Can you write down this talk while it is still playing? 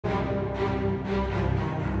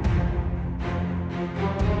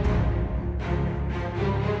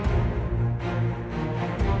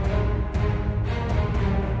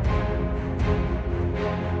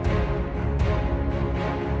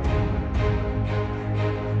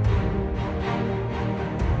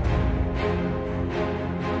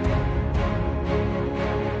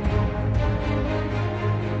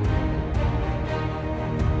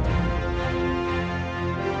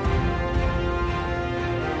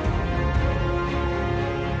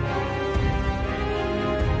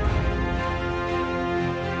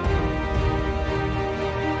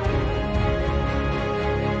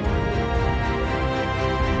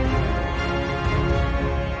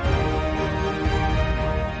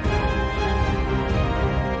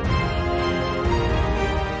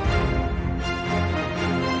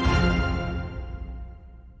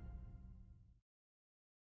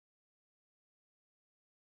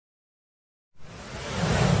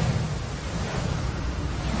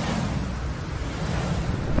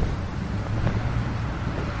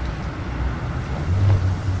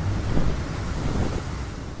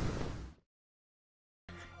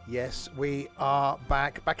Yes, we are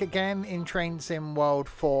back again in Train Sim World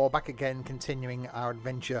 4, back again continuing our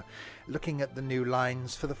adventure, looking at the new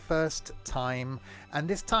lines for the first time, and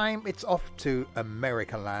this time it's off to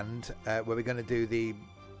America Land, where we're going to do the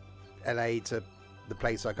LA to the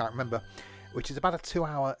place I can't remember, which is about a 2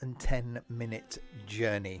 hour and 10-minute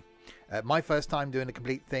journey. My first time doing a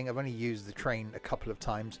complete thing. I've only used the train a couple of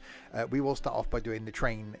times. We will start off by doing the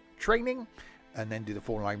train training, and then do the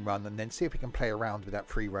 4-line run, and then see if we can play around with that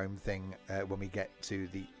free roam thing when we get to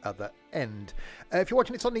the other end. If you're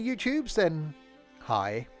watching this on the YouTubes, then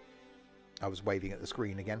hi. I was waving at the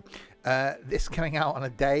screen again. This coming out on a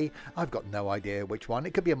day, I've got no idea which one.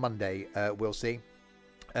 It could be a Monday, we'll see.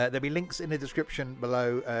 There'll be links in the description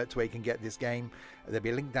below to where you can get this game. There'll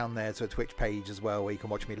be a link down there to a Twitch page as well, where you can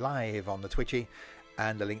watch me live on the Twitchy,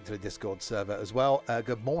 and a link to the Discord server as well.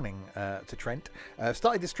 Good morning to Trent.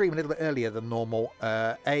 Started the stream a little bit earlier than normal.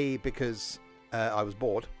 A, because I was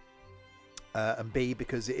bored, and B,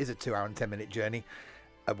 because it is a 2 hour and 10-minute journey.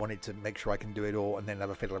 I wanted to make sure I can do it all and then have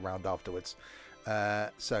a fiddle around afterwards.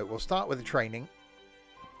 So we'll start with the training,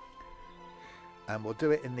 and we'll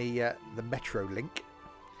do it in the Metro link.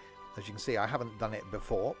 As you can see, I haven't done it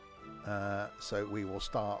before, so we will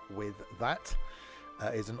start with that.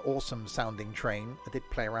 Is an awesome sounding train. I did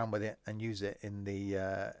play around with it and use it in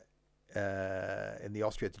the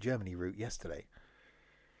Austria to Germany route yesterday.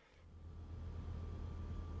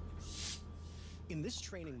 In this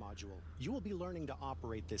training module, you will be learning to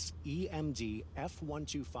operate this EMD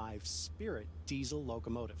F125 Spirit diesel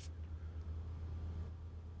locomotive.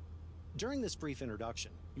 During this brief introduction,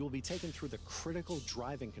 you will be taken through the critical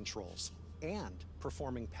driving controls and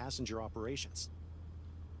performing passenger operations.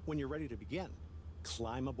 When you're ready to begin,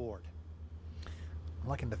 climb aboard. I'm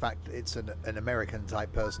liking the fact that it's an American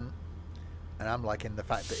type person, and I'm liking the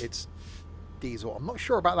fact that it's diesel. I'm not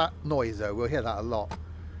sure about that noise though. We'll hear that a lot.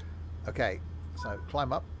 Okay, so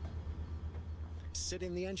climb up. Sit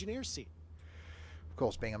in the engineer's seat. Of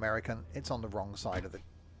course, being American, it's on the wrong side of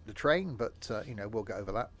the train, but you know, we'll get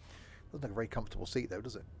over that. Doesn't look a very comfortable seat though,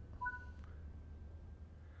 does it?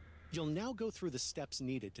 You'll now go through the steps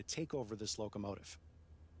needed to take over this locomotive.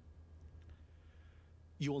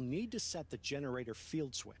 You will need to set the generator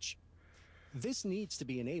field switch. This needs to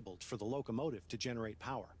be enabled for the locomotive to generate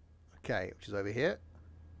power. Okay, which is over here.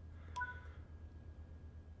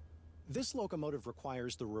 This locomotive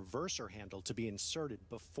requires the reverser handle to be inserted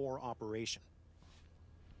before operation.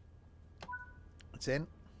 It's in.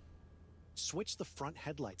 Switch the front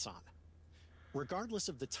headlights on. Regardless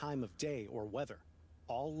of the time of day or weather,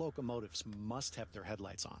 all locomotives must have their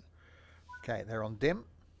headlights on. Okay, they're on dim.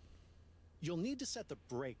 You'll need to set the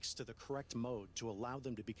brakes to the correct mode to allow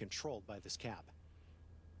them to be controlled by this cab.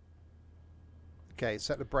 Okay,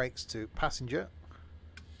 set the brakes to passenger.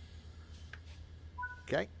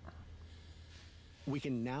 Okay. We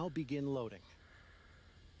can now begin loading.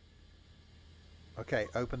 Okay,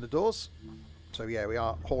 open the doors. So yeah, we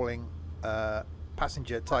are hauling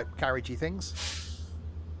passenger type carriagey things.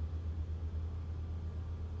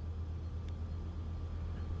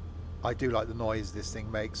 I do like the noise this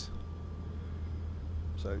thing makes.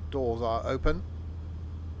 So doors are open.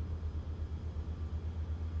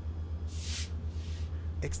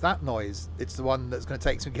 It's that noise. It's the one that's going to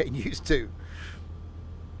take some getting used to.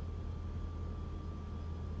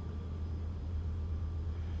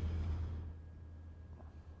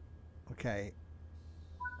 Okay.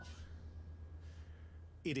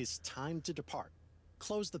 It is time to depart.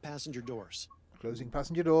 Close the passenger doors. Closing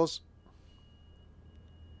passenger doors.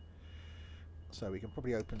 So we can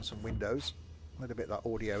probably open some windows. A little bit of that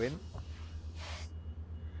audio in.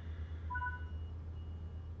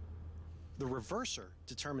 The reverser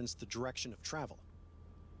determines the direction of travel.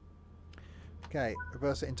 Okay,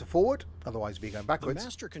 reverse it into forward, otherwise we'll be going backwards. The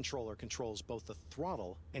master controller controls both the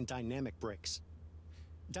throttle and dynamic brakes.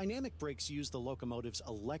 Dynamic brakes use the locomotive's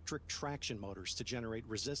electric traction motors to generate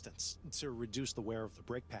resistance to reduce the wear of the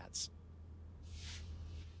brake pads.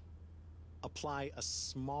 Apply a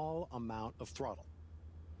small amount of throttle.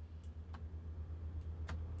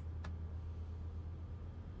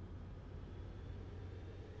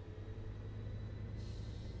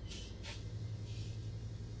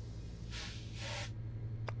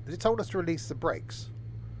 Has it told us to release the brakes?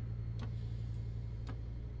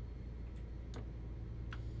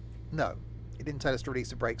 No, it didn't tell us to release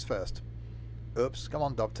the brakes first. Oops, come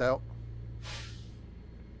on, Dovetail.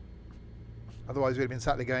 Otherwise we'd have been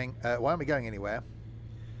sat there going, why aren't we going anywhere?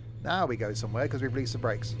 Now we go somewhere because we've released the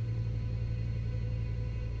brakes.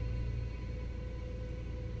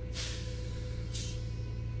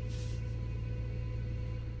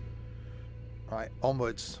 Right,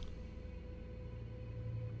 onwards.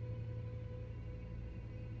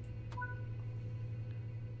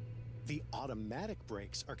 The automatic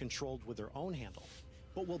brakes are controlled with their own handle,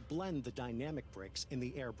 but will blend the dynamic brakes in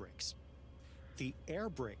the air brakes. The air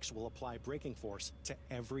brakes will apply braking force to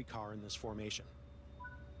every car in this formation.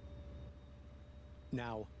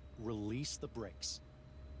 Now, release the brakes.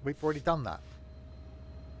 We've already done that.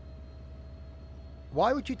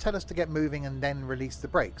 Why would you tell us to get moving and then release the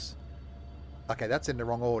brakes? Okay, that's in the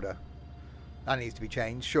wrong order. That needs to be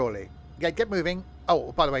changed, surely. Yeah, get moving.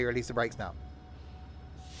 Oh, by the way, release the brakes now.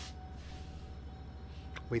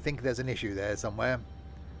 We think there's an issue there somewhere.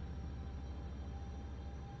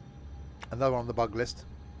 Another one on the bug list.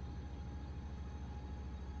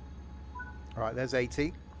 Alright, there's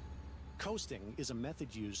 80. Coasting is a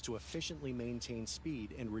method used to efficiently maintain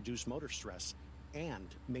speed and reduce motor stress and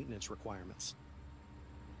maintenance requirements.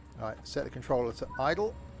 Alright, set the controller to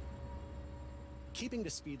idle. Keeping to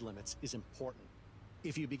speed limits is important.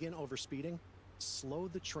 If you begin overspeeding, slow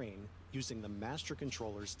the train using the master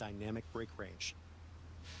controller's dynamic brake range.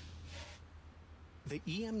 The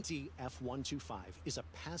EMD F125 is a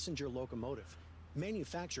passenger locomotive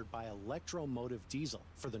manufactured by Electromotive Diesel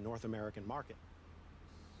for the North American market.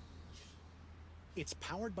 It's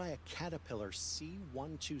powered by a Caterpillar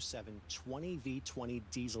C127 20V20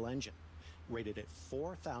 diesel engine, rated at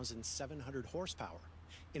 4,700 horsepower,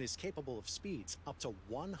 and is capable of speeds up to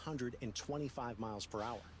 125 miles per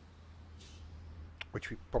hour. Which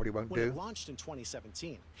we probably won't When do. it launched in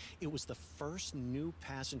 2017, it was the first new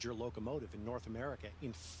passenger locomotive in North America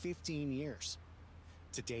in 15 years.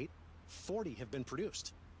 To date, 40 have been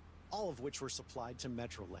produced, all of which were supplied to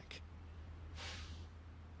Metrolink.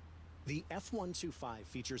 The F125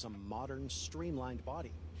 features a modern, streamlined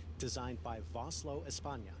body designed by Vossloh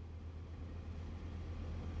España.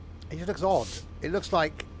 It just looks odd. It looks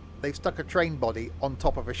like they've stuck a train body on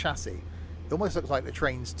top of a chassis. It almost looks like the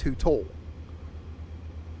train's too tall.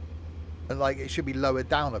 And like it should be lowered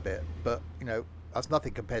down a bit, but you know, that's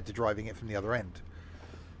nothing compared to driving it from the other end.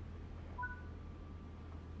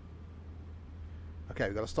 Okay,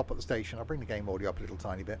 we've got to stop at the station. I'll bring the game audio up a little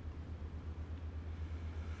tiny bit.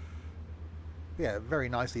 Yeah, very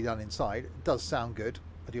nicely done inside. It does sound good.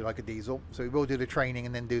 I do like a diesel. So we will do the training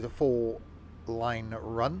and then do the 4-line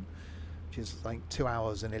run, which is like 2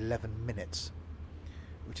 hours and 11 minutes,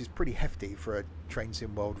 which is pretty hefty for a Train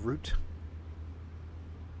Sim World route.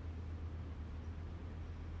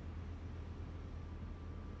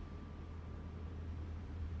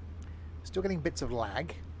 Still getting bits of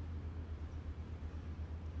lag.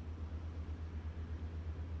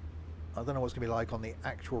 I don't know what's going to be like on the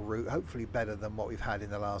actual route. Hopefully better than what we've had in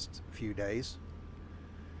the last few days.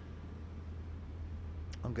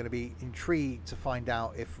 I'm going to be intrigued to find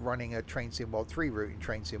out if running a Train Sim World 3 route in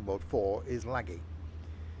Train Sim World 4 is laggy.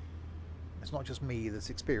 It's not just me that's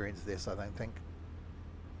experienced this, I don't think.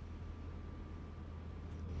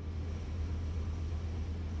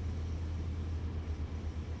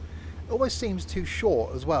 It always seems too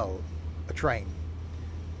short as well, a train.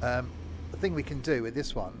 The thing we can do with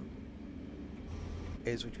this one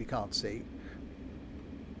is, which we can't see,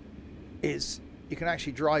 is you can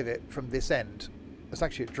actually drive it from this end. There's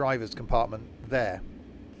actually a driver's compartment there.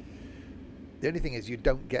 The only thing is you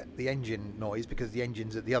don't get the engine noise because the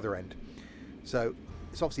engine's at the other end. So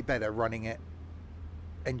it's obviously better running it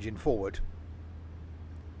engine forward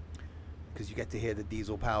because you get to hear the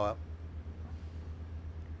diesel power.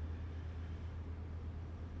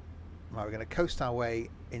 Right, we're going to coast our way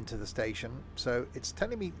into the station. So it's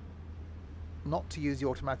telling me not to use the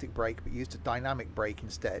automatic brake, but use the dynamic brake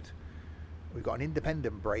instead. We've got an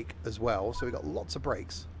independent brake as well, so we've got lots of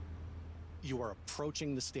brakes. You are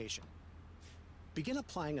approaching the station. Begin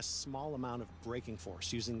applying a small amount of braking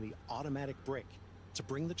force using the automatic brake to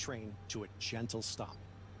bring the train to a gentle stop.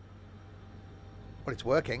 Well, it's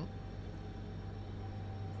working.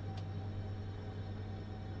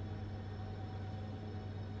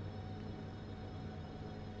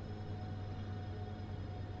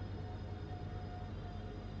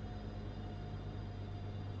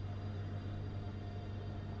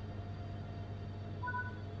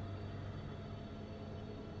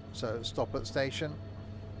 So stop at station.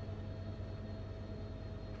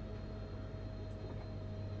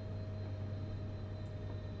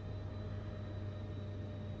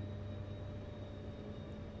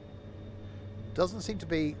 Doesn't seem to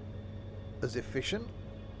be as efficient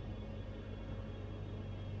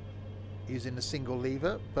using a single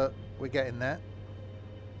lever, but we're getting there.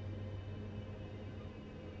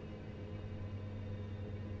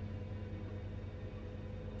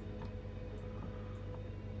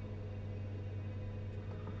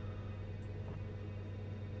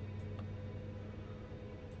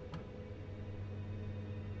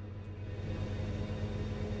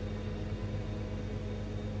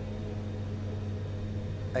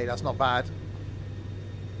 Hey, that's not bad.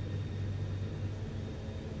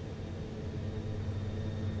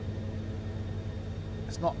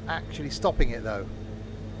 It's not actually stopping it though.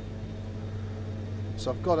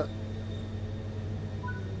 So I've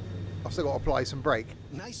still got to apply some brake.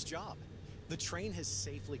 Nice job. The train has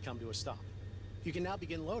safely come to a stop. You can now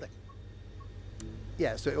begin loading.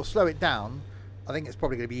 Yeah, so it'll slow it down. I think it's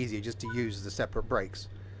probably going to be easier just to use the separate brakes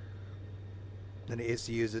than it is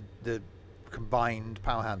to use the combined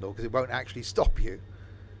power handle, because it won't actually stop you.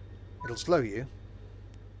 It'll slow you.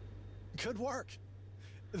 Good work.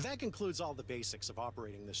 That concludes all the basics of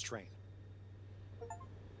operating this train.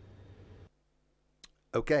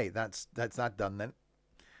 Okay, that's that done then.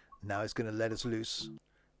 Now it's going to let us loose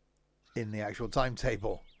in the actual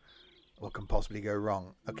timetable. What can possibly go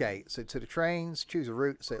wrong? Okay, so to the trains, choose a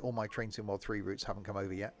route. So all my Train Sim World 3 routes haven't come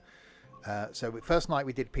over yet. So first night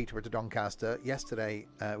we did Peterborough to Doncaster. Yesterday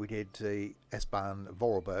we did the S-Bahn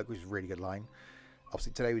Vorarlberg, which is a really good line.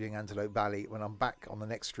 Obviously today we're doing Antelope Valley. When I'm back on the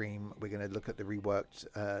next stream, we're going to look at the reworked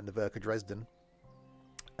Naverka Dresden.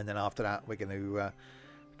 And then after that we're going to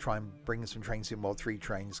try and bring some Train Sim World 3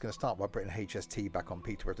 trains. It's going to start by putting HST back on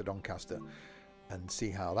Peterborough to Doncaster and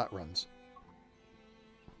see how that runs.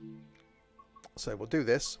 So we'll do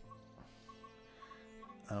this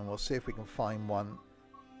and we'll see if we can find one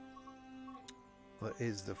that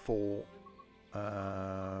is the full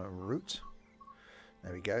route.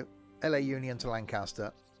 There we go. LA Union to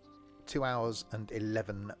Lancaster, 2 hours and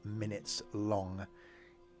 11 minutes long.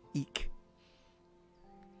 Eek.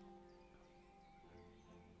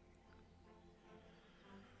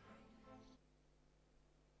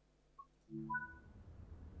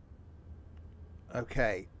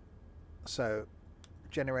 Okay, so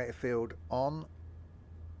generator field on,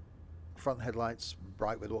 front headlights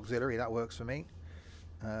bright with auxiliary, that works for me.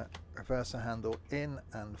 Reverser handle in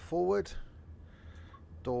and forward,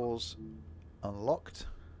 doors unlocked,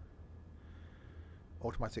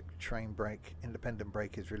 automatic train brake, independent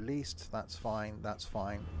brake is released, that's fine, that's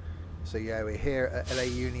fine. So yeah, we're here at LA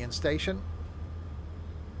Union Station.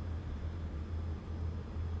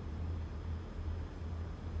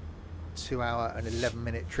 2 hour and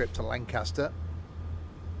 11-minute trip to Lancaster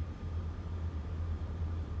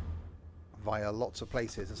via lots of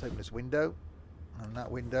places. Let's open this window and that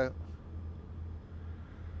window.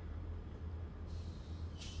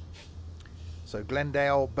 So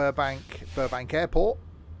Glendale, Burbank Airport,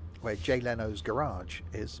 where Jay Leno's garage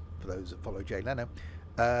is, for those that follow Jay Leno.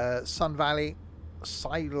 Sun Valley,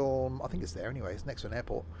 Siloam, I think it's there anyway, it's next to an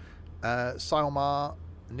airport. Silmar,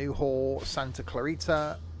 Newhall, Santa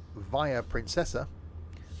Clarita, via Princessa.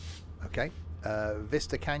 Okay.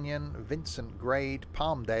 Vista Canyon, Vincent Grade,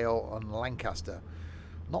 Palmdale and Lancaster.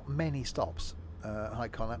 Not many stops. Hi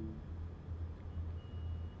Connor.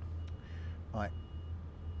 Right.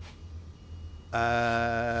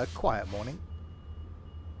 Quiet morning.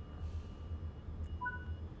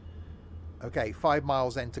 Okay, 5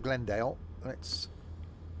 miles then to Glendale. Let's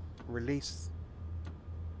release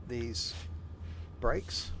these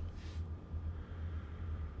brakes.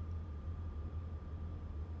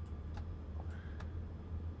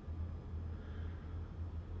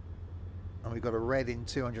 And we've got a red in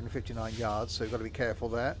 259 yards, so we've got to be careful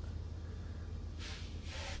there.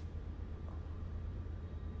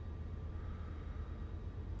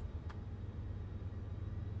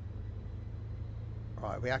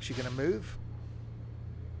 Right, we're actually going to move.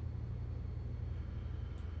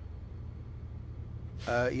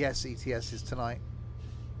 Yes, ETS is tonight.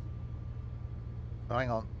 Oh, hang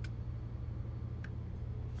on.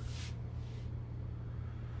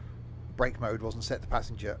 Brake mode wasn't set to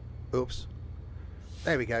passenger. Oops.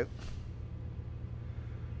 There we go.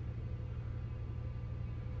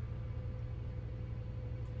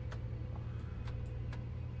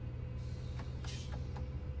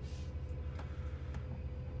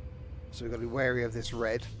 So we've got to be wary of this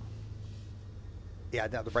red. Yeah,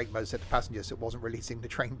 now the brake mode set to passenger, so it wasn't releasing the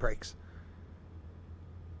train brakes.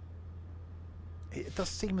 It does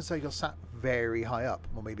seem as though you're sat very high up.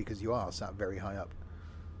 Well, maybe because you are sat very high up.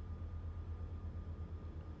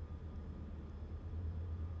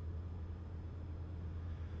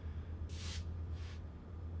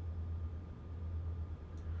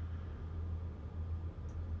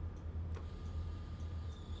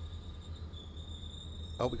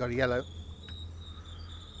 Oh, we got a yellow.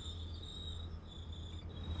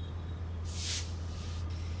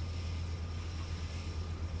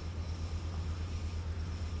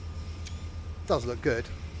 Does look good.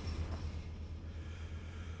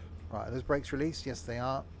 Right, are those brakes released? Yes, they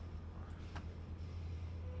are.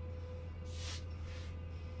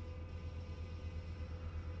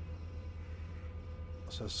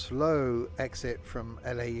 So slow exit from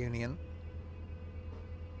LA Union.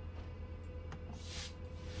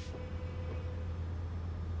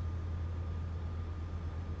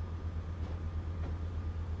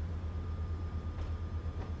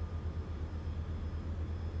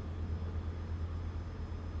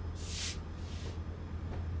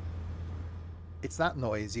 It's that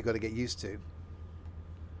noise you got to get used to.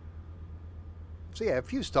 So yeah, a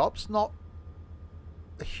few stops, not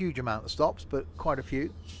a huge amount of stops, but quite a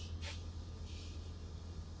few.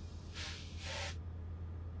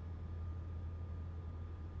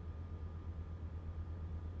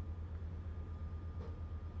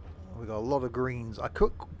 We got a lot of greens. I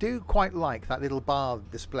do quite like that little bar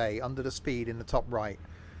display under the speed in the top right.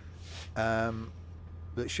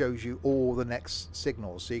 That shows you all the next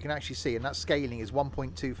signals, so you can actually see, and that scaling is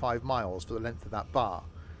 1.25 miles for the length of that bar,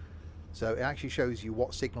 so it actually shows you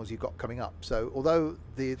what signals you've got coming up. So although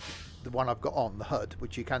the one I've got on, the HUD,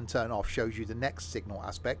 which you can turn off, shows you the next signal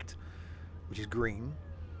aspect, which is green,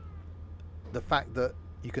 the fact that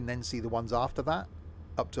you can then see the ones after that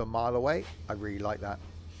up to a mile away, I really like that.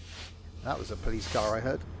 That was a police car I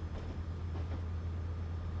heard.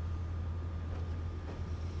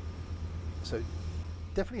 So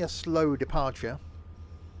definitely a slow departure.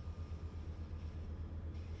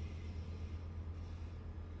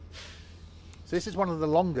 So this is one of the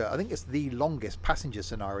longer, I think it's the longest passenger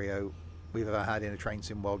scenario we've ever had in a Train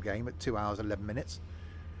Sim World game at 2 hours 11 minutes.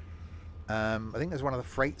 I think there's one of the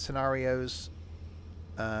freight scenarios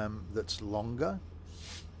that's longer,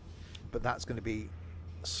 but that's going to be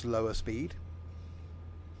slower speed.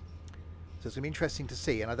 So it's going to be interesting to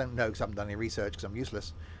see, and I don't know because I haven't done any research because I'm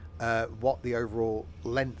useless, what the overall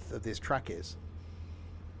length of this track is.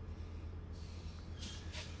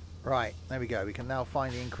 Right, there we go. We can now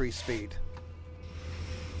find the increased speed.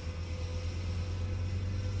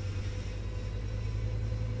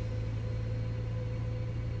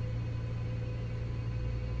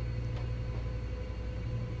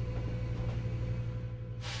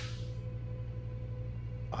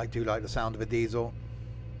 I do like the sound of a diesel.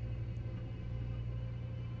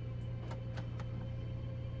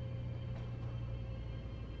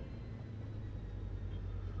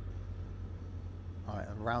 Right,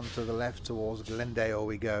 and round to the left towards Glendale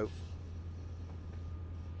we go.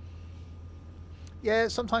 Yeah,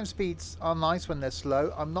 sometimes speeds are nice when they're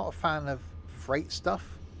slow. I'm not a fan of freight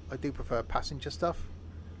stuff. I do prefer passenger stuff.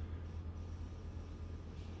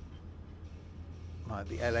 Like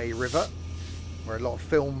the LA River, where a lot of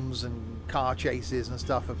films and car chases and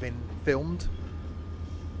stuff have been filmed.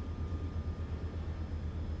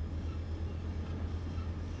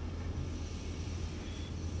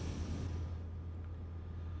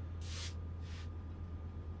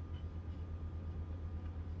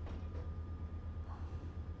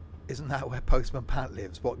 Isn't that where Postman Pat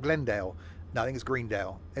lives? What, Glendale? No, I think it's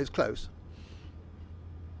Greendale. It was close.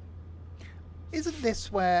 Isn't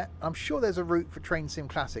this where... I'm sure there's a route for Train Sim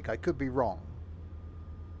Classic, I could be wrong,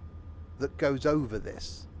 that goes over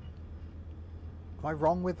this. Am I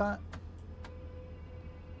wrong with that?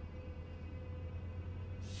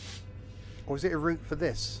 Or is it a route for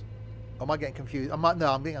this? Or am I getting confused? No,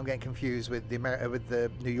 I think I'm getting confused with the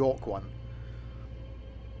New York one.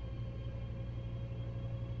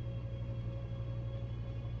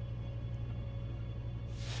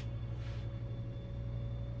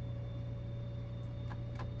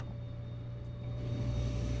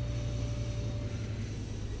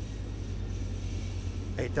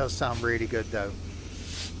 It does sound really good though.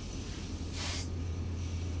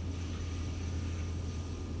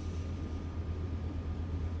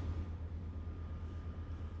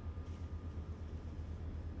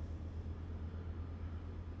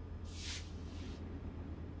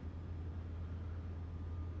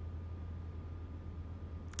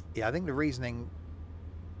 Yeah, I think the reasoning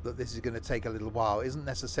that this is going to take a little while isn't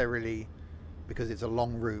necessarily because it's a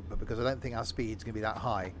long route, but because I don't think our speed's going to be that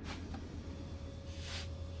high.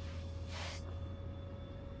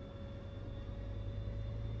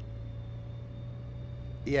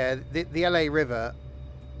 Yeah, the LA River,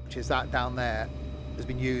 which is that down there, has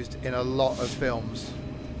been used in a lot of films.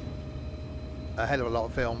 A hell of a lot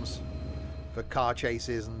of films for car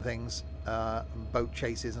chases and things, and boat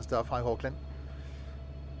chases and stuff. Hi, Hawklin.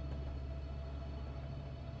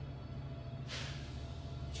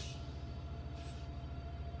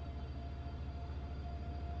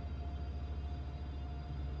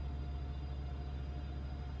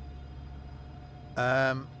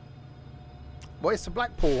 Well, it's the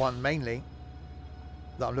Blackpool one mainly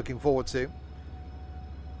that I'm looking forward to.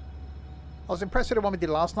 I was impressed with the one we did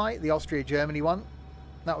last night, the Austria-Germany one.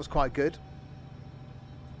 That was quite good.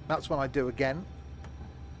 That's one I'd do again.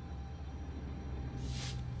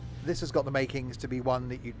 This has got the makings to be one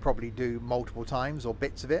that you'd probably do multiple times, or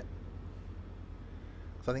bits of it.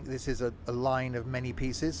 So I think this is a line of many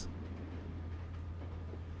pieces.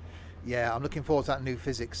 Yeah, I'm looking forward to that new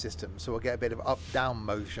physics system, so we'll get a bit of up-down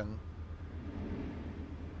motion.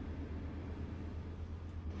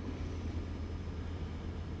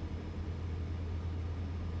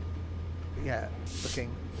 But yeah,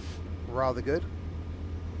 looking rather good.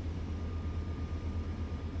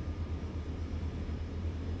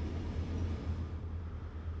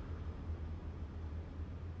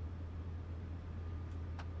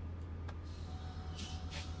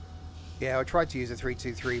 Yeah, I tried to use a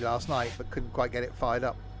 323 last night, but couldn't quite get it fired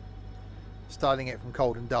up. Starting it from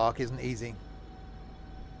cold and dark isn't easy.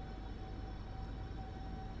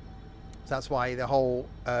 So that's why the whole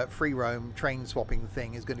free roam train swapping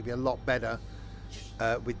thing is going to be a lot better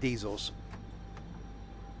with diesels.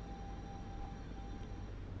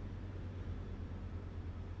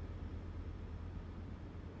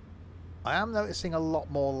 I am noticing a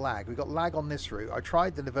lot more lag. We've got lag on this route. I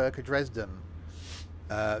tried the Neverka Dresden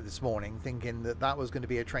this morning, thinking that that was going to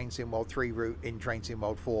be a Train Sim World 3 route in Train Sim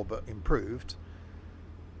World 4, but improved.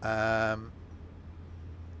 But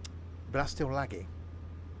that's still laggy.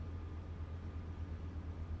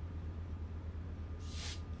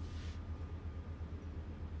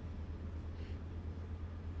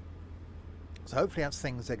 So hopefully that's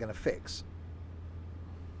things they're going to fix.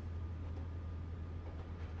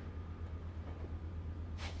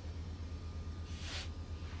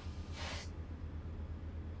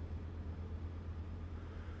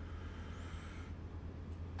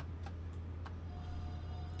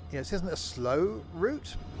 Yeah, this isn't a slow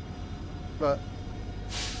route, but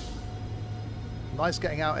nice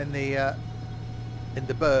getting out in the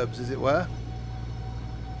burbs, as it were.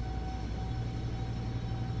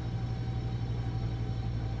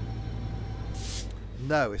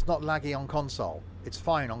 No, it's not laggy on console. It's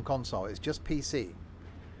fine on console. It's just PC.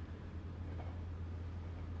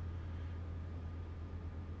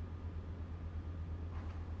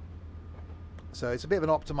 So it's a bit of an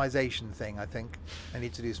optimization thing, I think. I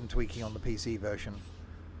need to do some tweaking on the PC version.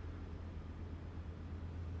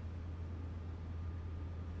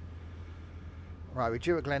 Right, we're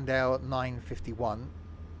due at Glendale at 9:51.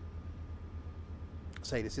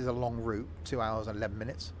 Say this is a long route, 2 hours and 11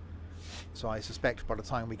 minutes. So I suspect by the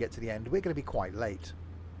time we get to the end, we're going to be quite late.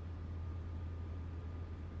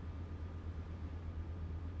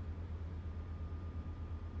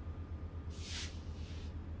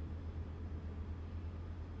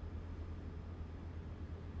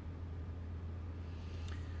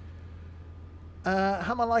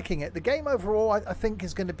 How am I liking it? The game overall, I think,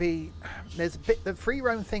 is going to be... There's a bit... The free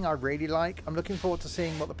roam thing I really like. I'm looking forward to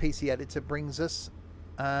seeing what the PC editor brings us.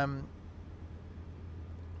 The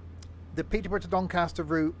Peterborough to Doncaster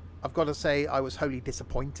route, I've got to say, I was wholly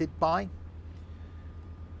disappointed by.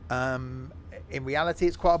 In reality,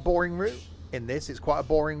 it's quite a boring route. In this, it's quite a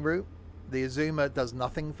boring route. The Azuma does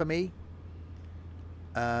nothing for me.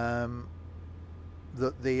 The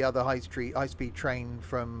other high-speed train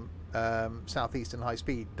from... Southeastern High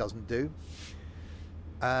Speed doesn't do.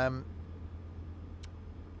 I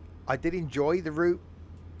did enjoy the route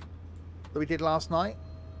that we did last night.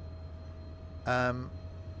 And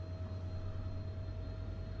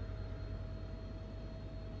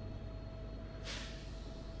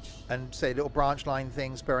say little branch line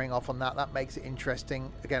thing spurring off on that makes it interesting.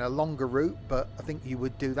 Again, a longer route, but I think you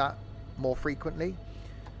would do that more frequently.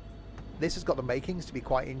 This has got the makings to be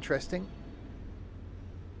quite interesting.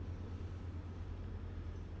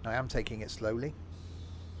 I am taking it slowly.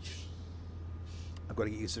 I've got to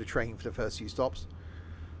get used to the train for the first few stops.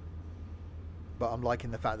 But I'm liking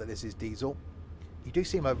the fact that this is diesel. You do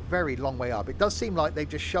seem a very long way up. It does seem like they've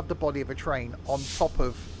just shoved the body of a train on top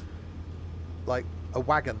of like a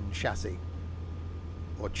wagon chassis.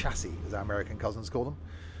 Or chassis, as our American cousins call them.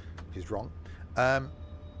 Which is wrong. So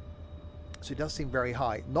it does seem very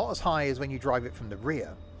high. Not as high as when you drive it from the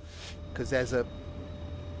rear. Because there's a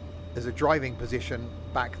driving position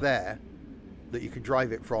back there that you can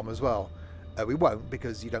drive it from as well. We won't,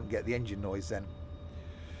 because you don't get the engine noise then.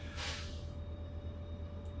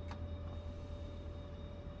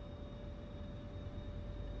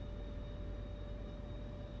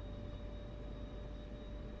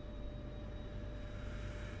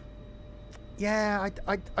 Yeah,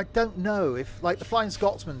 I don't know if, like the Flying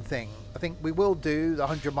Scotsman thing, I think we will do the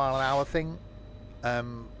 100-mile-an-hour thing.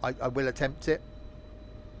 I will attempt it.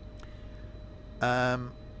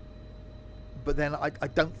 But then I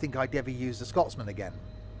don't think I'd ever use the Scotsman again.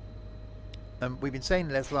 We've been saying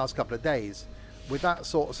this the last couple of days. With that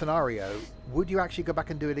sort of scenario, would you actually go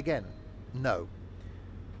back and do it again? No.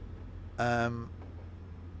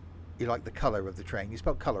 You like the colour of the train. You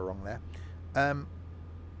spelled colour wrong there. And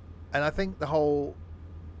I think the whole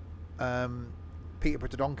Peterborough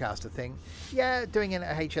to Doncaster thing, yeah, doing it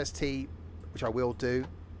at HST, which I will do,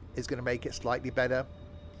 is going to make it slightly better.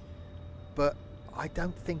 But I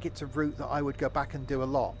don't think it's a route that I would go back and do a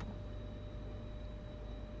lot.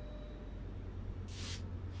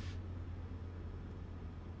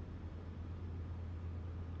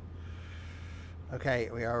 Okay,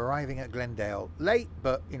 we are arriving at Glendale. Late,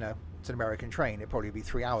 but, you know, it's an American train. It'd probably be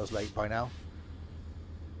 3 hours late by now.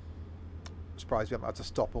 Surprised we haven't had to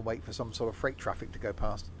stop and wait for some sort of freight traffic to go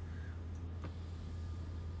past.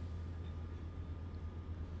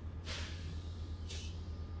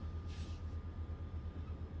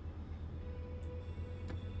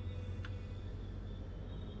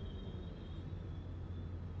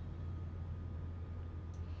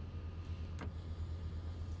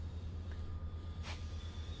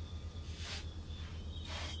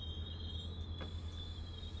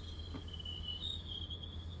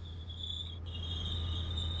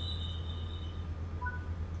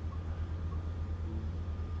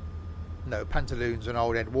 No, pantaloons an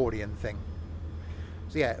old Edwardian thing.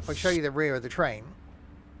 So yeah, if I show you the rear of the train,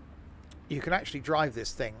 you can actually drive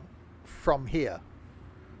this thing from here,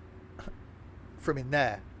 from in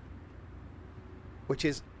there, which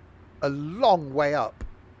is a long way up.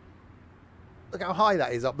 Look how high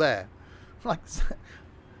that is up there. Like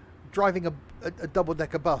driving a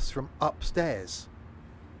double-decker bus from upstairs.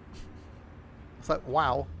 It's like,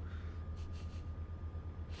 wow.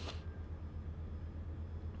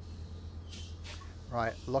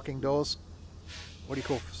 Right, locking doors. What do you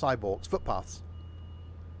call sidewalks? Footpaths.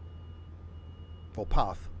 Or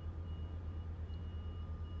path.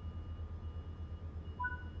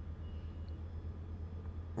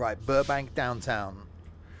 Right, Burbank downtown.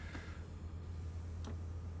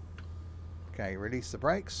 Okay, release the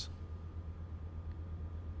brakes.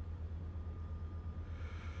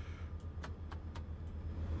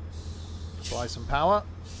 Apply some power.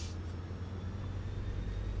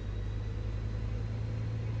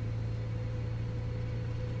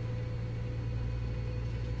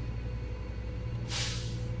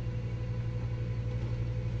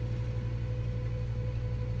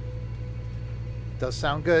 Does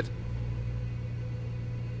sound good.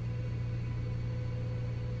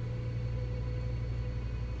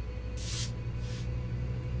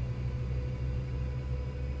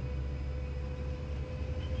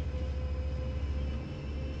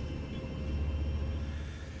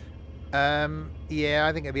 Yeah,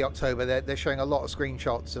 I think it'll be October. They're showing a lot of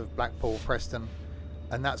screenshots of Blackpool, Preston,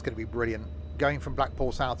 and that's going to be brilliant. Going from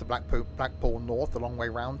Blackpool South to Blackpool North, the long way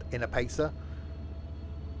round in a pacer,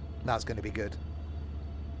 that's going to be good.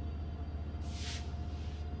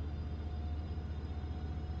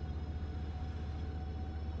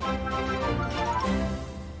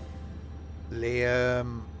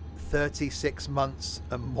 Liam, 36 months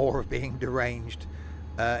and more of being deranged.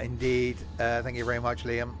 Indeed. Thank you very much,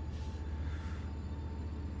 Liam.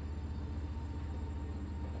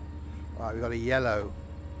 Right, we've got a yellow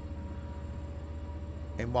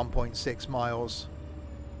in 1.6 miles.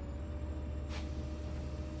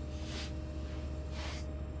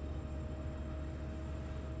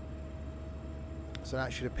 So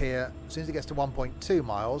that should appear, as soon as it gets to 1.2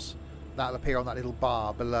 miles, that'll appear on that little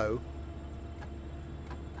bar below.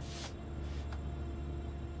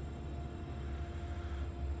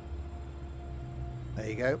 There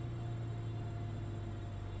you go.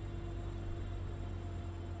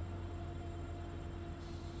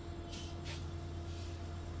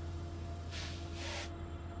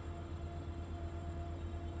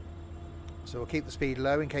 So we'll keep the speed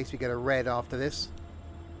low in case we get a red after this.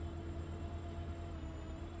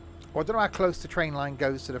 Well, I don't know how close the train line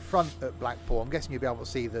goes to the front at Blackpool. I'm guessing you'll be able to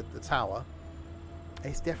see the tower.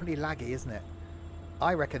 It's definitely laggy, isn't it?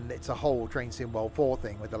 I reckon it's a whole Train Sim World 4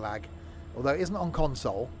 thing with the lag. Although it isn't on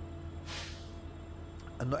console.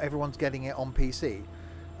 And not everyone's getting it on PC.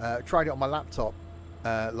 Tried it on my laptop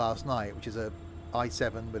last night, which is a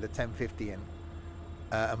i7 with a 1050 in.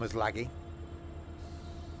 And was laggy.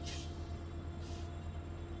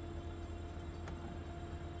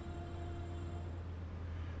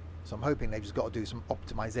 So I'm hoping they've just got to do some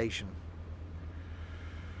optimization.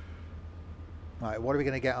 Right, what are we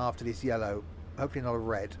going to get after this yellow? Hopefully not a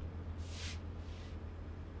red.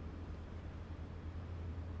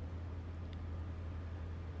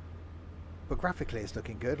 But graphically it's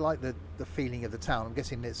looking good. Like the feeling of the town. I'm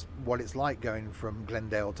guessing it's what it's like going from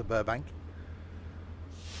Glendale to Burbank.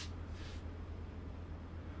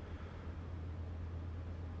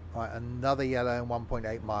 Right, another yellow in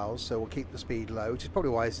 1.8 miles, so we'll keep the speed low, which is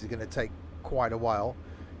probably why this is going to take quite a while,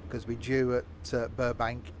 because we're due at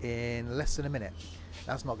Burbank in less than a minute.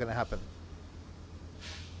 That's not going to happen.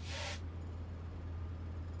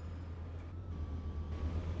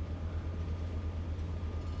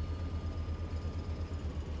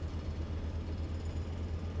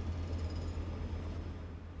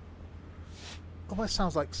 Almost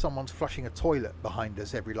sounds like someone's flushing a toilet behind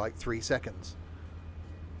us every like 3 seconds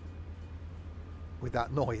with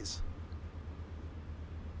that noise.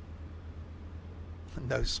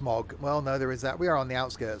 No smog. Well, no, there is that. We are on the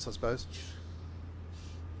outskirts, I suppose.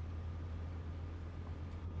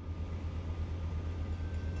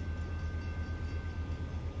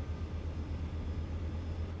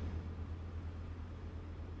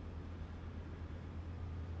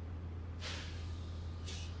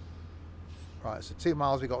 Right, so 2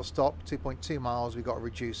 miles we got to stop, 2.2 miles we got to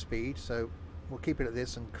reduce speed, so we'll keep it at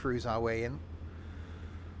this and cruise our way in.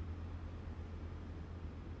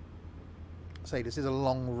 Say this is a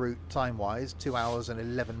long route time-wise, 2 hours and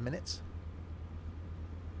 11 minutes.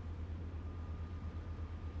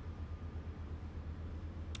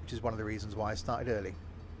 Which is one of the reasons why I started early.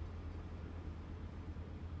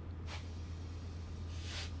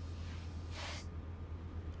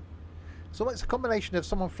 So it's a combination of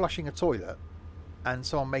someone flushing a toilet and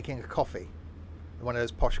someone making a coffee. One of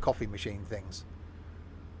those posh coffee machine things.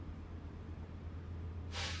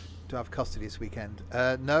 Do I have custody this weekend?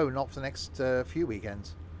 No, not for the next few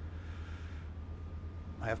weekends.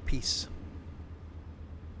 I have peace.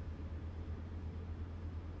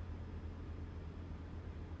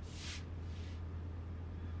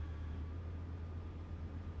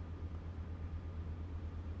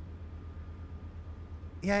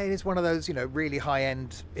 Yeah, it is one of those, you know, really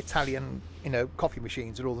high-end Italian, you know, coffee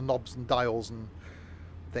machines with all the knobs and dials and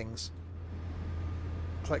things.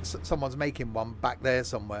 It's like someone's making one back there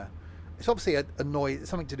somewhere. It's obviously a noise,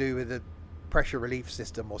 something to do with the pressure relief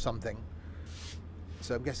system or something.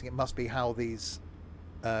 So I'm guessing it must be how these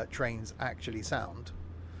trains actually sound.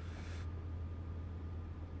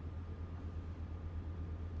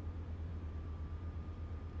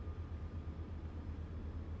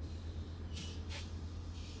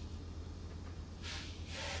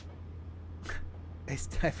 It's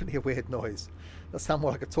definitely a weird noise. That sounds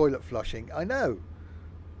more like a toilet flushing. I know.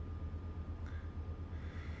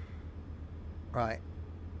 Right.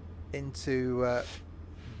 Into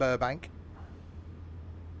Burbank.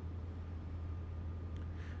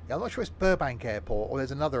 Yeah, I'm not sure it's Burbank Airport or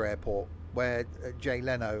there's another airport where Jay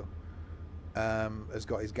Leno has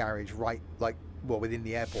got his garage right, like, well, within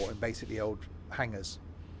the airport and basically old hangars.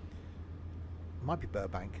 It might be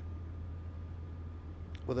Burbank.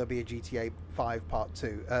 Will there be a GTA 5 Part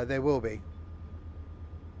 2? There will be.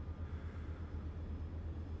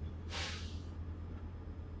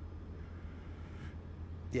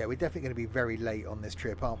 Yeah, we're definitely going to be very late on this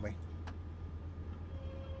trip, aren't we?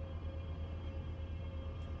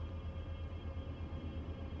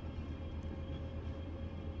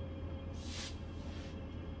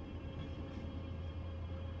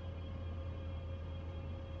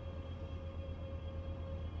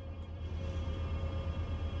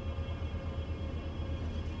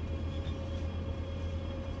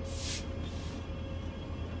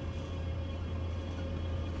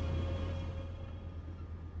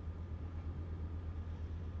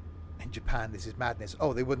 Japan, this is madness.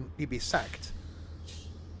 Oh, they wouldn't, you'd be sacked.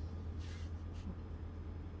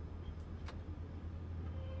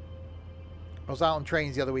 I was out on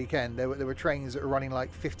trains the other weekend. There were trains that were running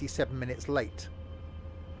like 57 minutes late.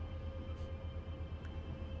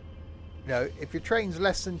 You know, if your train's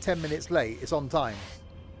less than 10 minutes late, it's on time.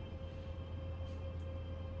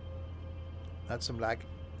 That's some lag.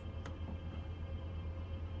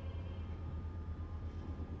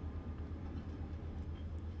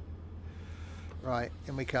 Right,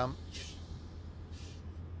 in we come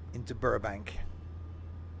into Burbank.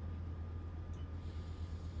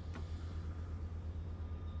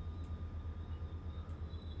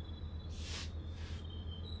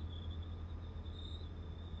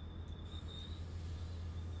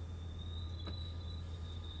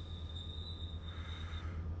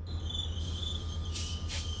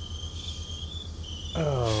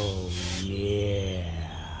 Oh yeah.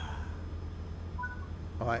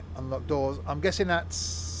 Alright, unlock doors. I'm guessing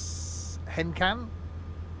that's Henkan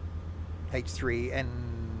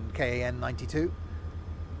H3NKAN92.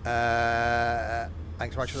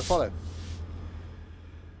 Thanks so much for the follow.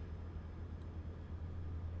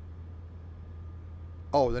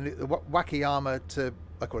 Oh, the Wakayama to,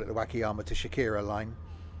 I call it the Wakayama to Shakira line.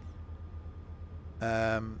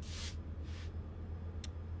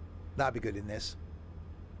 That'd be good in this.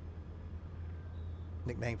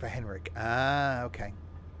 Nickname for Henrik. Ah, okay.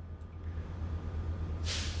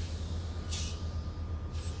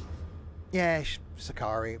 Yeah,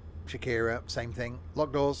 Sakari, Shakira, same thing.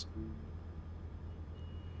 Lock doors.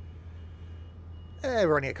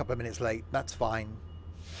 We're only a couple of minutes late. That's fine.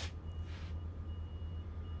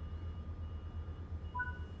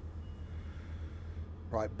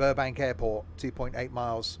 Right, Burbank Airport, 2.8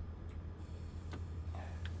 miles.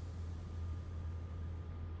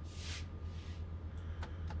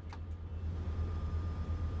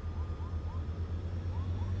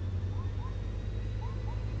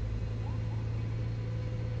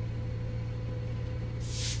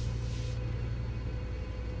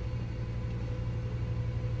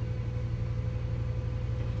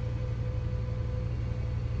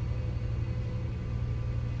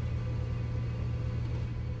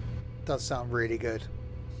 Does sound really good.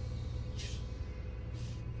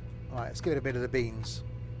 Alright, let's give it a bit of the beans.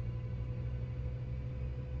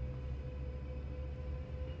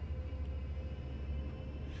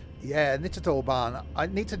 Yeah, Nittatorbahn. I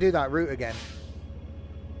need to do that route again.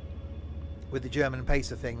 With the German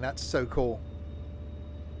Pacer thing. That's so cool.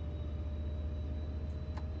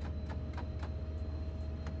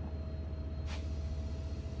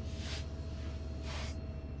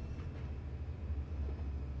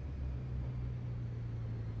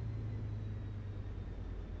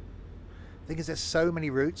 Thing is, there's so many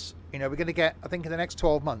routes. You know, we're going to get, I think in the next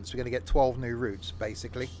 12 months, we're going to get 12 new routes,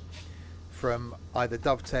 basically, from either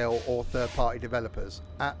Dovetail or third-party developers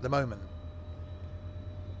at the moment.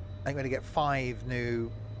 I'm going to get 5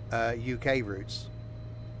 new UK routes.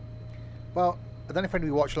 Well, I don't know if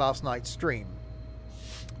anybody watched last night's stream,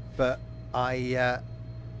 but I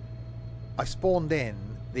spawned in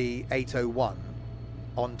the 801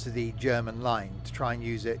 onto the German line to try and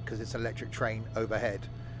use it because it's an electric train overhead.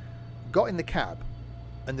 Got in the cab,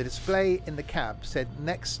 and the display in the cab said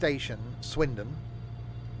next station Swindon.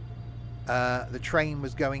 The train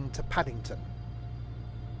was going to Paddington.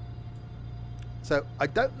 So I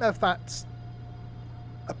don't know if that's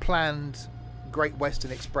a planned Great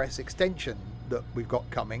Western Express extension that we've got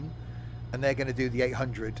coming, and they're going to do the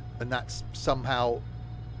 800, and that's somehow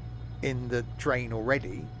in the train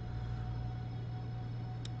already.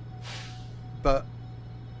 But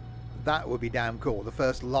that would be damn cool. The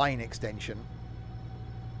first line extension.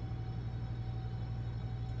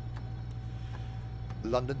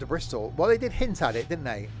 London to Bristol. Well, they did hint at it, didn't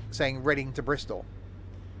they? Saying Reading to Bristol.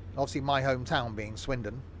 Obviously, my hometown being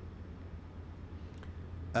Swindon.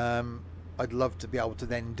 I'd love to be able to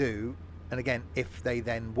then do, and again, if they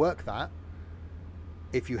then work that,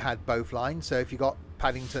 if you had both lines, so if you got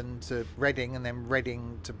Paddington to Reading and then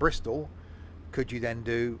Reading to Bristol, could you then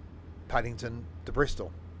do Paddington to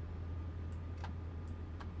Bristol?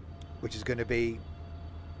 Which is going to be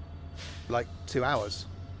like 2 hours.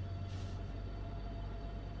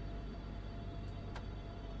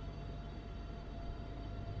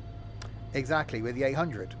 Exactly, with the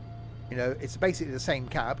 800. You know, it's basically the same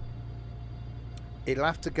cab. It'll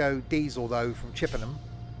have to go diesel though from Chippenham,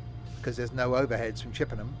 because there's no overheads from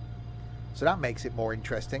Chippenham. So that makes it more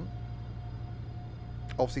interesting.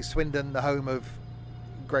 Obviously Swindon, the home of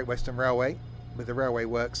Great Western Railway, with the railway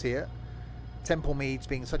works here. Temple Meads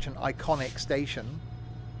being such an iconic station,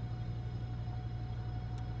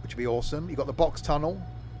 which would be awesome. You've got the box tunnel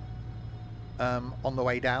on the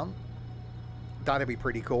way down. That'd be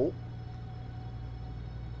pretty cool.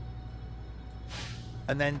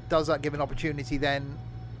 And then does that give an opportunity then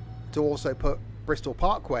to also put Bristol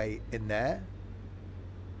Parkway in there,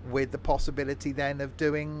 with the possibility then of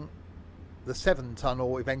doing the Severn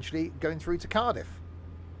tunnel eventually going through to Cardiff?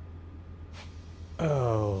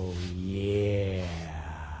 Oh, yeah.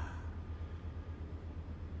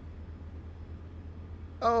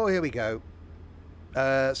 Oh, here we go.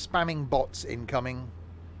 Spamming bots incoming.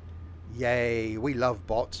 Yay, we love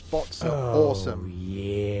bots. Bots are awesome.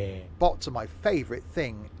 Yeah. Bots are my favourite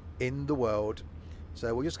thing in the world.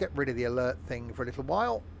 So we'll just get rid of the alert thing for a little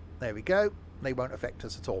while. There we go. They won't affect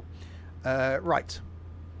us at all. Right.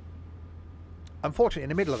 Unfortunately, in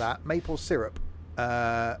the middle of that, maple syrup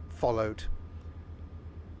followed.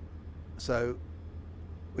 So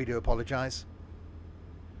we do apologise.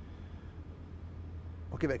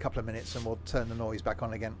 We'll give it a couple of minutes and we'll turn the noise back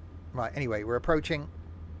on again. Right, anyway, we're approaching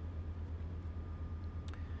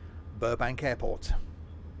Burbank Airport.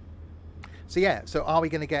 So yeah, so are we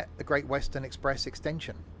going to get the Great Western Express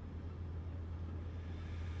extension?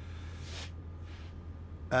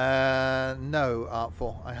 No,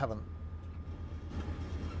 Artful, I haven't.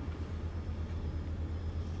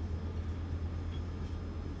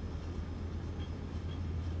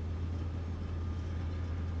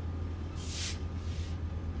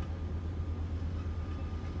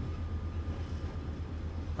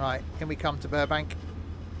 Right, in we come to Burbank.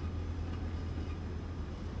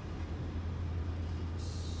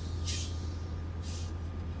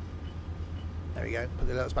 There we go. Put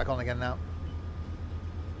the alerts back on again now.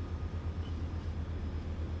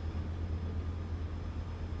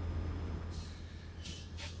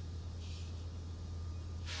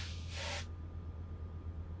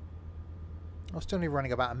 I'm still only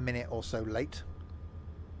running about a minute or so late.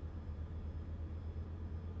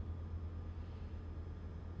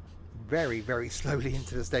 Very, very slowly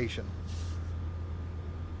into the station.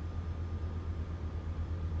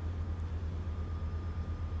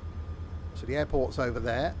 So the airport's over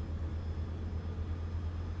there.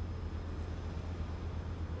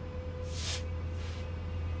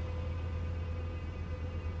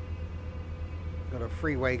 Got a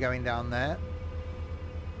freeway going down there.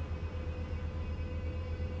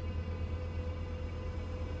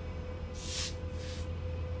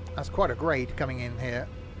 That's quite a grade coming in here.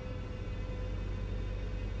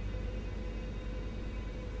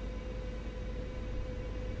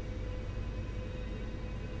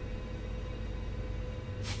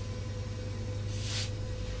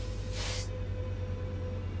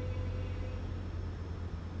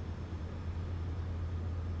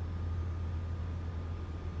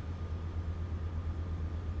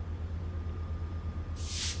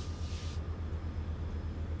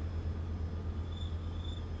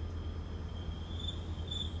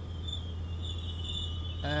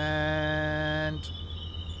 And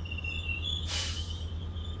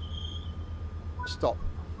stop.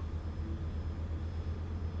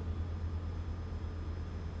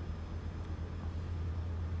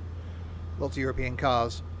 Lots of European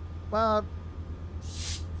cars. Well,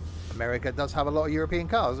 America does have a lot of European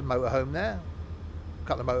cars. A motorhome there. A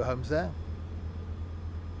couple of motorhomes there.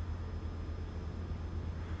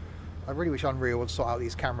 I really wish Unreal would sort out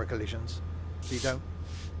these camera collisions so you don't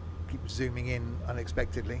keep zooming in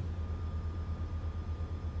unexpectedly.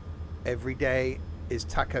 Every day is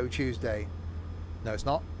Taco Tuesday. No, it's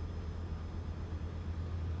not.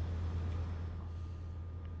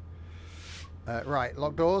 Right,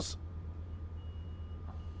 lock doors.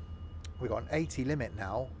 We've got an 80 limit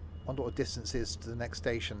now. I wonder what the distance is to the next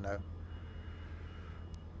station though.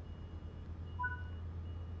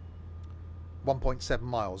 1.7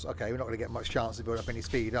 miles. Okay, we're not going to get much chance to build up any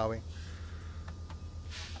speed, are we?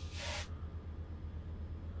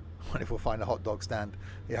 I wonder if we'll find a hot dog stand.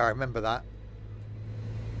 Yeah, I remember that.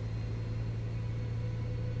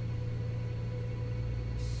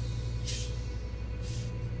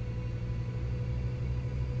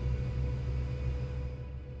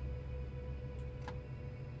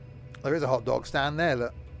 There is a hot dog stand there,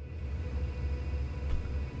 look.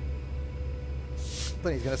 I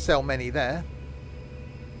think he's going to sell many there.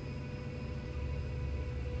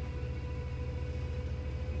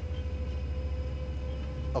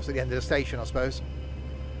 Obviously, the end of the station, I suppose.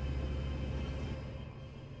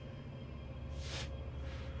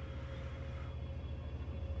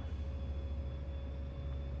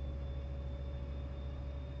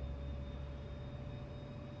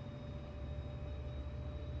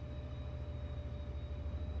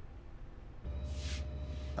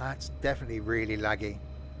 That's definitely really laggy.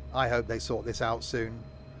 I hope they sort this out soon.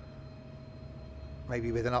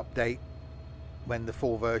 Maybe with an update when the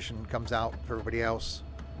full version comes out for everybody else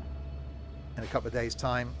in a couple of days'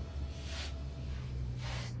 time.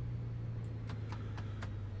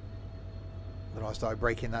 Then I started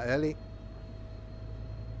braking that early.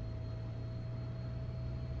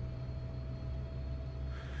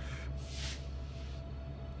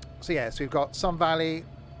 So yes, we've got Sun Valley,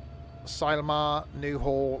 Silmar,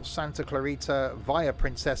 Newhall, Santa Clarita, via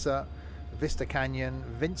Princessa, Vista Canyon,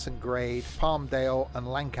 Vincent Grade, Palmdale and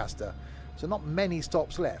Lancaster. So not many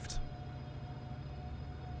stops left.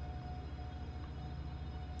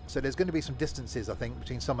 So there's going to be some distances, I think,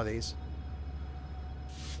 between some of these.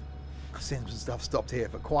 I've seen some stuff stopped here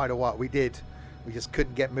for quite a while. We did. We just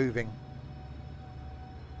couldn't get moving.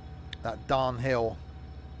 That darn hill.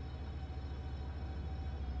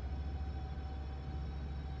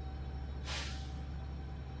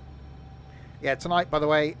 Yeah, tonight, by the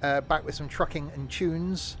way, back with some trucking and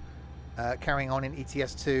tunes, carrying on in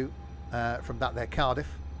ETS2 from that there Cardiff.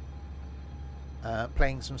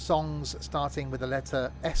 Playing some songs starting with the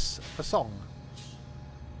letter S for song.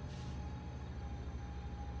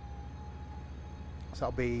 So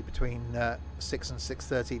that'll be between 6 and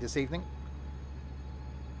 6:30 this evening.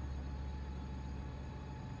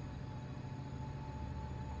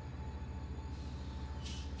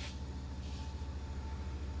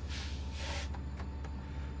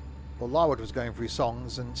 Well, Larwood was going through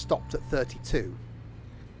songs and stopped at 32.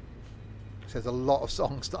 So there's a lot of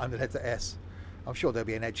songs starting with the letter S. I'm sure there'll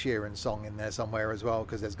be an Ed Sheeran song in there somewhere as well,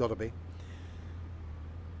 because there's got to be.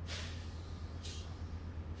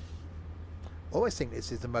 I always think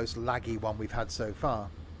this is the most laggy one we've had so far.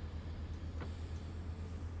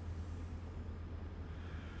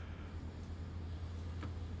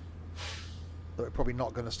 That we're probably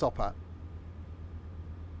not going to stop at.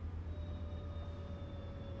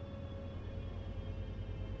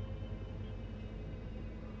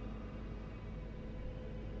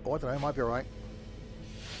 Oh, I don't know, it might be alright.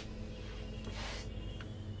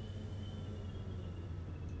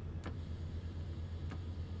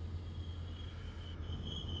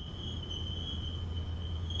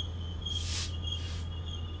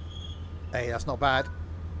 Hey, that's not bad.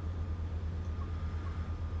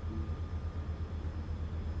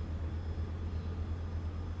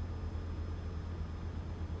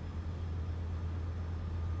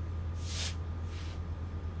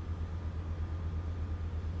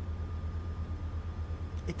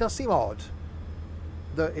 It does seem odd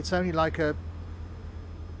that it's only like a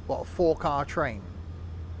 4-car train,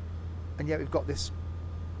 and yet we've got this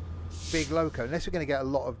big loco. Unless we're going to get a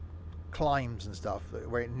lot of climbs and stuff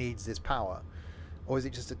where it needs this power, or is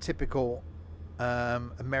it just a typical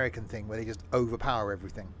American thing where they just overpower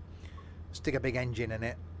everything, stick a big engine in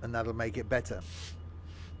it and that'll make it better?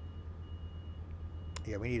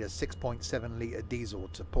 Yeah, we need a 6.7 litre diesel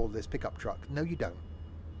to pull this pickup truck. No, you don't.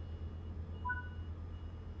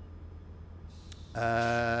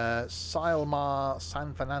 Silmar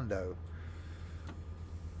San Fernando.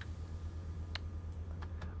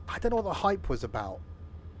 I don't know what the hype was about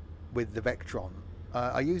with the Vectron.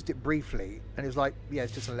 I used it briefly and it was like, yeah,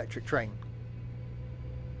 it's just an electric train.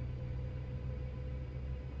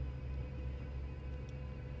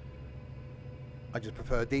 I just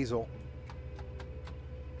prefer diesel.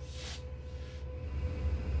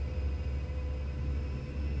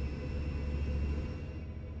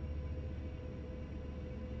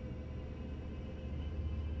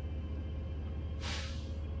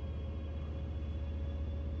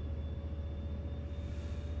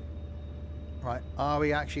 Right, are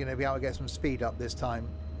we actually going to be able to get some speed up this time?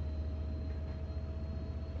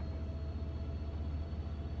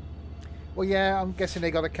 Well, yeah, I'm guessing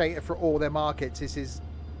they got to cater for all their markets. This is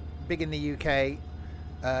big in the UK.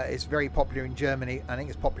 It's very popular in Germany. I think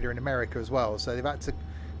it's popular in America as well. So they've had to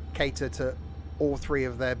cater to all three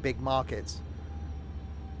of their big markets.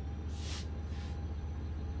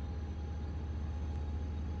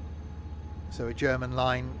 So a German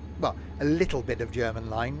line, well, a little bit of German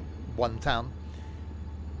line, one town.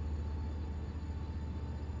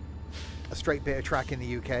 A straight bit of track in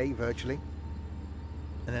the UK, virtually.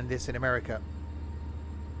 And then this in America.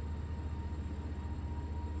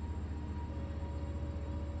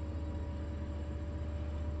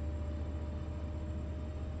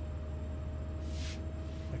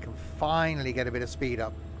 We can finally get a bit of speed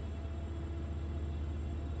up.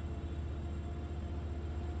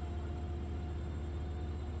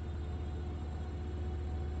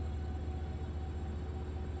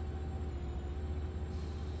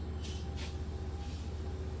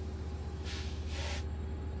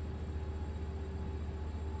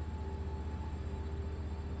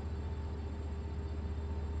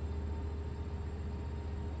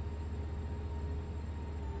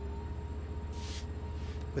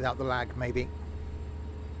 Without the lag, maybe.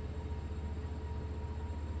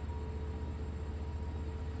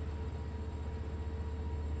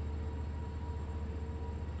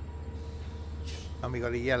 And we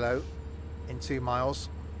got a yellow in 2 miles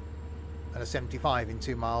and a 75 in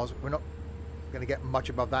 2 miles. We're not going to get much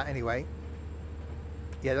above that anyway.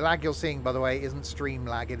 Yeah, the lag you're seeing, by the way, isn't stream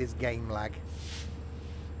lag, it is game lag.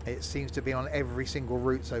 It seems to be on every single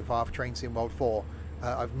route so far for Train Sim World 4.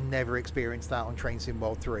 I've never experienced that on Train Sim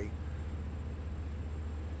World 3.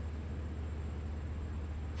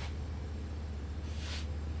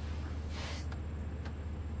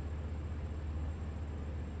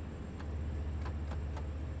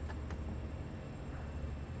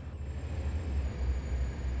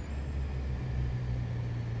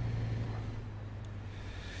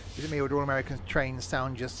 Is it me or do all American trains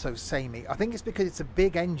sound just so samey? I think it's because it's a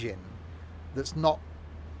big engine that's not...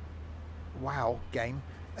 Wow, game.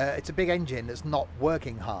 It's a big engine that's not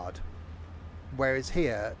working hard. Whereas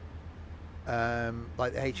here,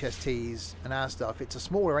 like the HSTs and our stuff, it's a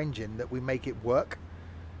smaller engine that we make it work.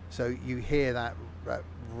 So you hear that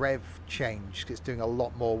rev change, 'cause it's doing a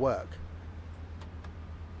lot more work.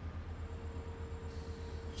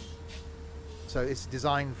 So it's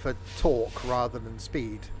designed for torque rather than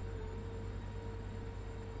speed.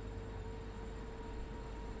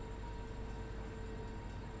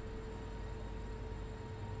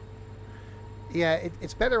 Yeah,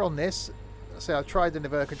 it's better on this. So I tried the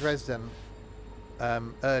Neverka Dresden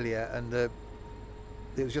earlier, and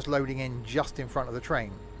it was just loading in just in front of the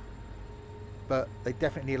train. But they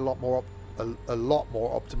definitely need a lot more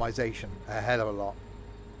optimization, a hell of a lot.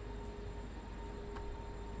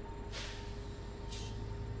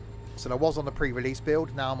 So I was on the pre-release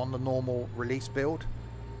build, now I'm on the normal release build.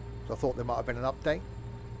 So I thought there might have been an update.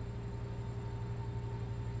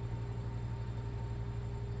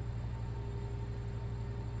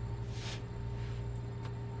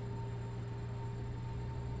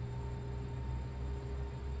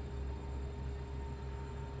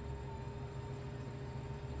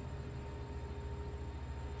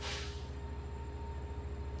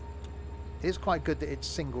 It is quite good that it's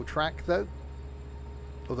single track though.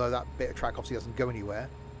 Although that bit of track obviously doesn't go anywhere.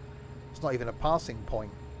 It's not even a passing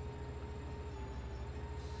point.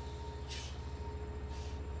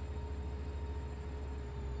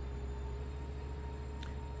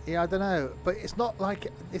 Yeah, I don't know. But it's not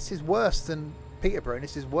like this is worse than Peterborough and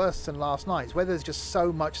this is worse than last night. It's where there's just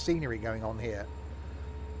so much scenery going on here.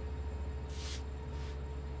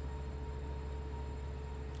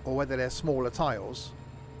 Or whether they're smaller tiles.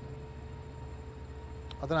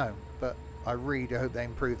 I don't know, but I really do hope they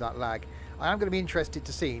improve that lag. I am going to be interested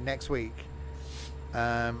to see next week,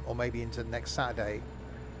 or maybe into next Saturday.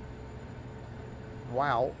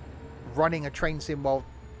 Wow, running a Train Sim World,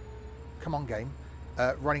 come on game,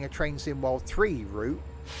 running a Train Sim World 3 route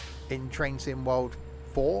in Train Sim World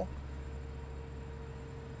 4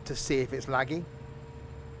 to see if it's laggy.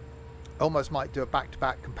 Almost might do a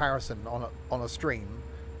back-to-back comparison on a stream.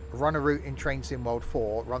 Run a route in Train Sim World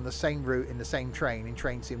 4, run the same route in the same train in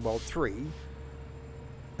Train Sim World 3,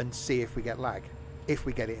 and see if we get lag. If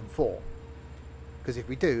we get it in 4. Because if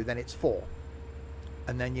we do, then it's 4.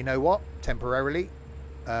 And then you know what? Temporarily,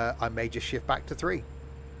 I may just shift back to 3.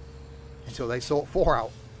 Until they sort 4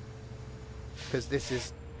 out. Because this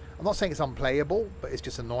is... I'm not saying it's unplayable, but it's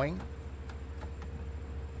just annoying.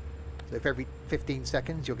 So if every 15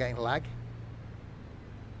 seconds you're getting lag,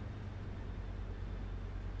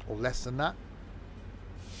 or less than that.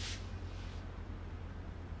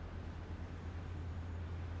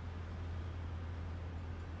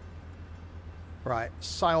 Right,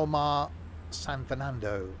 Sayomar San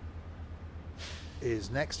Fernando is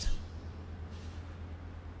next.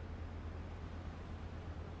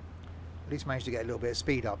 At least managed to get a little bit of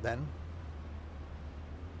speed up then.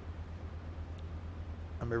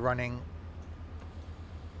 And we're running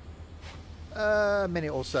a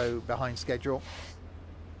minute or so behind schedule.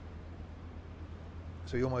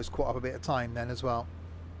 So we almost caught up a bit of time then as well.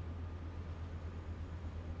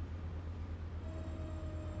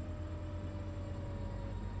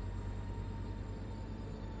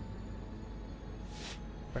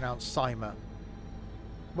 Pronounced Sima.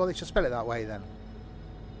 Well, they should spell it that way then.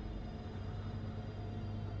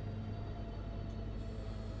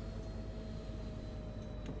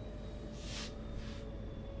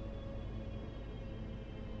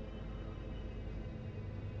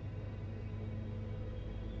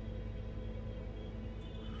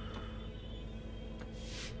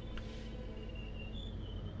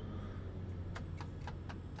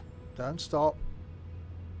 Don't stop.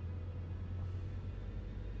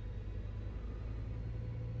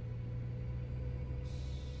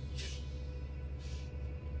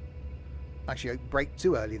 Actually, brake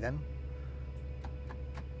too early then.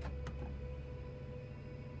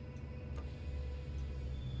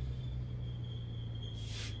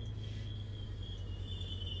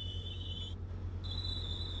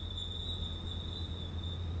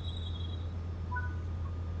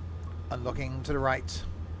 Unlocking to the right.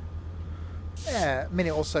 Yeah, a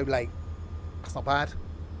minute or so late. That's not bad.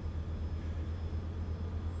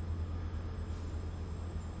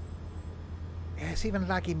 Yeah, it's even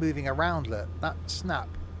laggy moving around, look. That snap.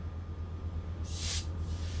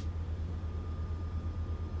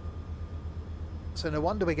 So no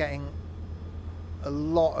wonder we're getting a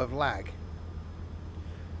lot of lag.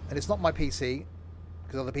 And it's not my PC,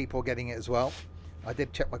 because other people are getting it as well. I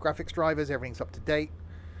did check my graphics drivers, everything's up to date.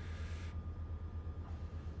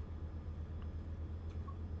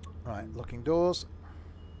 Right, locking doors.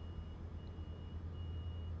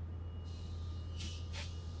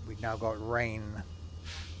 We've now got rain.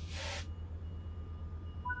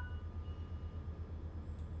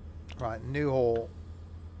 Right, new hall.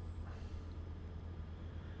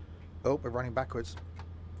 Oh, we're running backwards.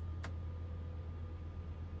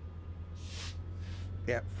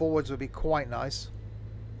 Yeah, forwards would be quite nice.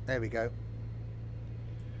 There we go.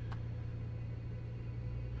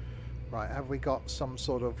 Right, have we got some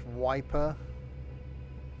sort of wiper?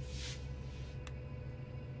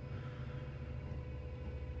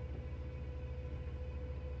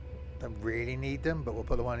 Don't really need them, but we'll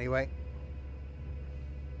put them on anyway.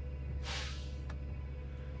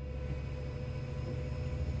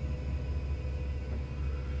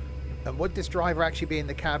 And would this driver actually be in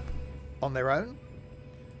the cab on their own?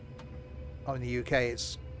 Oh, in the UK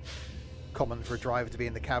it's common for a driver to be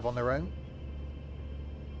in the cab on their own.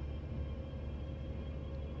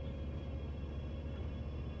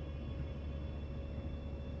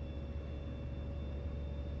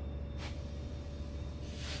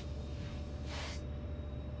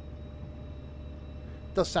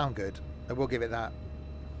 Does sound good. I will give it that.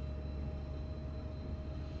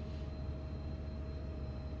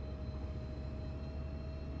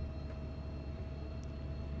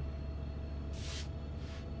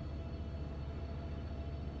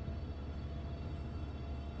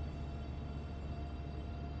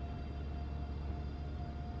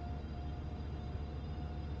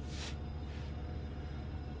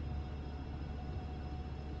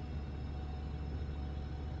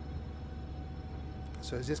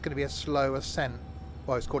 So is this going to be a slow ascent?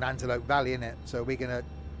 Well, it's called Antelope Valley, isn't it? So we're going to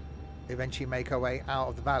eventually make our way out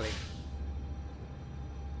of the valley.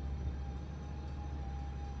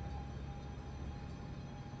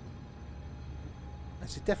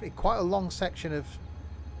 This is definitely quite a long section of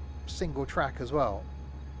single track as well.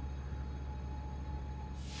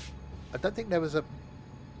 I don't think there was a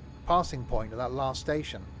passing point at that last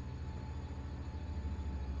station.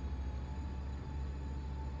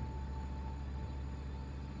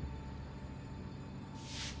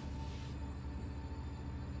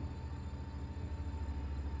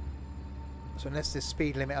 So unless this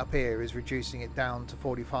speed limit up here is reducing it down to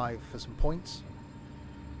 45 for some points.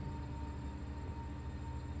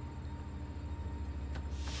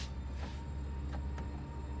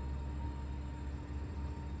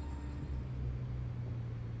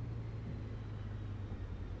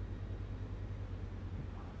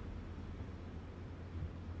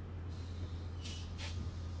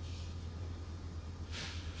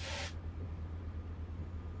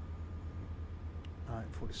 Alright,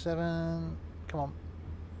 47. Come on.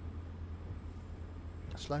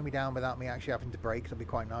 Slow me down without me actually having to brake. That'll be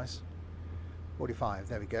quite nice. 45.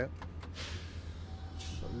 There we go.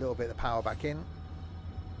 Got a little bit of power back in.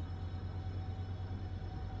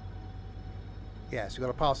 Yes, we've got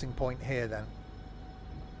a passing point here then.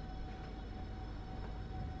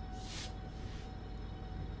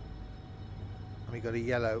 And we got a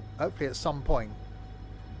yellow. Hopefully at some point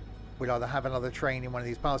we'll either have another train in one of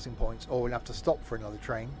these passing points or we'll have to stop for another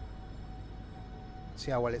train. See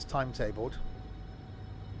how well it's timetabled.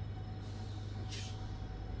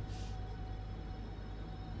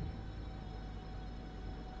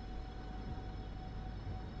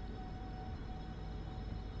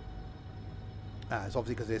 It's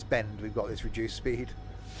obviously because of this bend we've got this reduced speed.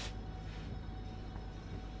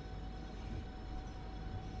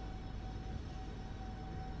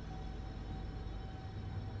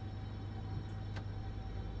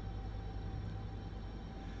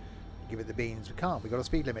 Give it the beans. We can't. We've got a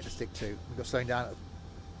speed limit to stick to. We've got slowing down at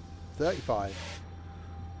 35.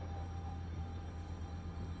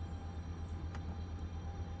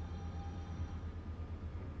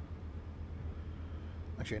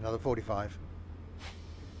 Actually, another 45.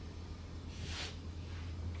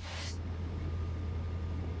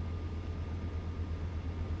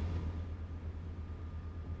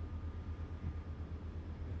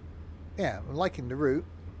 Yeah, I'm liking the route.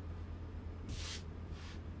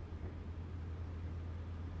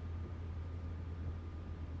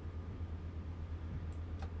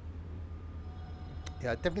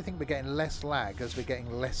 Yeah, I definitely think we're getting less lag as we're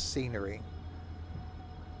getting less scenery.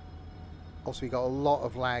 Also, we got a lot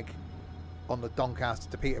of lag on the Doncaster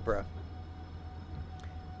to Peterborough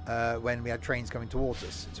when we had trains coming towards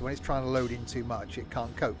us. So when it's trying to load in too much, it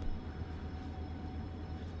can't cope.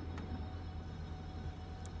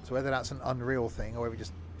 So whether that's an Unreal thing or whether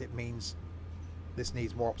it means this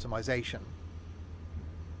needs more optimization.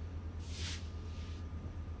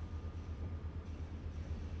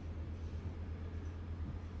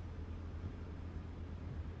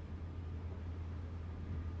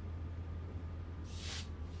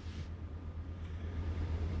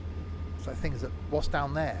 So things that what's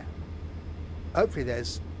down there. Hopefully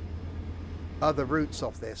there's other routes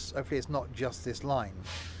off this. Hopefully it's not just this line.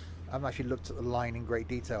 I haven't actually looked at the line in great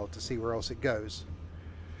detail to see where else it goes.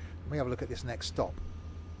 Let me have a look at this next stop.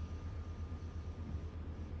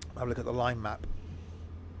 Have a look at the line map.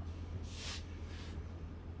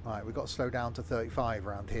 Alright, we've got to slow down to 35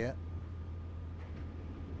 around here.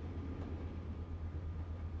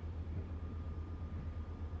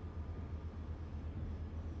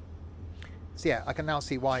 So yeah, I can now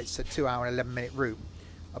see why it's a 2 hour and 11 minute route.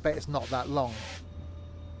 I bet it's not that long.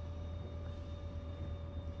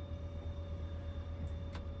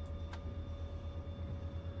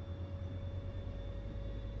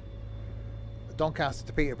 Doncaster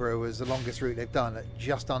to Peterborough was the longest route they've done at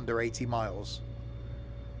just under 80 miles.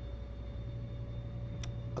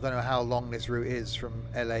 I don't know how long this route is from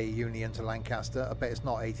LA Union to Lancaster. I bet it's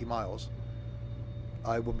not 80 miles.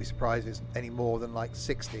 I wouldn't be surprised if it's any more than like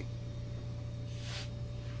 60.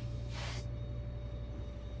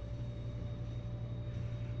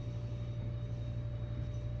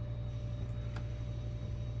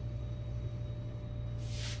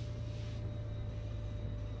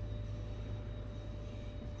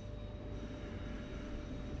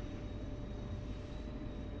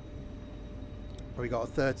 We got a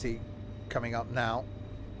 30 coming up now.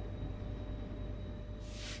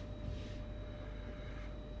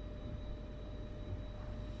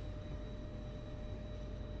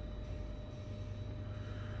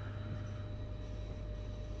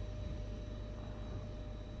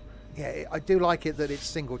 Yeah, I do like it that it's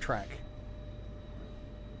single track.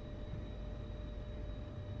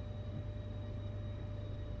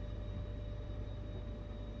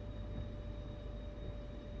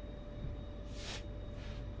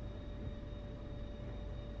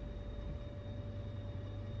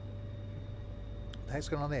 The heck's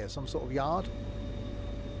going on there? Some sort of yard?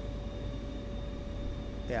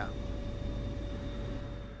 Yeah.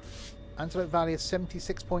 Antelope Valley is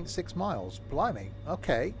 76.6 miles. Blimey.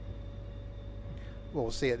 Okay. Well,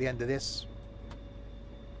 we'll see at the end of this.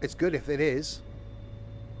 It's good if it is.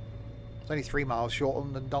 It's only 3 miles shorter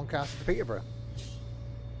than Doncaster to Peterborough.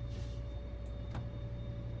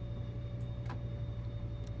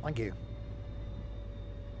 Thank you.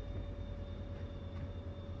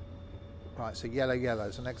 Right, so yellow, yellow.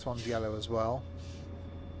 So next one's yellow as well.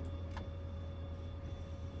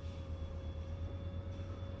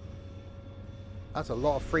 That's a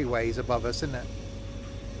lot of freeways above us, isn't it?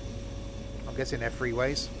 I'm guessing they're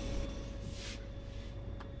freeways.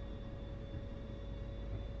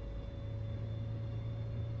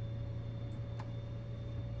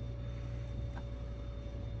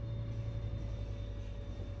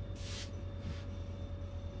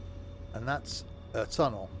 And that's a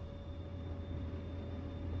tunnel.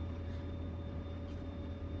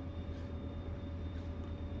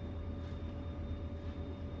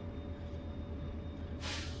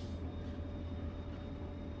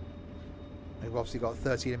 We've obviously got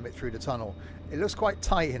 30 limit through the tunnel. It looks quite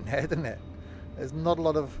tight in there, doesn't it? There's not a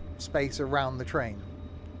lot of space around the train.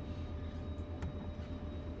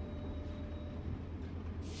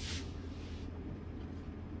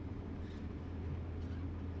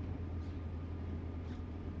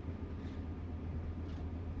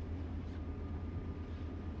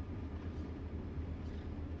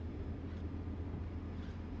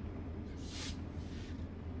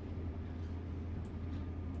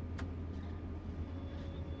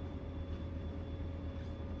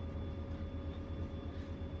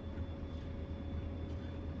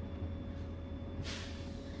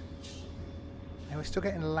 And we're still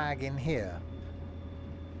getting lag in here.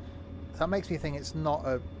 So that makes me think it's not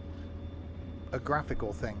a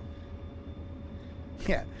graphical thing.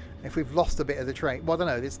 Yeah, if we've lost a bit of the train. Well, I don't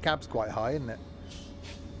know, this cab's quite high, isn't it?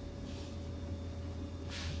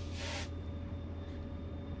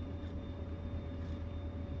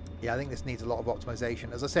 Yeah, I think this needs a lot of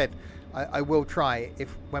optimization. As I said, I will try, if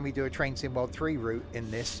when we do a Train Sim World 3 route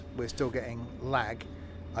in this, we're still getting lag,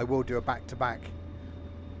 I will do a back-to-back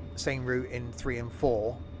same route in 3 and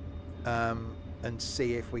 4 and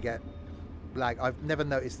see if we get lag. I've never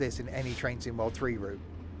noticed this in any Train Sim World 3 route.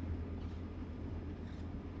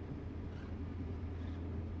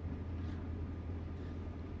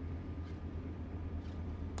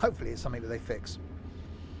 Hopefully it's something that they fix.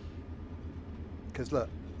 Because look,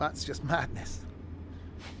 that's just madness.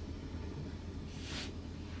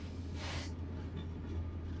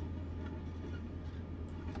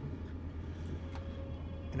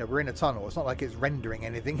 You know, we're in a tunnel. It's not like it's rendering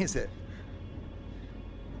anything, is it?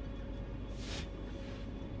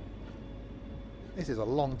 This is a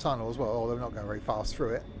long tunnel as well, although we're not going very fast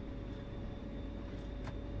through it.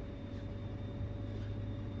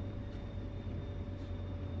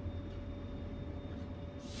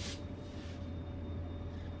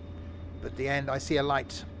 But at the end, I see a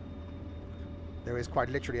light. There is quite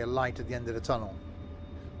literally a light at the end of the tunnel.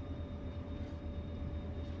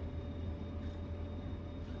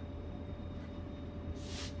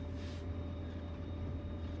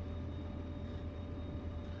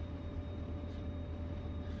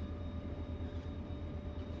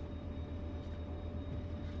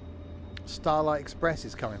 Starlight Express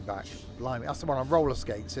is coming back. Blimey, that's the one on roller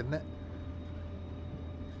skates, isn't it?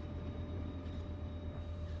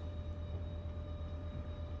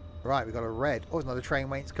 Right, we've got a red. Oh, there's another train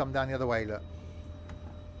waiting to come down the other way, look.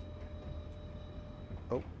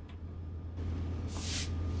 Oh.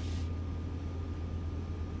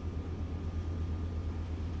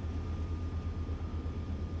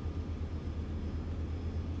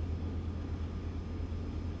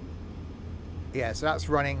 Yeah, so that's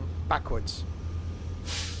running backwards.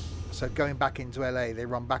 So going back into LA, they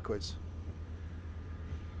run backwards.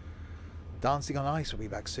 Dancing on Ice will be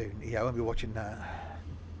back soon. Yeah, I won't be watching that.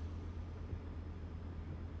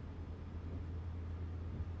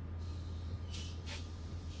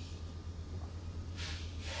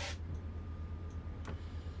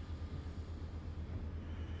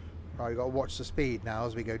 Right, we've got to watch the speed now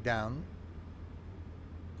as we go down.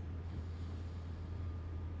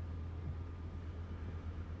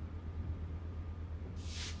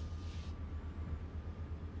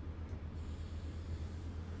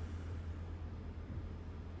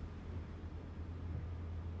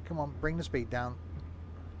 Come on, bring the speed down.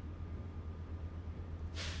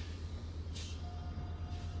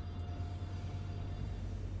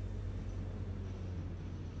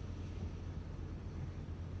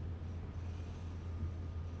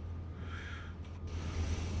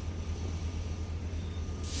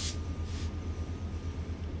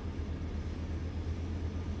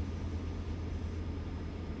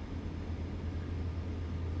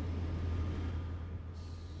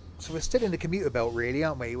 So we're still in the commuter belt really,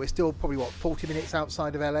 aren't we? We're still probably, what, 40 minutes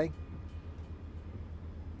outside of LA?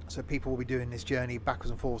 So people will be doing this journey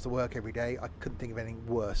backwards and forwards to work every day. I couldn't think of anything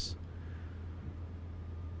worse.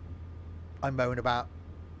 I moan about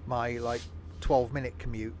my, like, 12-minute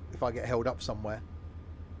commute if I get held up somewhere.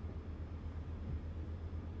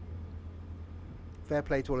 Fair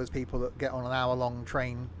play to all those people that get on an hour-long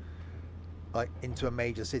train, like, into a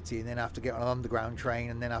major city and then have to get on an underground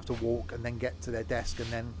train and then have to walk and then get to their desk and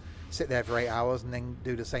then sit there for 8 hours and then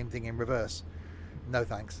do the same thing in reverse. No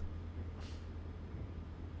thanks.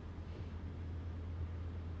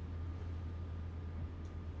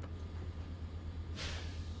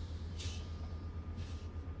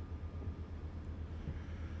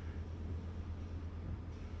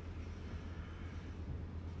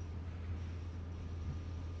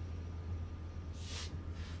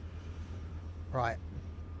 Right.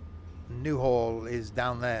 Newhall is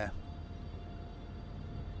down there.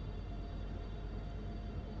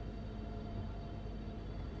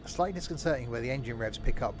 Slightly disconcerting where the engine revs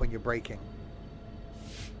pick up when you're braking.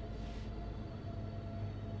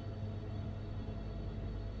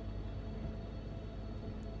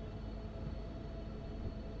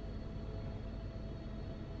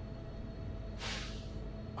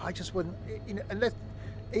 I just wouldn't, you know, unless,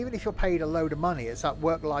 even if you're paid a load of money, it's that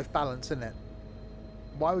work-life balance, isn't it?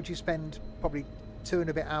 Why would you spend probably 2 and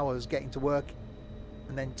a bit hours getting to work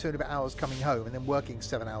and then 2 and a bit hours coming home and then working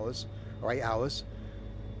 7 hours or 8 hours?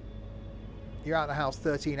 You're out of the house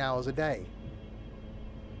 13 hours a day.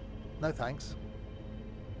 No thanks.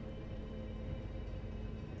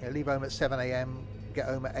 Yeah, leave home at 7 AM, get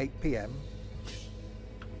home at 8 PM.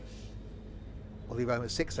 Or leave home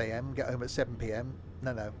at 6 AM, get home at 7 PM.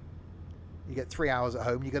 No, no. You get 3 hours at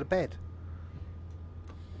home, you go to bed.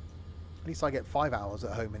 At least I get 5 hours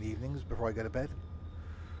at home in the evenings before I go to bed.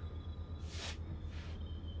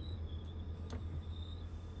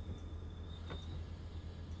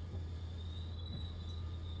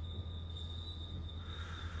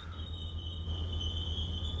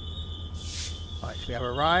 Right, so we have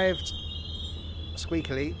arrived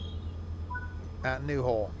squeakily at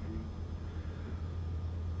Newhall.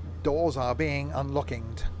 Doors are being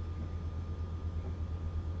unlocked.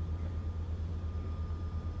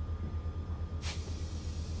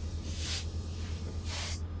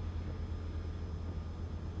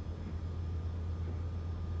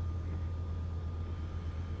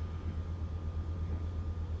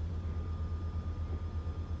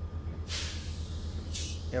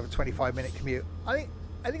 You have a 25-minute commute. I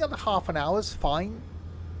think under half an hour's fine.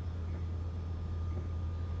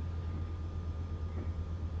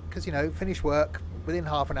 Because, you know, finish work, within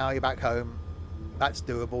half an hour you're back home. That's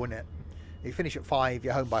doable, isn't it? You finish at 5,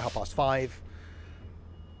 you're home by 5:30.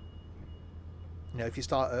 You know, if you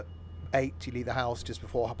start at 8, you leave the house just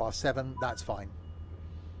before 7:30, that's fine.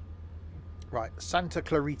 Right, Santa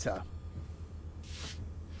Clarita.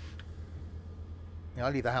 You know,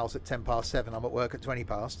 I leave the house at 7:10. I'm at work at 20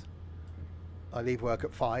 past. I leave work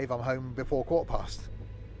at 5. I'm home before 15:15.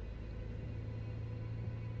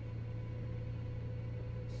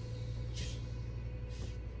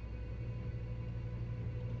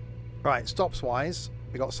 Right, stops wise,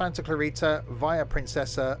 we got Santa Clarita, Via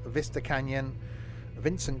Princesa, Vista Canyon,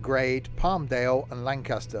 Vincent Grade, Palmdale, and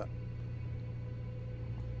Lancaster.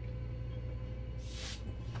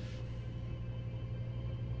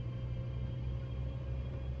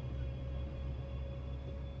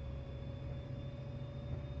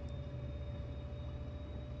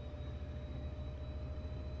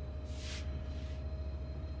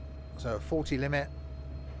 So 40 limit.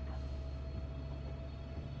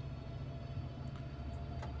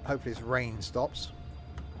 Hopefully this rain stops.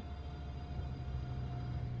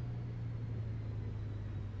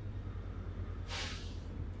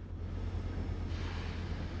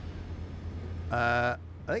 I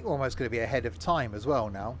think we're almost going to be ahead of time as well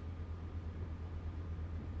now.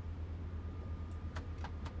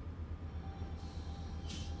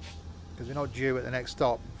 Because we're not due at the next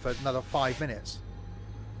stop for another 5 minutes.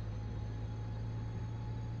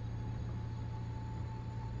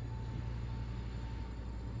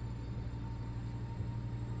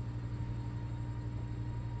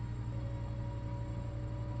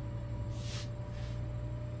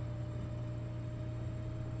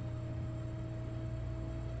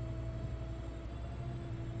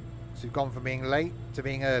 So we've gone from being late to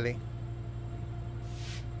being early.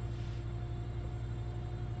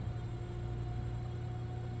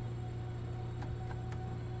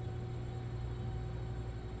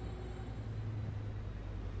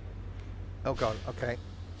 Oh god, okay.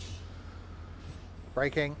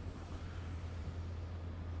 Braking.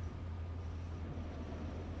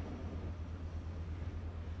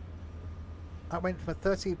 I went from a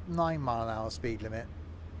 39-mile-an-hour speed limit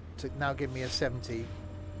to now give me a 70.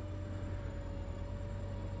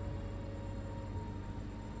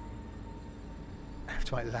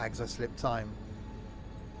 After my lags, I slipped time.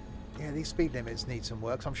 Yeah, these speed limits need some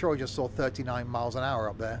work. So I'm sure I just saw 39 miles an hour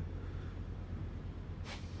up there.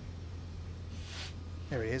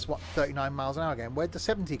 There it is. What, 39 miles an hour again? Where'd the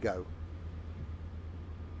 70 go?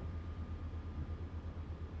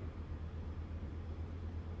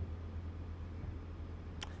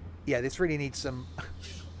 Yeah, this really needs some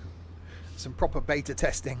some proper beta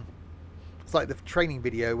testing. It's like the training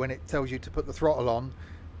video when it tells you to put the throttle on,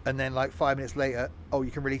 and then like 5 minutes later, oh,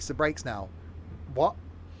 you can release the brakes now. What?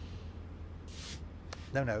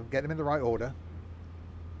 No, get them in the right order.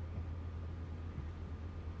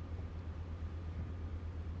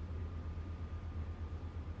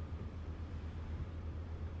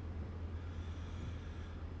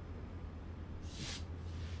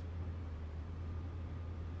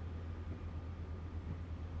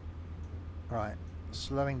 Right,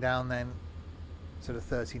 slowing down then to the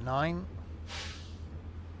 39.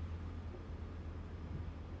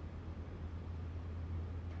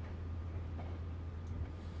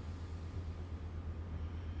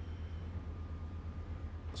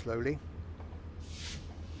 Slowly.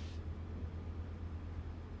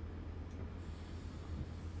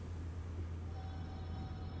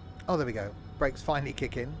 Oh, there we go. Brakes finally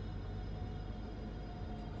kick in.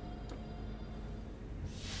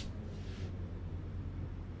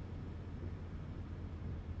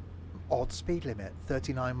 Odd speed limit,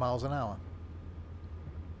 39 miles an hour.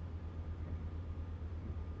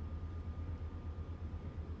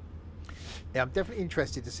 Yeah, I'm definitely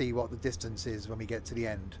interested to see what the distance is when we get to the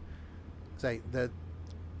end. Say, the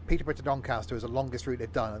Peterborough to Doncaster is the longest route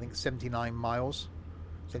they've done. I think 79 miles.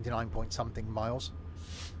 79 point something miles.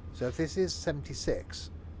 So if this is 76,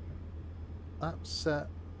 that's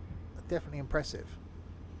definitely impressive.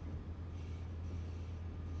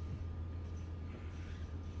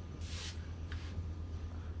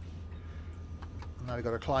 Now we've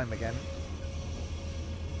got to climb again.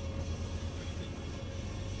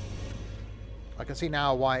 I can see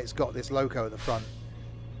now why it's got this loco at the front.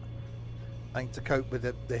 I think to cope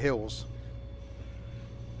with the hills.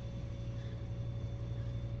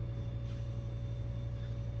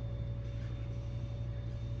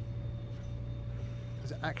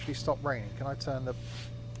 Does it actually stop raining? Can I turn the...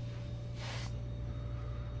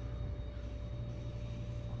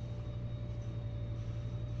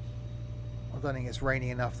 I don't think it's raining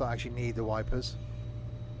enough that I actually need the wipers.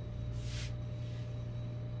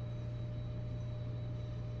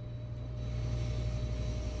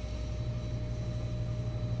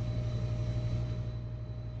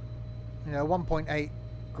 You know, 1.8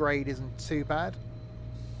 grade isn't too bad.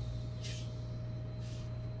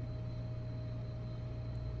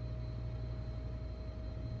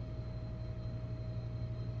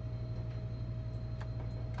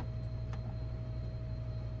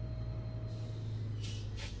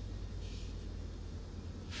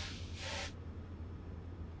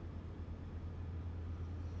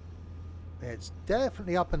 It's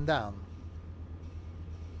definitely up and down.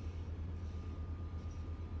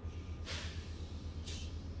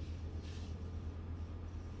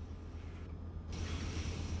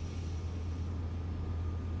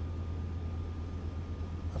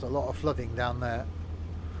 There's a lot of flooding down there,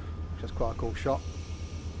 which is quite a cool shot.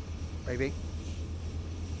 Maybe.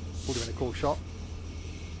 Would have been a cool shot.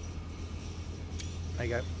 There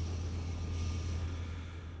you go.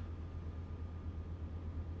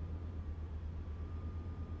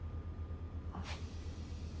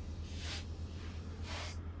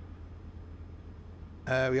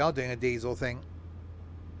 We are doing a diesel thing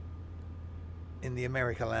in the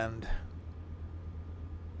America land.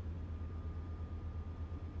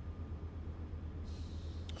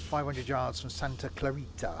 It's 500 yards from Santa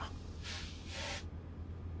Clarita.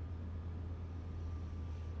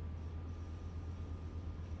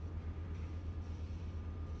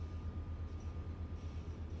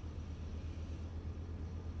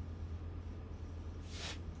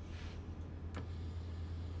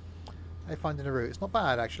 Finding a route. It's not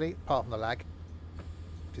bad actually, apart from the lag,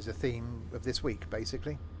 which is a theme of this week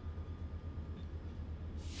basically.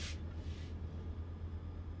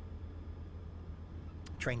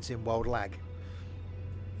 Train sim world lag.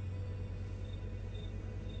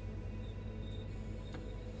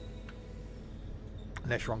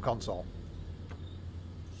 Unless you're on console.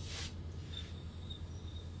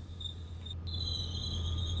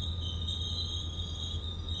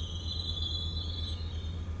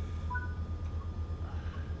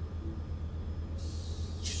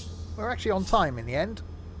 We're actually on time in the end.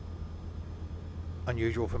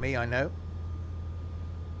 Unusual for me, I know.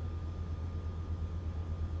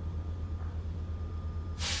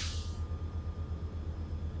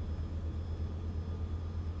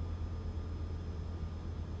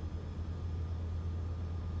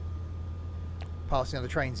 Passing other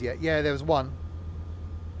trains yet? Yeah, there was one.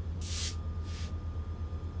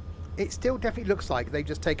 It still definitely looks like they've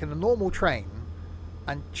just taken a normal train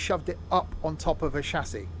and shoved it up on top of a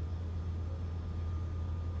chassis.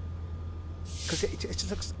 Because it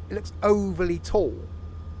just looks overly tall.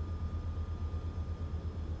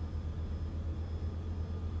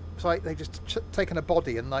 It's like they've just taken a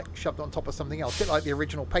body and like shoved it on top of something else. A bit like the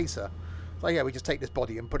original Pacer. So yeah, we just take this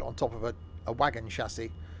body and put it on top of a wagon chassis.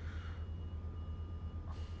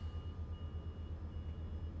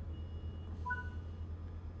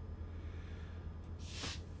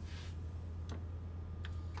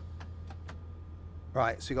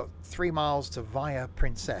 Right, so we've got 3 miles to Via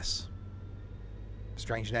Princess.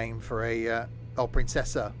 Strange name for a... oh,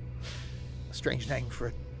 Princessa. A strange name for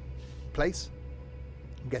a place.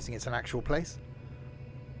 I'm guessing it's an actual place.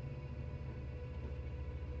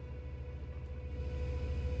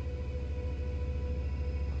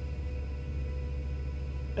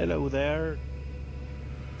 Hello there.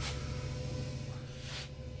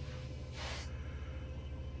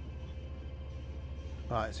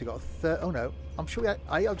 Right, so you got a oh no, I'm sure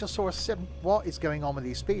I just saw a 7. What is going on with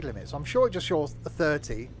these speed limits? I'm sure it just shows a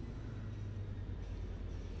 30,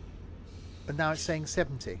 but now it's saying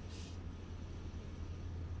 70.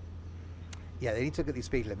 Yeah, they need to look at these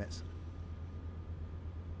speed limits.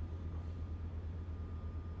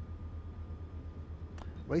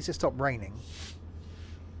 Well, at least it stopped raining.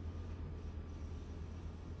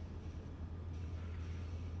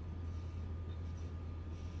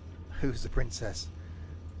 Who's the princess?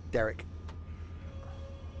 Derek.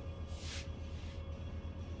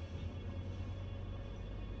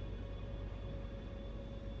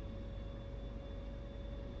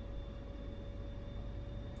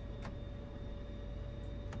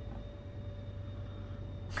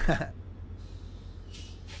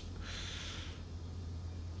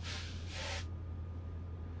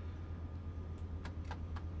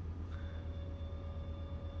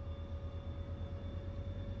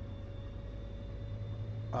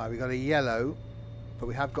 Right, we got a yellow, but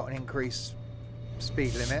we have got an increased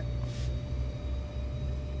speed limit.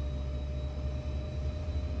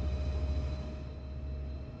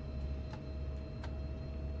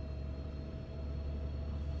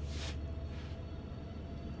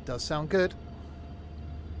 Does sound good.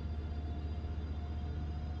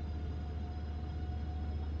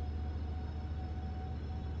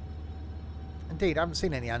 Indeed, I haven't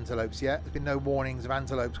seen any antelopes yet. There's been no warnings of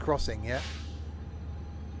antelopes crossing yet.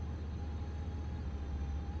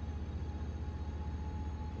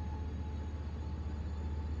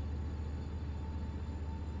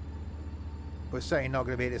 We're certainly not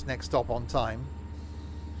going to be at this next stop on time.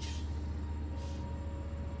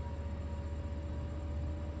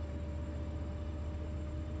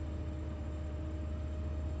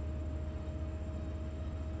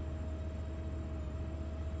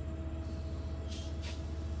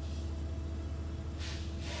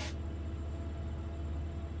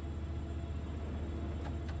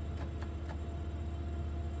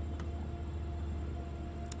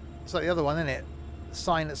 It's like the other one, isn't it?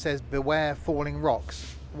 Sign that says beware falling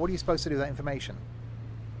rocks. What are you supposed to do with that information?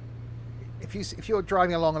 If you're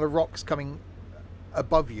driving along and a rock's coming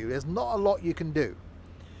above you, there's not a lot you can do.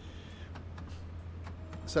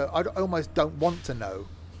 So I almost don't want to know.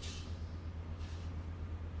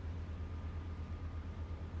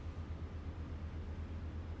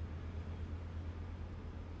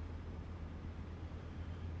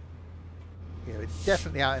 Yeah, we're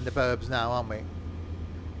definitely out in the burbs now, aren't we?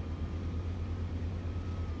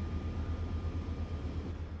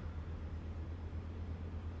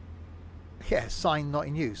 Yeah, sign not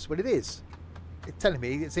in use. Well, it is. It's telling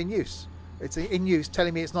me it's in use. It's in use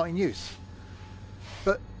telling me it's not in use.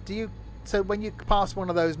 But do you... So when you pass one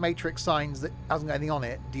of those matrix signs that hasn't got anything on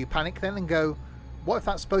it, do you panic then and go, what if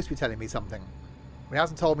that's supposed to be telling me something? It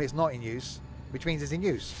hasn't told me it's not in use, which means it's in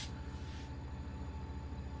use.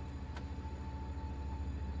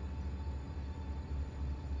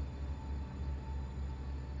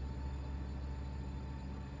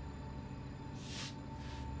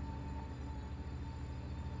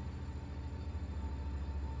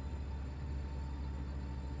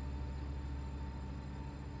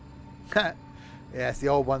 Yes, the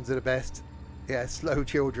old ones are the best. Yeah, slow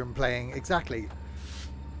children playing. Exactly.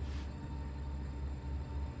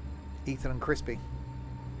 Ethan and Crispy.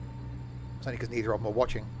 It's only because neither of them are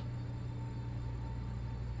watching.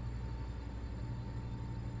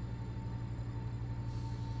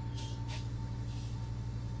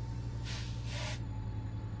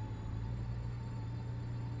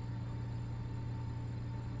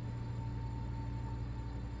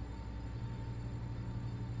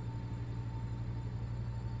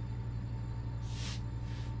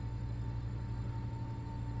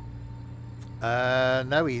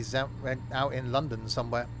 No, he's out in London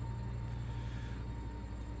somewhere.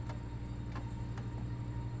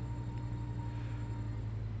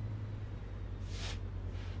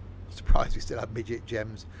 Surprised we still have midget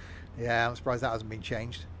gems. Yeah, I'm surprised that hasn't been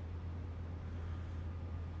changed.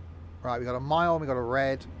 Right, we got a mile, we got a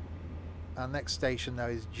red. Our next station though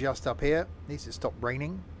is just up here. Needs to stop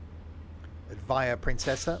raining. At Via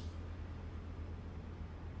Princesa.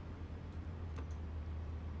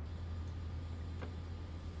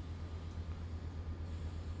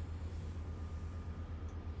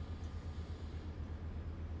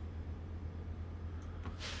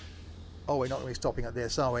 Oh, we're not going to be stopping at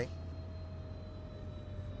this, are we?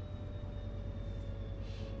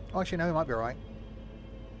 Oh, actually, no, we might be alright.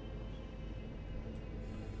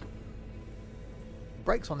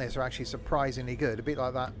 Brakes on this are actually surprisingly good, a bit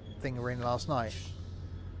like that thing we were in last night.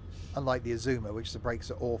 Unlike the Azuma, which the brakes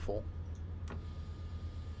are awful.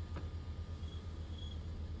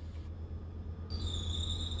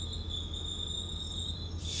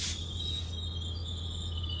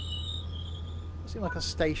 Seems like a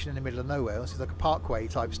station in the middle of nowhere. This is like a parkway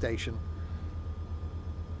type station.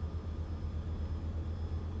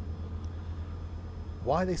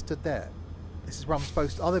 Why they stood there? This is where I'm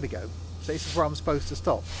supposed to... Oh, there we go. So this is where I'm supposed to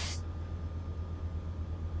stop.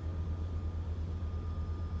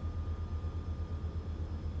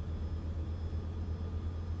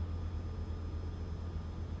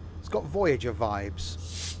 It's got Voyager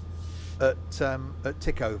vibes at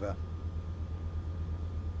Tickover.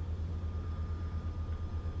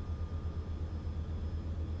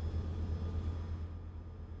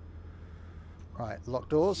 Right, lock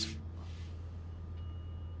doors.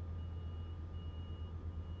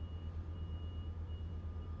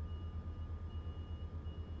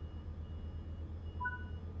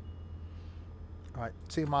 Right,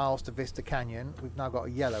 2 miles to Vista Canyon. We've now got a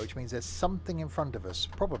yellow, which means there's something in front of us.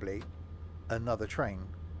 Probably another train.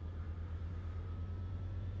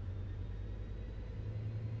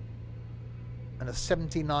 And a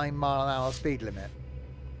 79-mile-an-hour speed limit.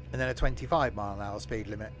 And then a 25-mile-an-hour speed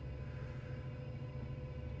limit.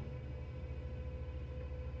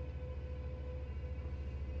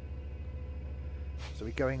 So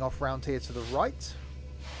we're going off round here to the right.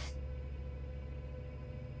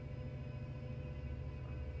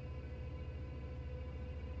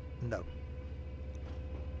 No.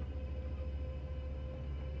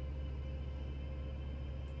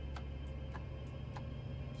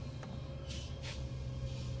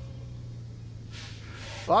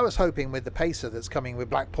 Well, I was hoping with the Pacer that's coming with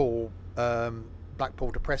Blackpool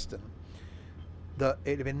to Preston, that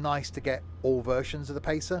it'd have been nice to get all versions of the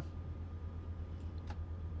Pacer.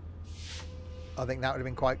 I think that would have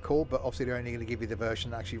been quite cool, but obviously they're only going to give you the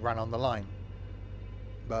version that actually ran on the line.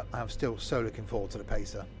 But I'm still so looking forward to the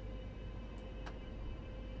Pacer.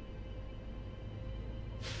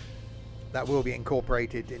 That will be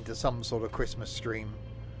incorporated into some sort of Christmas stream.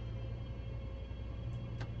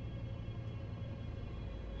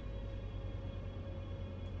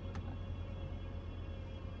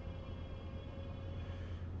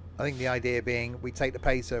 I think the idea being we take the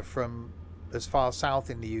pacer from as far south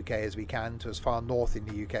in the UK as we can to as far north in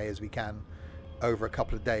the UK as we can over a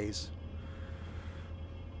couple of days.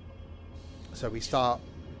 So we start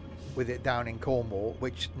with it down in Cornwall,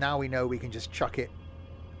 which now we know we can just chuck it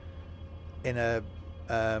in a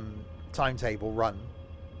timetable run.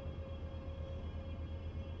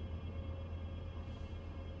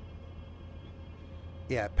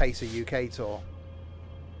 Yeah, Pacer UK tour.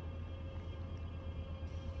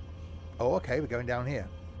 Oh, okay, we're going down here.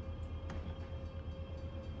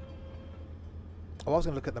 Oh, I was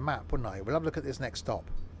going to look at the map, wouldn't I? We'll have a look at this next stop.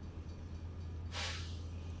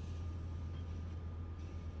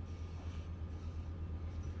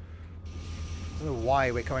 I don't know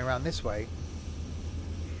why we're coming around this way.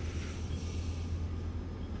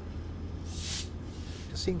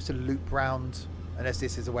 Just seems to loop round, unless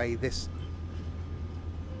this is the way this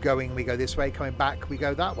going, we go this way, coming back, we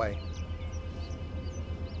go that way.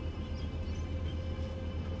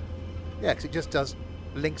 Yeah, because it just does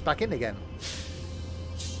links back in again.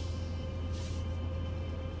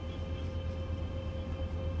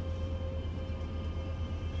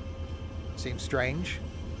 Seems strange.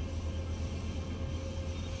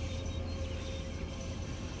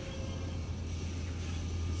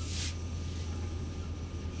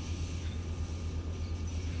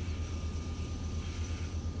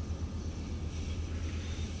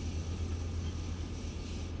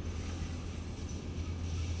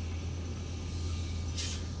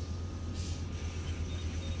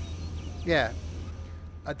 Yeah,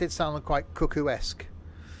 that did sound quite cuckoo-esque.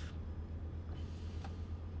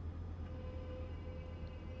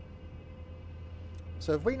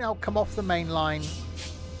 So if we now come off the main line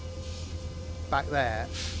back there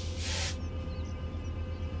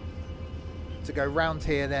to go round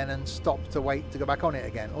here then and stop to wait to go back on it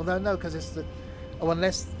again. Although no, because it's the... Oh,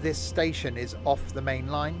 unless this station is off the main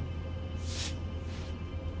line.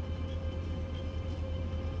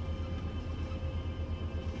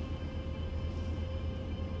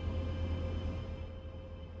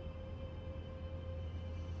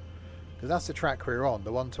 Because that's the track we're on,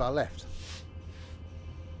 the one to our left.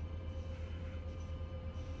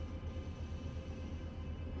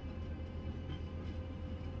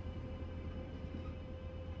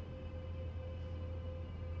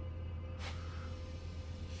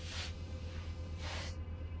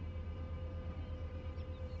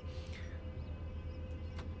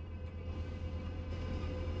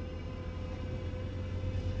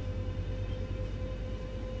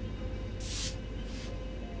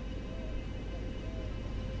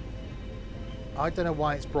 I don't know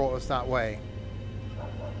why it's brought us that way.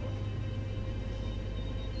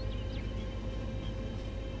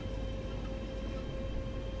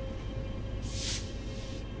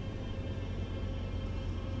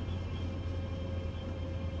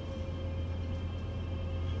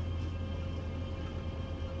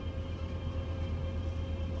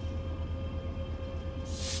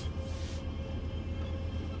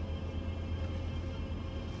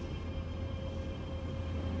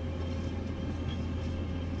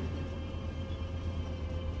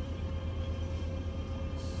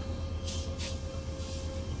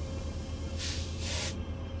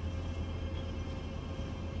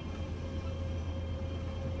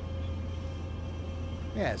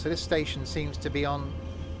 Yeah, so this station seems to be on,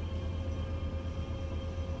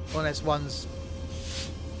 unless one's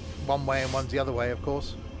one way and one's the other way, of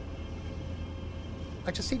course.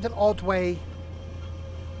 It just seemed an odd way.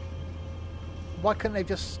 Why couldn't they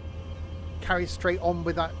just carry straight on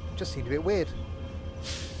with that? It just seemed a bit weird.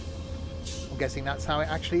 I'm guessing that's how it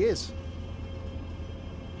actually is.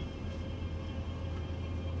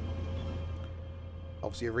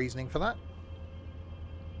 Obviously a reasoning for that.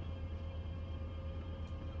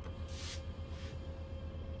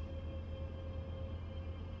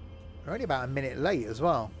 We're only about a minute late as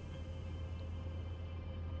well.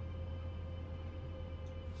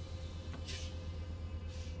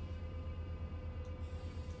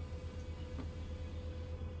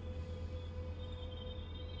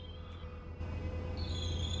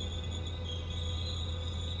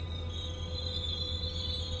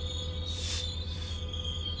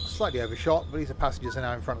 Slightly overshot, but these are passengers are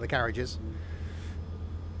now in front of the carriages.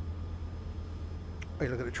 Oh,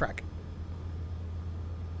 look at the track.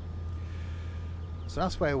 So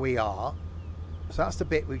that's where we are. So that's the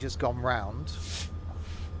bit we've just gone round.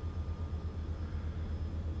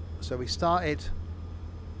 So we started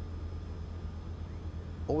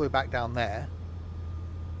all the way back down there.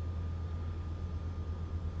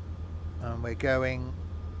 And we're going,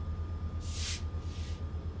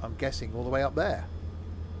 I'm guessing, all the way up there.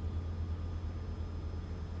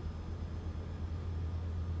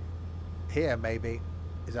 here maybe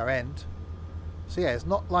is our end. So yeah, it's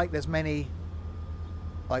not like there's many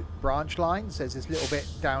like branch lines. There's this little bit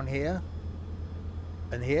down here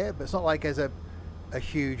and here, but it's not like there's a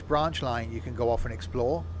huge branch line you can go off and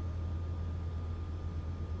explore.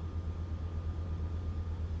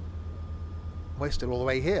 We're still all the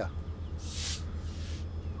way here.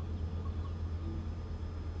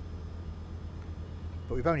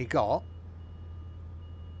 But we've only got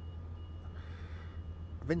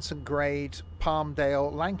Vincent Grade,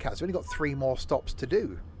 Palmdale, Lancaster. We've only got 3 more stops to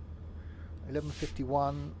do.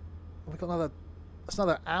 11:51. We've got another. That's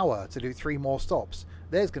another hour to do 3 more stops.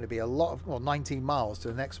 There's going to be a lot of, well, 19 miles to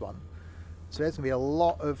the next one. So there's going to be a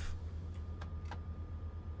lot of.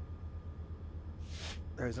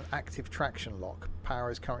 There is an active traction lock.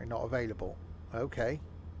 Power is currently not available. Okay.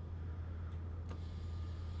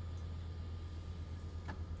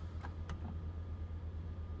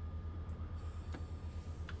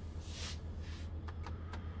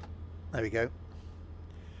 There we go.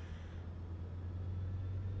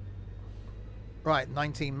 Right,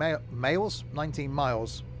 19 miles? 19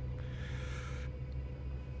 miles.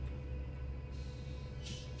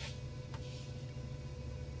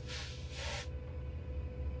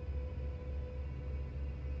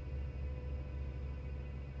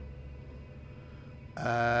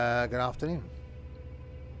 Good afternoon.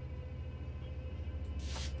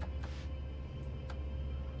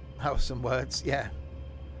 That was some words, yeah.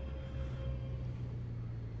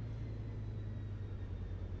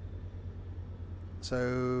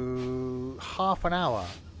 So half an hour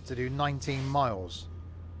to do 19 miles.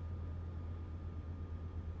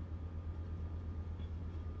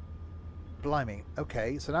 Blimey.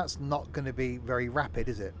 Okay, so that's not going to be very rapid,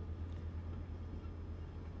 is it?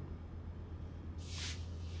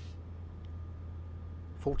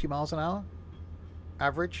 $40 miles an hour?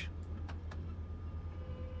 Average?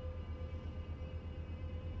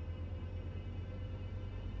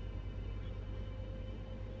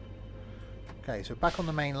 Okay, so back on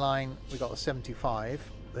the main line, we got a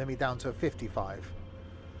 75, then we're down to a 55.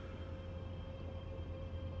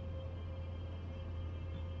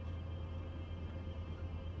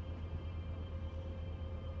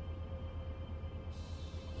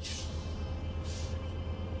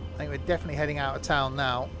 I think we're definitely heading out of town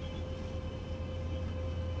now.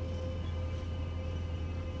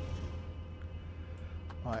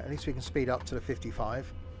 Right, at least we can speed up to the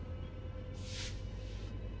 55.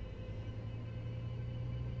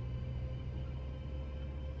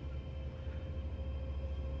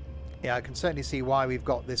 Yeah, I can certainly see why we've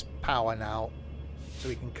got this power now, so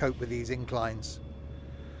we can cope with these inclines.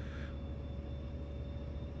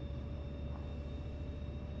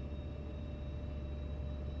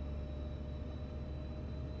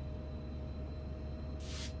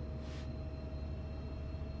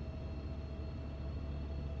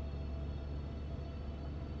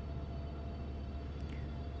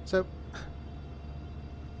 So,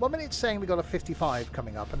 1 minute it's saying we got a 55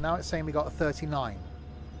 coming up, and now it's saying we got a 39.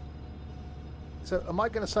 So am I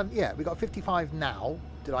going to suddenly... Yeah, we got 55 now.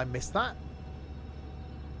 Did I miss that?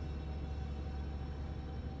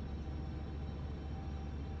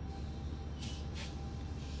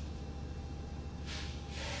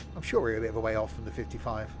 I'm sure we're a bit of a way off from the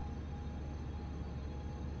 55.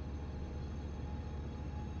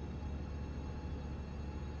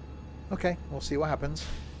 Okay, we'll see what happens.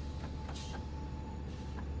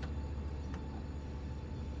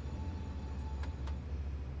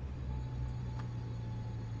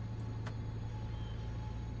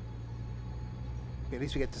 At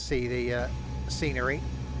least we get to see the scenery.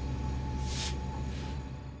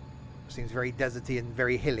 Seems very deserty and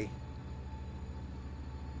very hilly.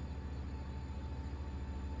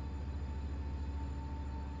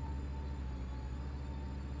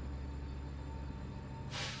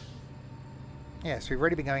 Yes, we've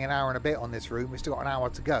already been going an hour and a bit on this route. We've still got an hour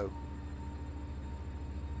to go.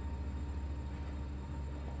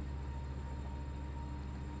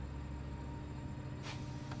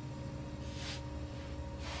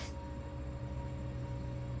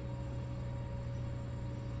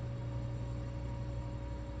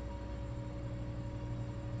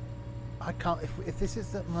 I can't, if this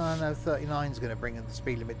is the, no, 39 is going to bring the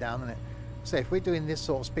speed limit down, isn't it? So if we're doing this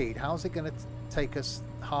sort of speed, how's it going to take us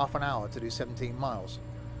half an hour to do 17 miles?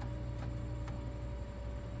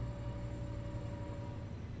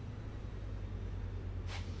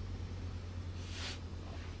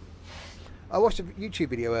 I watched a YouTube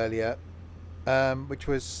video earlier, which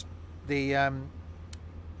was the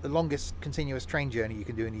longest continuous train journey you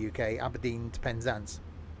can do in the UK, Aberdeen to Penzance.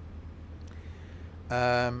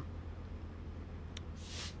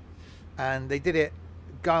 And they did it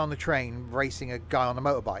guy on the train racing a guy on a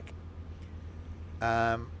motorbike,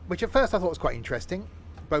 which at first I thought was quite interesting.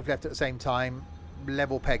 Both left at the same time,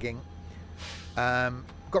 level pegging.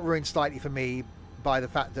 Got ruined slightly for me by the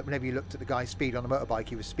fact that whenever you looked at the guy's speed on the motorbike,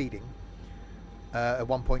 he was speeding. At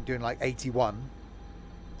one point doing like 81,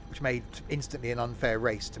 which made instantly an unfair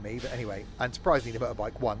race to me. But anyway, and surprisingly the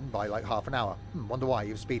motorbike won by like half an hour. Wonder why,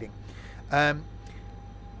 he was speeding.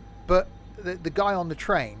 But the guy on the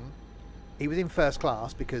train, he was in first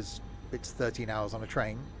class because it's 13 hours on a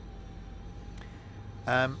train.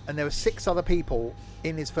 And there were 6 other people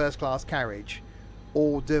in his first class carriage,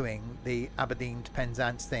 all doing the Aberdeen to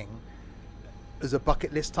Penzance thing as a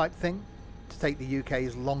bucket list type thing, to take the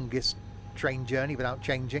UK's longest train journey without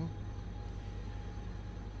changing.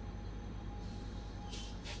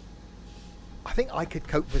 I think I could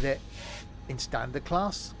cope with it in standard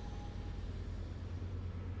class.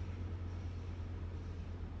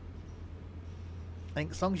 I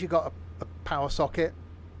think as long as you got a power socket,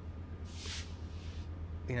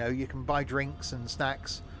 you know, you can buy drinks and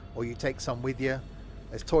snacks, or you take some with you.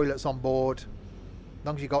 There's toilets on board. As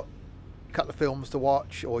long as you got a couple of films to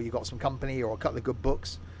watch, or you got some company, or a couple of good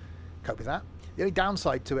books, cope with that. The only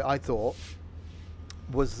downside to it, I thought,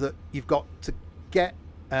 was that you've got to get...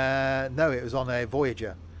 no, it was on a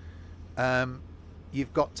Voyager.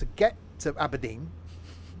 You've got to get to Aberdeen,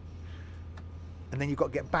 and then you've got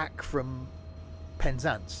to get back from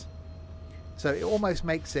Penzance. So it almost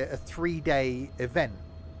makes it a 3-day event,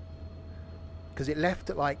 because it left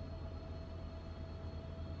at like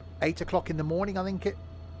 8 o'clock in the morning, I think it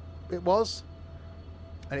was,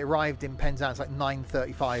 and it arrived in Penzance like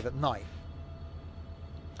 9:35 at night.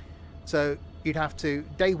 So you'd have to,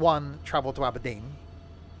 day 1, travel to Aberdeen,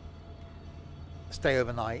 stay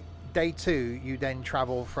overnight. Day 2, you then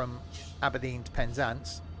travel from Aberdeen to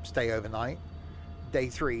Penzance, stay overnight. Day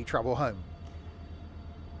 3, travel home.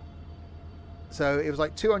 So it was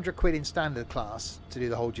like 200 quid in standard class to do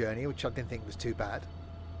the whole journey, which I didn't think was too bad.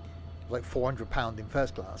 It was like £400 in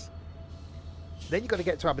first class. Then you've got to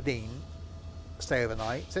get to Aberdeen, stay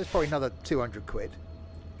overnight, so it's probably another 200 quid.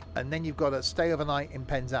 And then you've got to stay overnight in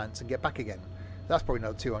Penzance and get back again. That's probably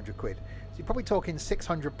another 200 quid. So you're probably talking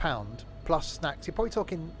 £600 plus snacks. You're probably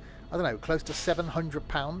talking, I don't know, close to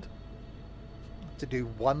 £700 to do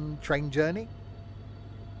one train journey.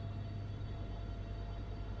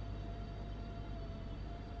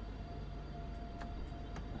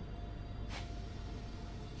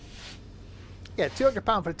 Yeah,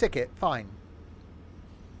 £200 for the ticket, fine.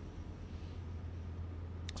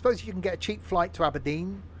 I suppose you can get a cheap flight to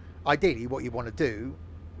Aberdeen. Ideally, what you want to do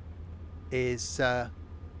is, I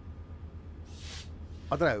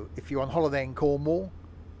don't know, if you're on holiday in Cornwall,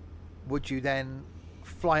 would you then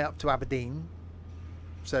fly up to Aberdeen?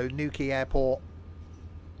 So Newquay Airport,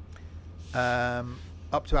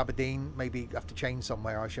 up to Aberdeen, maybe have to change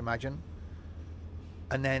somewhere, I should imagine,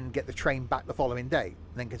 and then get the train back the following day,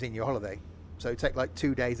 and then continue your holiday. So take like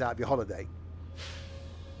 2 days out of your holiday.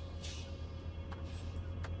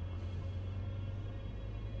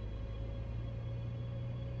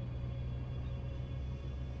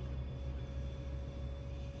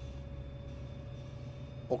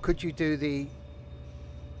 Or could you do the...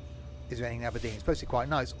 Is there anything in Aberdeen? It's supposed to be quite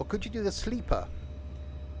nice. Or could you do the sleeper?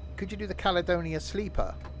 Could you do the Caledonia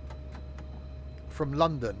sleeper from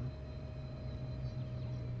London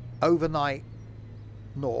overnight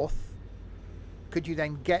north? Could you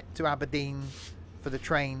then get to Aberdeen for the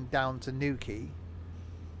train down to Newquay,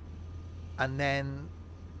 and then,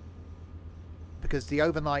 because the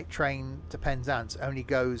overnight train to Penzance only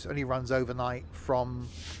runs overnight from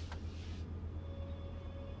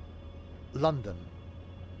London.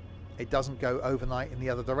 It doesn't go overnight in the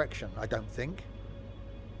other direction, I don't think.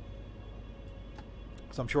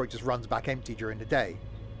 So I'm sure it just runs back empty during the day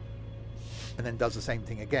and then does the same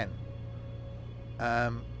thing again.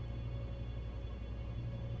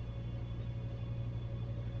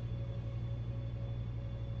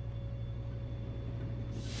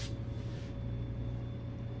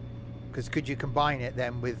 Because could you combine it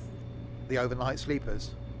then with the overnight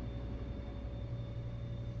sleepers?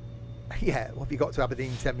 Yeah, well, if you got to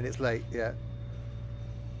Aberdeen 10 minutes late, yeah.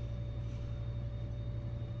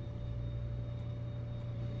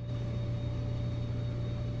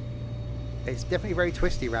 It's definitely very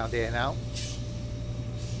twisty around here now.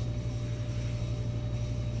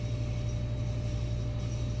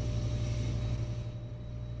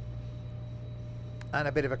 And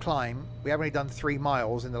a bit of a climb. We have only done 3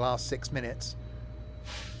 miles in the last 6 minutes.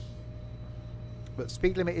 But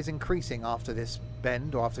speed limit is increasing after this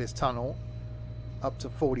bend, or after this tunnel, up to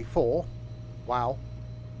 44. Wow.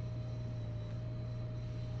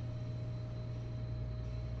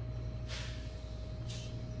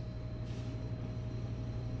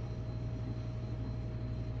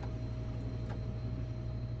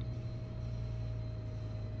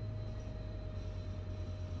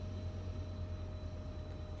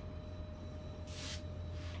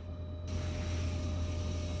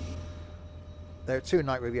 There are 2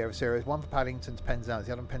 Night Riviera series, one for Paddington to Penzance,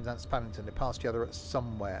 the other from Penzance to Paddington. They passed the other at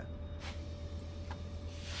somewhere.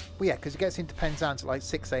 Well, yeah, because it gets into Penzance at like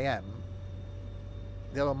 6 a.m.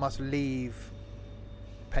 The other one must leave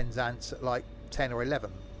Penzance at like 10 or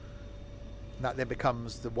 11. And that then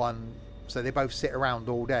becomes the one. So they both sit around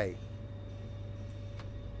all day.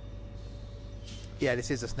 Yeah,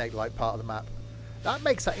 this is a snake-like part of the map. That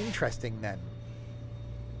makes that interesting then.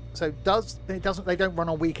 So they don't run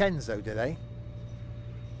on weekends though, do they?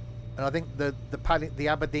 And I think the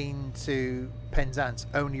Aberdeen to Penzance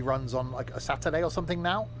only runs on like a Saturday or something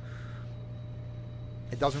now.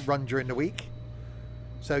 It doesn't run during the week.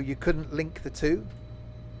 So you couldn't link the two.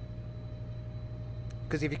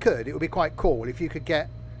 Because if you could, it would be quite cool if you could get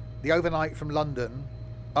the overnight from London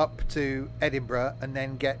up to Edinburgh and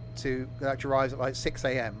then get to, that arrives at like 6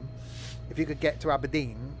 a.m. If you could get to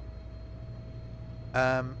Aberdeen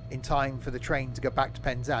in time for the train to go back to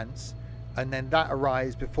Penzance, and then that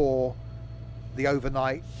arrives before the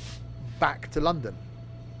overnight back to London.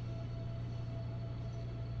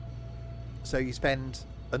 So you spend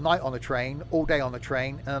a night on the train, all day on the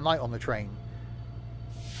train, and a night on the train.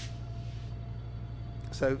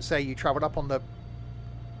 So say you travelled up on the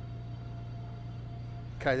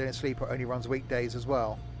Caledonian Sleeper, only runs weekdays as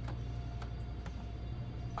well.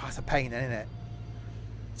 Oh, it's a pain, isn't it?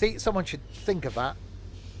 See, someone should think of that.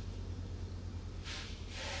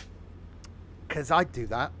 Because I'd do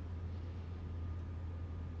that.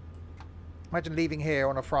 Imagine leaving here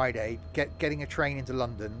on a Friday, getting a train into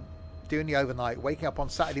London, doing the overnight, waking up on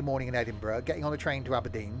Saturday morning in Edinburgh, getting on the train to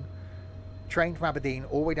Aberdeen, train from Aberdeen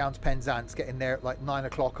all the way down to Penzance, getting there at like 9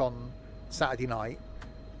 o'clock on Saturday night,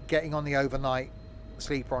 getting on the overnight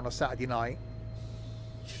sleeper on a Saturday night,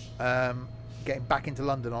 getting back into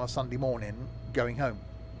London on a Sunday morning, going home.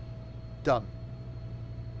 Done.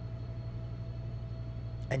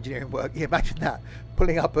 Engineering work. Yeah, imagine that.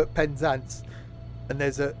 Pulling up at Penzance and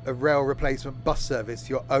there's a rail replacement bus service,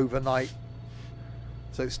 you're overnight.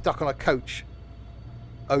 So stuck on a coach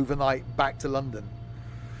overnight back to London.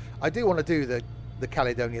 I do want to do the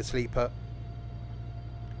Caledonia Sleeper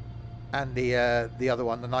and the other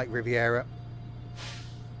one, the Night Riviera.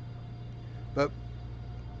 But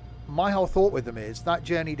my whole thought with them is that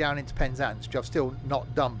journey down into Penzance, which I've still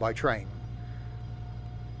not done by train,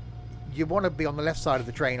 you want to be on the left side of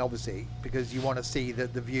the train, obviously, because you want to see the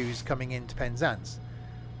views coming into Penzance.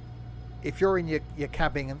 If you're in your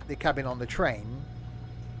cabin, the cabin on the train,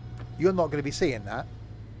 you're not going to be seeing that.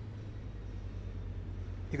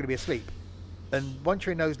 You're going to be asleep. And once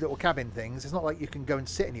you're in those little cabin things, it's not like you can go and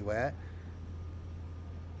sit anywhere.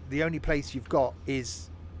 The only place you've got is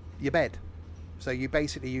your bed. So you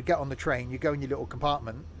get on the train, you go in your little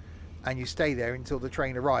compartment, and you stay there until the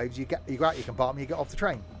train arrives. You go out your compartment, you get off the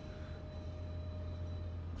train.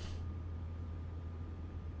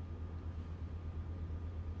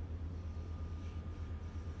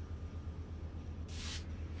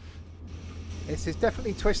 This is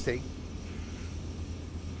definitely twisty.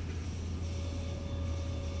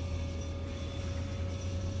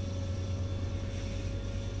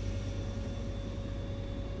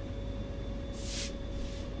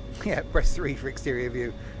 Yeah, press 3 for exterior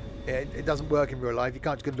view. It doesn't work in real life. You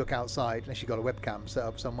can't just go look outside unless you've got a webcam set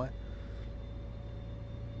up somewhere.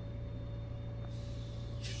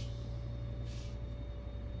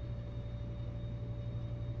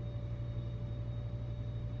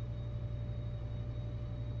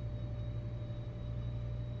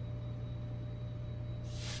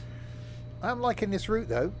 I'm liking this route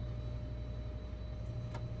though.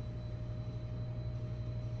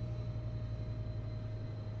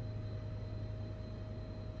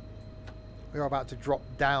 We're about to drop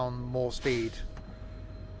down more speed,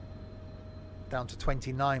 down to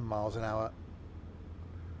 29 miles an hour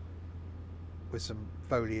with some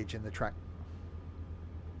foliage in the track.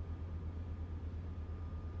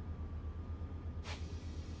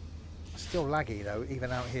 Still laggy though,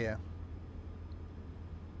 even out here.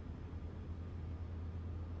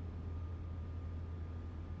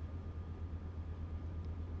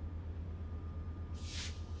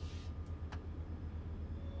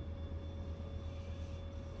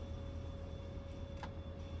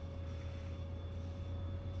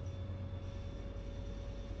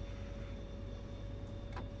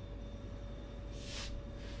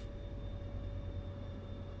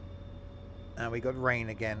 And we got rain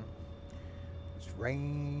again. It's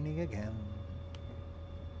raining again.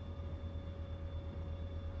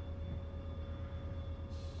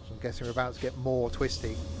 So I'm guessing we're about to get more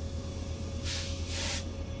twisty.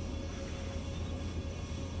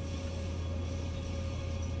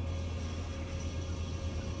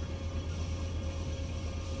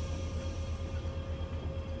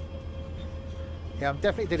 Yeah, I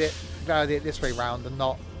definitely did it, glad I did it this way round and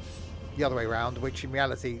not the other way round, which in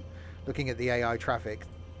reality, looking at the AI traffic,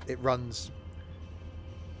 it runs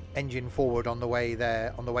engine forward on the way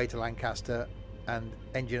there, on the way to Lancaster, and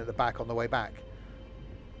engine at the back on the way back.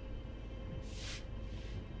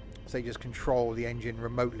 So they just control the engine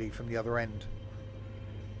remotely from the other end.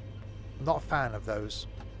 I'm not a fan of those.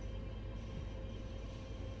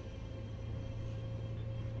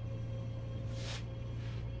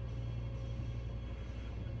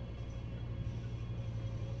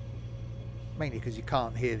 Mainly because you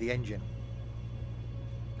can't hear the engine.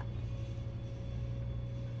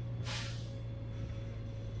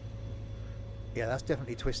 Yeah, that's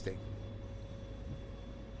definitely twisting.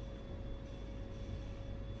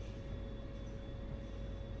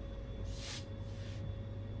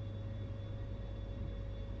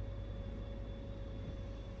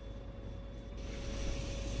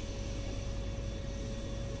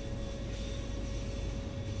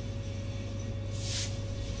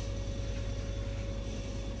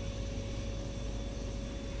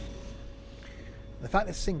 The fact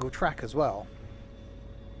it's single track as well.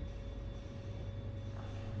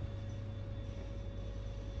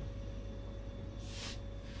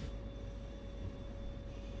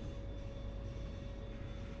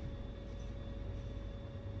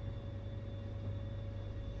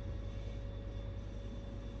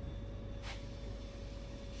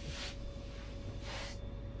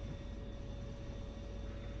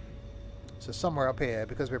 So somewhere up here,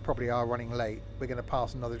 because we probably are running late, we're going to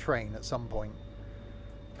pass another train at some point.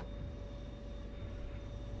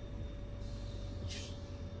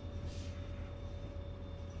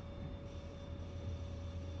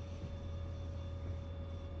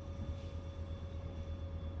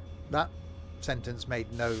 That sentence made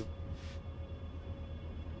no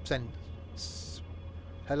sense.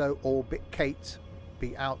 Hello, Orbit Kate.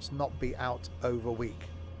 Be out, not be out over week.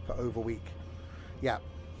 For over week. Yeah.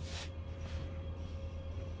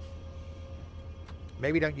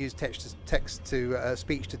 Maybe don't use text to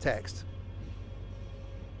speech to text.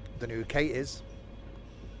 Don't know who Kate is.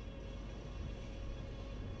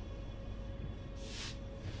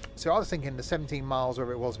 So I was thinking the 17 miles,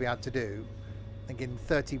 whatever it was we had to do, thinking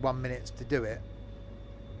 31 minutes to do it.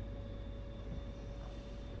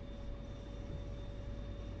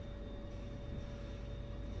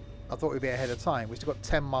 I thought we'd be ahead of time. We've still got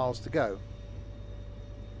 10 miles to go.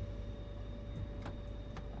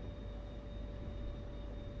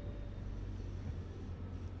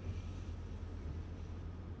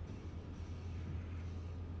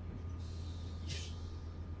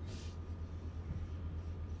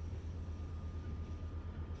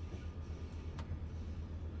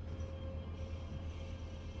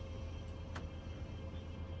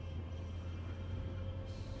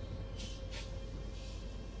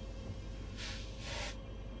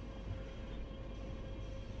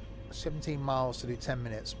 $17 miles to do 10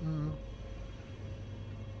 minutes.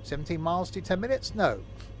 17 miles to do 10 minutes? No.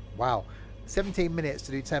 Wow. 17 minutes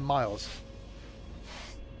to do 10 miles.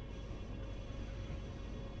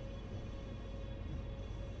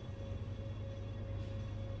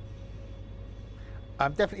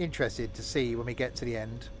 I'm definitely interested to see when we get to the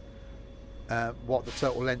end what the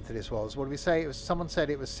total length of this was. What did we say? It was, someone said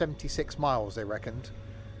it was 76 miles, they reckoned.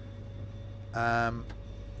 Obviously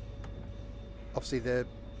the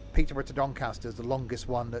Peterborough to Doncaster is the longest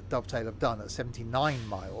one that Dovetail have done at 79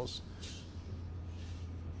 miles.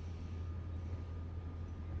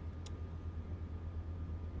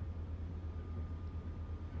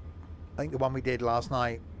 I think the one we did last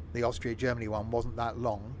night, the Austria-Germany one, wasn't that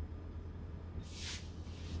long.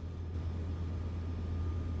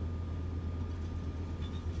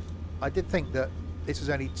 I did think that this was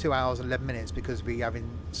only 2 hours and 11 minutes because we have in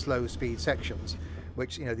slow speed sections,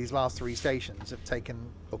 which, you know, these last 3 stations have taken,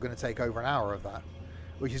 or going to take over an hour of that,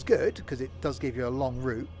 which is good because it does give you a long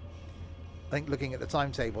route. I think looking at the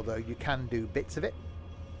timetable though, you can do bits of it,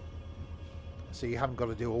 so you haven't got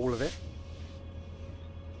to do all of it.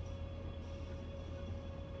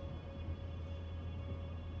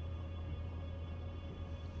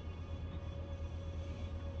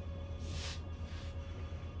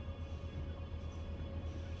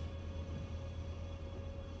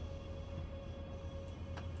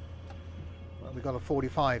 We've got a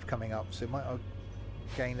 45 coming up, so it might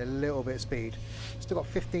gain a little bit of speed. Still got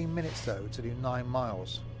 15 minutes though to do 9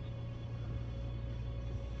 miles.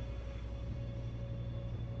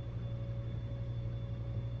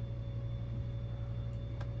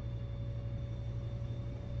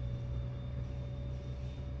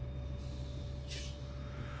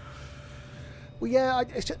 Well, yeah,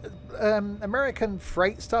 it's just, American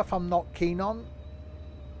freight stuff I'm not keen on.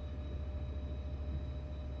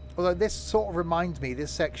 Although this sort of reminds me,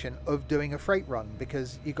 this section, of doing a freight run,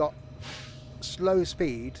 because you got slow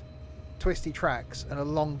speed, twisty tracks, and a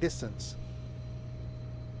long distance.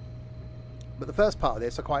 But the first part of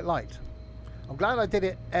this I quite liked. I'm glad I did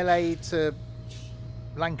it LA to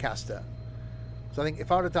Lancaster. So I think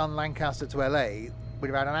if I'd have done Lancaster to LA, we'd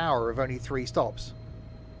have had an hour of only 3 stops.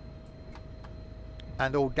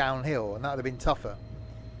 And all downhill, and that would have been tougher.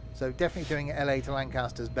 So definitely doing it LA to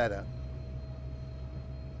Lancaster is better.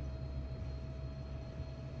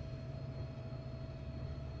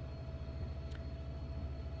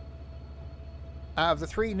 Out of the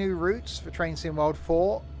 3 new routes for Train Sim World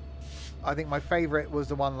 4, I think my favourite was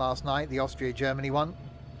the one last night, the Austria-Germany one.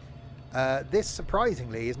 This,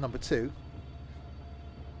 surprisingly, is number 2.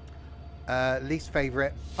 Least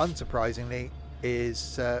favourite, unsurprisingly,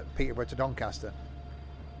 is Peterborough to Doncaster.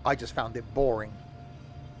 I just found it boring.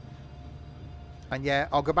 And yeah,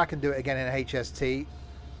 I'll go back and do it again in a HST,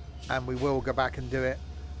 and we will go back and do it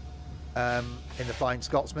in the Flying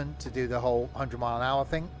Scotsman to do the whole 100-mile-an-hour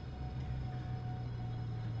thing.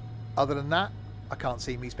 Other than that, I can't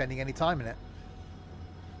see me spending any time in it.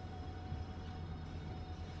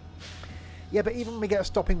 Yeah, but even when we get a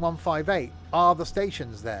stopping 158, are the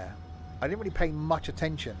stations there? I didn't really pay much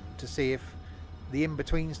attention to see if the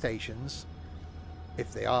in-between stations,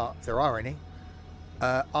 if there are any,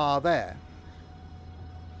 are there.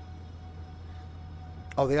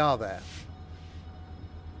 Oh, they are there.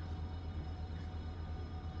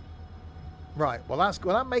 Right. Well,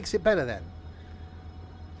 that makes it better then.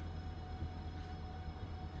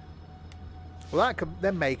 Well, that could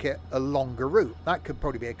then make it a longer route. That could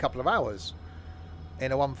probably be a couple of hours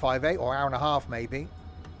in a 158, or hour and a half maybe,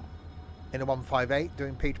 in a 158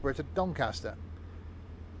 doing Peterborough to Doncaster.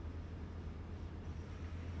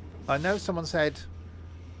 I know someone said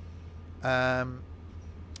that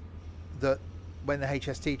when the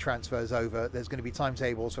HST transfers over, there's going to be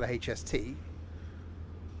timetables for the HST.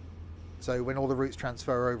 So when all the routes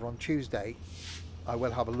transfer over on Tuesday, I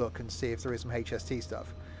will have a look and see if there is some HST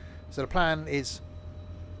stuff. So the plan is,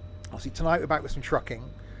 obviously tonight we're back with some trucking,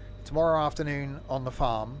 tomorrow afternoon on the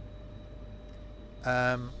farm,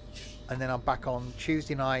 and then I'm back on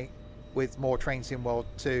Tuesday night with more Train Sim World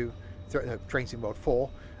 2, Train Sim World 4,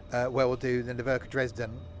 where we'll do the Neverka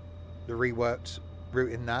Dresden, the reworked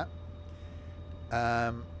route in that.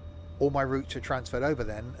 All my routes are transferred over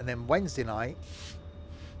then, and then Wednesday night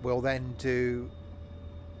we'll then do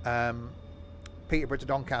Peterborough to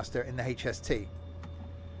Doncaster in the HST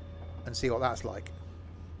and see what that's like.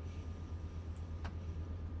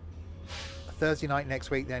 Thursday night next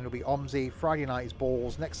week then will be OMSI, Friday night is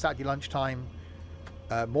Balls, next Saturday lunchtime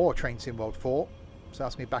more Train Sim World 4, so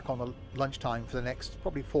that's me back on the lunchtime for the next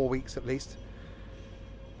probably 4 weeks at least.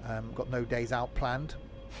 Got no days out planned.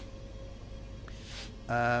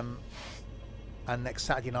 And next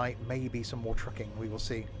Saturday night maybe some more trucking, we will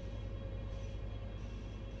see.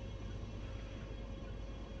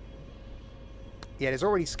 Yeah, there's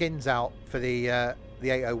already skins out for the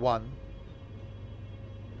 801.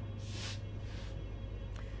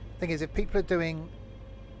 Thing is, if people are doing,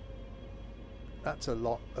 that's a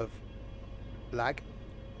lot of lag.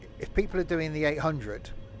 If people are doing the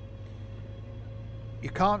 800,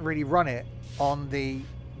 you can't really run it on the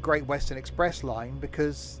Great Western Express line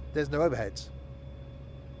because there's no overheads.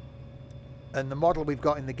 And the model we've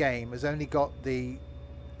got in the game has only got the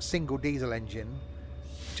single diesel engine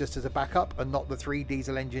just as a backup, and not the 3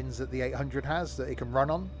 diesel engines that the 800 has that it can run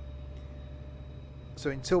on. So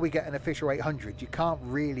until we get an official 800, you can't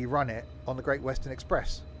really run it on the Great Western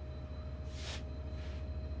Express.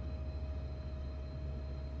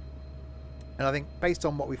 And I think based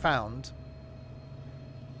on what we found,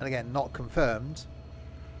 and again not confirmed,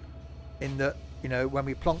 in that, you know, when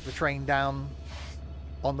we plonked the train down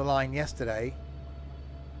on the line yesterday,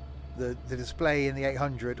 the display in the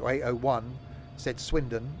 800 or 801 said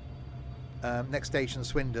Swindon, next station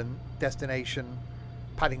Swindon, destination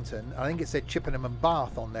Paddington. I think it said Chippenham and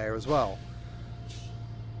Bath on there as well.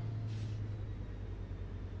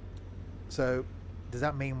 So does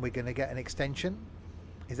that mean we're going to get an extension?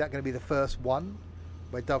 Is that going to be the first one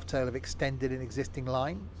where Dovetail have extended an existing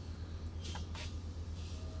line?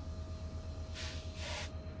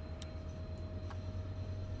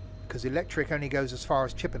 Because electric only goes as far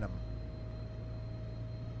as Chippenham.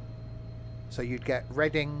 So you'd get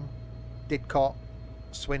Reading, Didcot,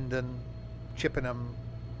 Swindon, Chippenham,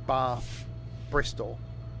 Bath, Bristol.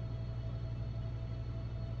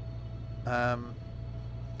 And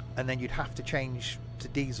then you'd have to change to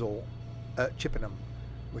diesel at Chippenham,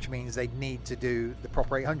 which means they'd need to do the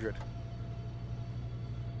proper 800.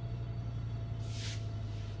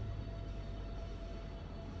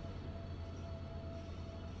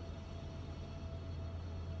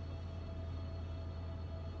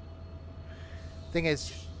 Thing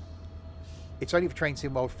is, it's only for Train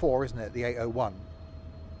Sim World 4, isn't it? The 801.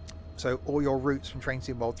 So all your routes from Train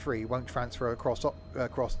Sim World 3 won't transfer across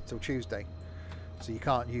till Tuesday. So you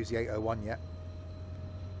can't use the 801 yet.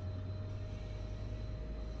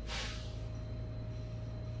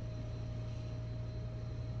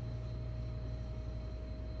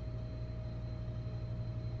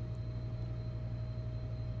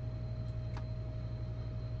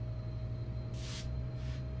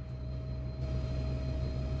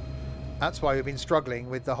 That's why we've been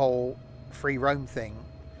struggling with the whole free roam thing,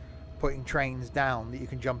 putting trains down that you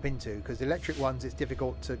can jump into, because the electric ones, it's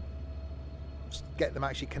difficult to get them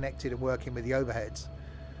actually connected and working with the overheads.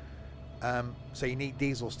 So you need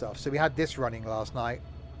diesel stuff. So we had this running last night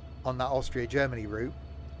on that Austria-Germany route,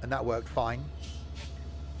 and that worked fine.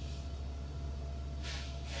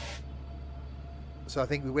 So I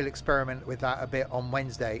think we will experiment with that a bit on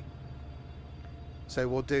Wednesday. So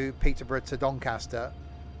we'll do Peterborough to Doncaster,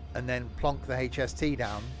 and then plonk the HST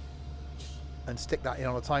down and stick that in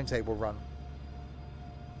on a timetable run.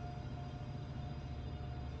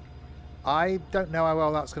 I don't know how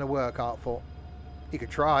well that's going to work, Artful. You could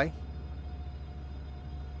try.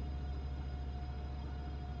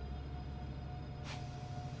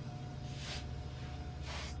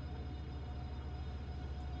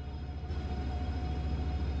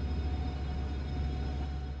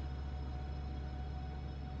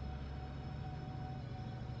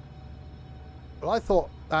 Well, I thought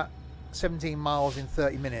that 17 miles in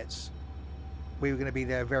 30 minutes, we were going to be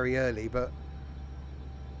there very early, but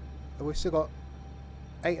we've still got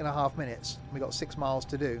 8.5 minutes. We've got 6 miles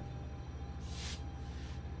to do.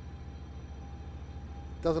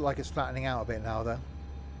 Does look like it's flattening out a bit now, though.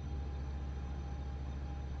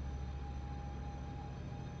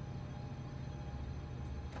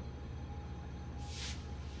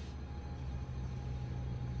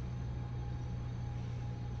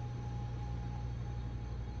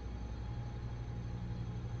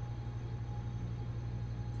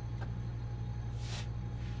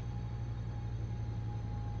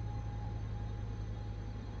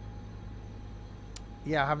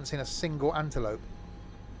 Yeah, I haven't seen a single antelope.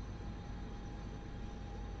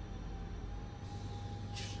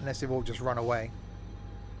 Unless they've all just run away.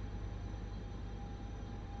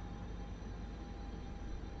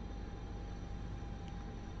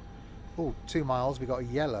 Oh, 2 miles, we got a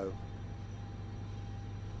yellow.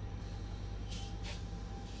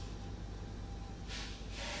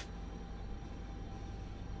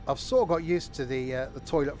 I've sort of got used to the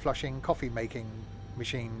toilet flushing coffee making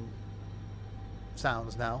machine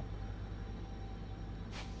sounds now.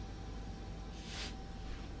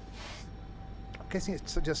 I'm guessing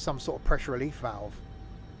it's just some sort of pressure relief valve.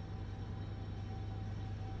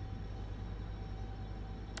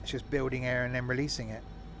 It's just building air and then releasing it.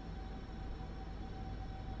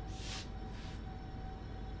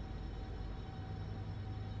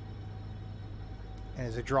 And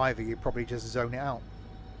as a driver, you probably just zone it out.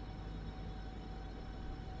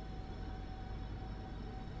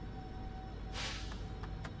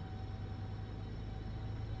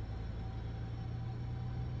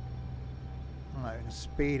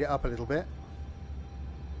 Speed it up a little bit.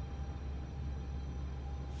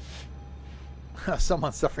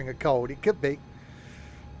 Someone's suffering a cold. It could be.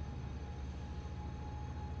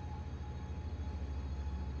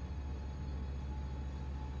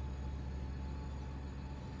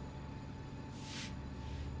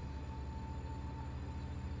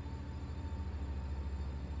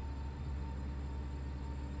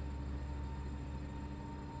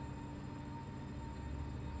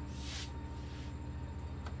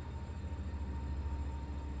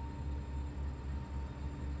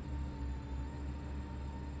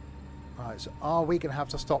 Right, so are we going to have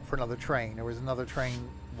to stop for another train, or is another train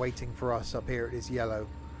waiting for us up here at this yellow?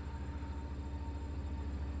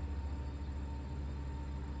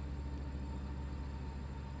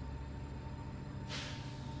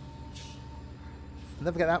 And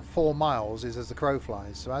don't forget that 4 miles is as the crow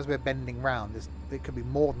flies, so as we're bending round, it could be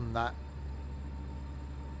more than that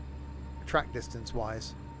track distance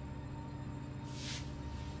wise.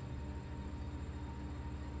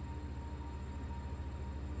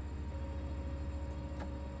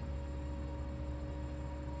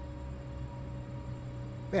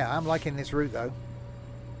 Yeah, I'm liking this route though.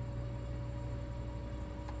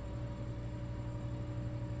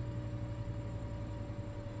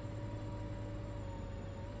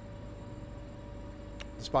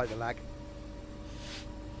 Despite the lag.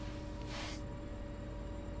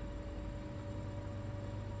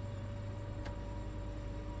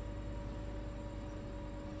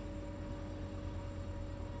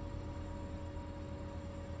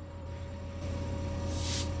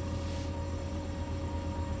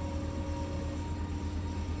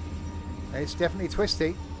 It's definitely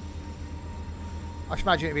twisty. I should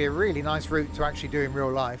imagine it'd be a really nice route to actually do in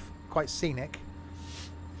real life. Quite scenic.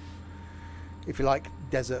 If you like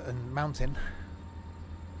desert and mountain.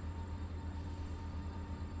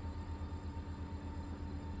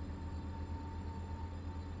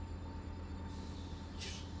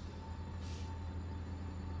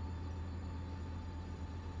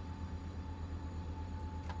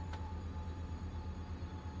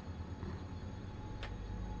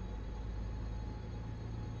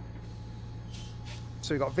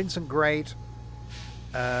 So we've got Vincent Grade,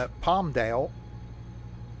 Palmdale,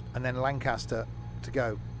 and then Lancaster to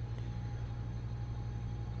go.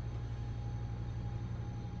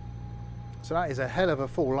 So that is a hell of a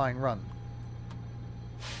full line run.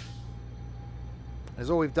 As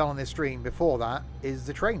all we've done on this stream before that is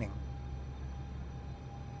the training,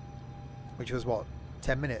 which was what,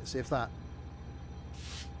 10 minutes, if that.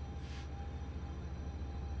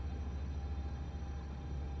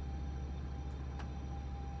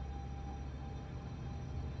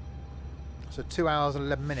 So 2 hours and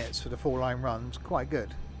 11 minutes for the full line runs, quite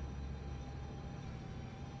good.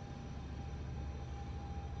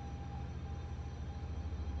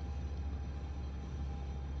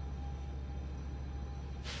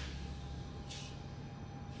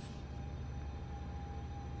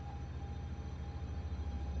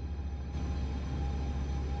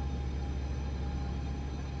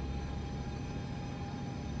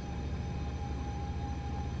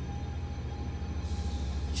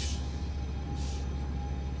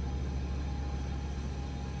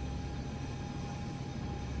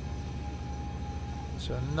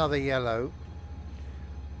 So another yellow.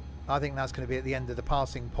 I think that's going to be at the end of the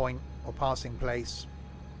passing point or passing place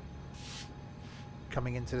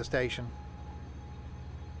coming into the station.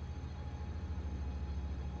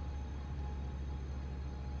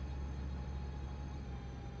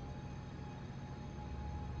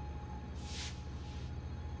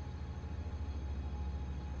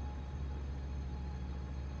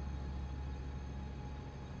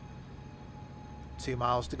 Two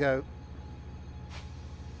miles to go.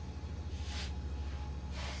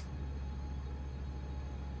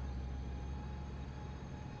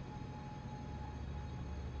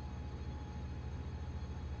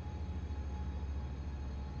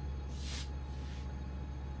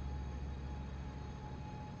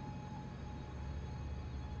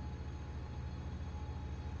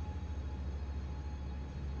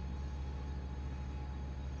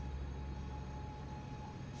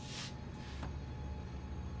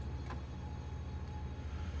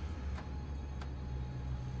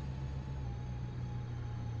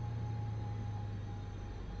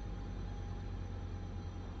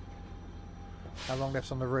 How long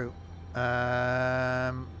left's on the route?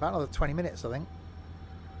 About another 20 minutes, I think.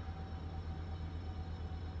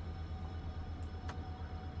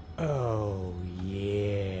 Oh,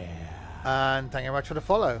 yeah. And thank you very much for the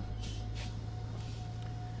follow.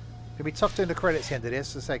 It'll be tough doing the credits at the end of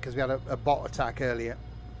this, as I say, because we had a bot attack earlier.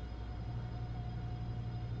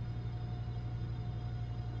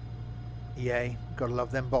 Yay, gotta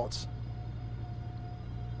love them bots.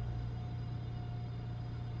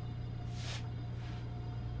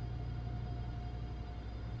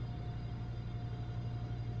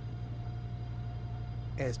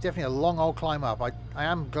 Yeah, it's definitely a long old climb up. I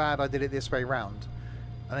am glad I did it this way round.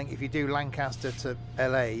 I think if you do Lancaster to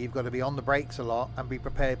LA, you've got to be on the brakes a lot and be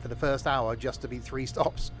prepared for the first hour just to be 3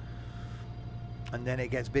 stops. And then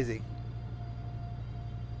it gets busy.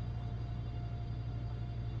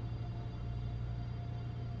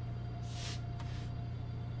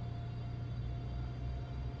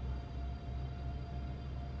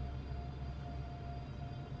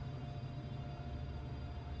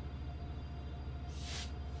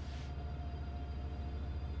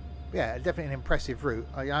 Yeah, definitely an impressive route.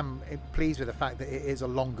 I am pleased with the fact that it is a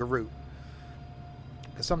longer route,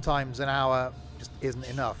 because sometimes an hour just isn't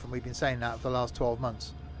enough, and we've been saying that for the last 12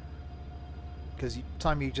 months. Because the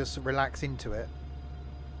time you just relax into it,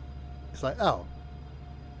 it's like, oh.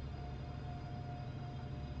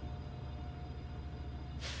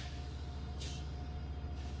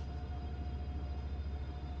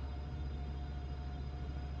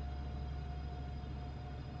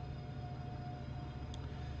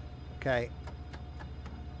 Okay.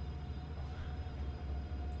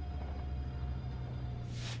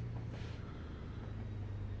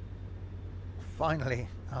 Finally,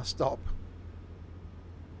 our stop.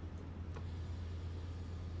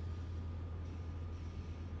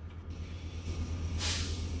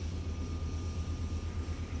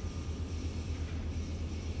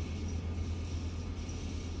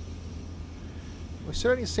 We've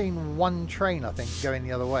certainly seen one train, I think, going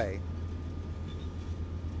the other way.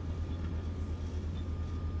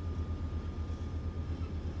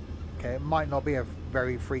 it might not be a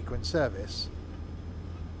very frequent service.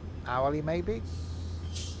 Hourly, maybe?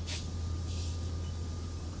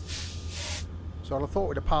 So I'd have thought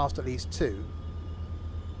we'd have passed at least 2.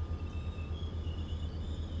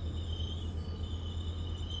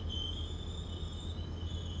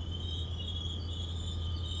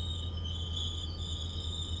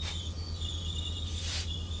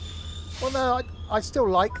 Well, no, I still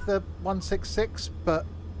like the 166, but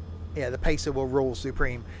yeah, the Pacer will rule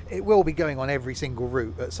supreme. It will be going on every single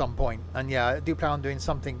route at some point. And yeah, I do plan on doing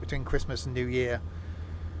something between Christmas and New Year.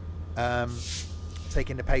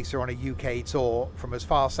 Taking the Pacer on a UK tour from as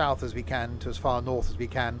far south as we can to as far north as we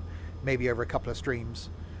can, maybe over a couple of streams.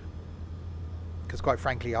 Because quite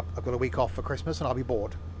frankly, I've got a week off for Christmas and I'll be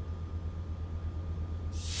bored.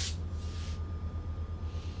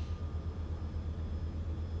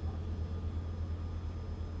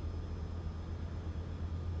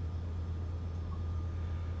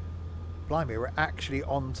 Blimey, we're actually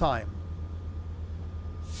on time.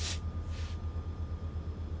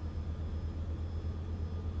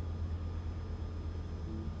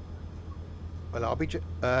 Well, I'll be...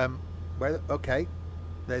 where? Okay.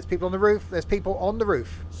 There's people on the roof. There's people on the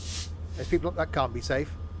roof. There's people... That can't be safe.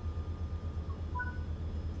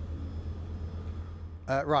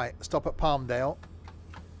 Right. Stop at Palmdale.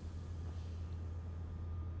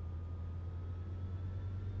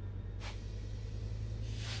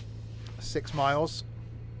 Six miles.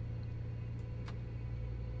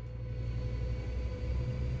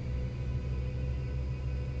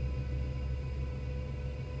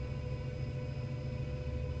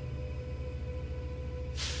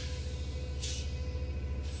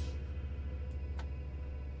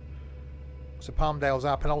 So Palmdale's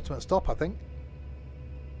our penultimate stop, I think.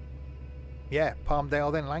 Yeah,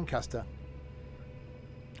 Palmdale, then Lancaster.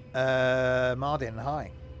 Mardin,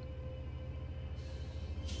 hi.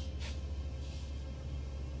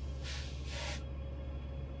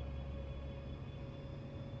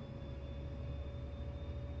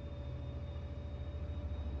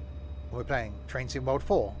 We're playing Train Sim World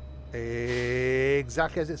 4.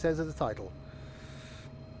 Exactly as it says in the title.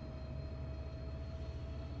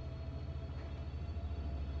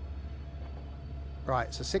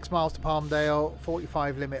 Right, so 6 miles to Palmdale,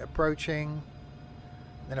 45 limit approaching,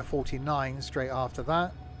 then a 49 straight after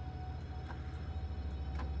that.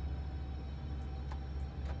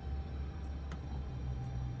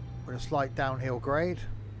 With a slight downhill grade.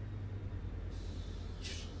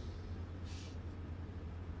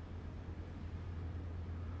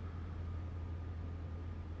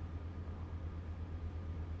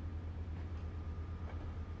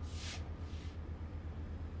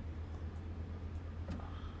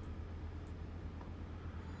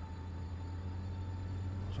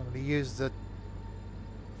 Use the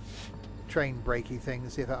train brakey thing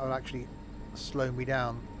and see if that will actually slow me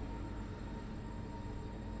down.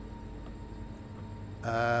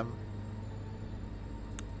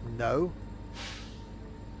 No.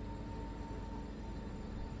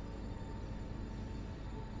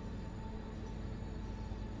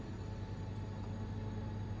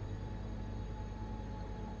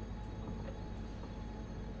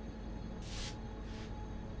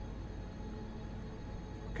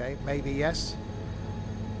 Okay, maybe yes.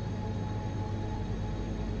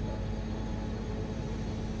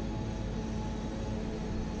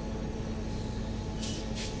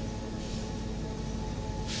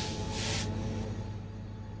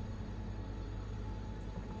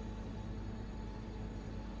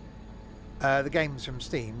 The game's from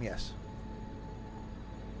Steam, yes.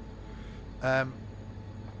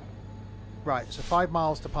 Right, so 5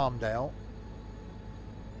 miles to Palmdale.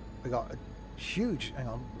 We got a huge, hang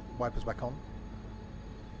on, wipers back on.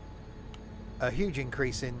 A huge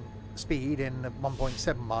increase in speed in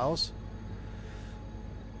 1.7 miles.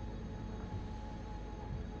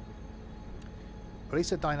 At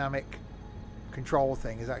least the dynamic control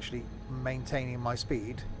thing is actually maintaining my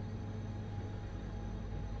speed.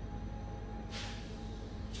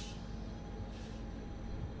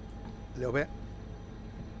 A little bit.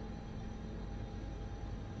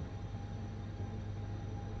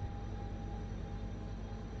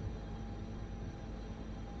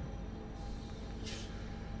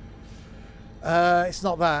 It's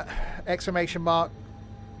not that. Exclamation mark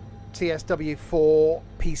TSW4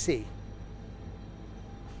 PC.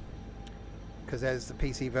 Because there's the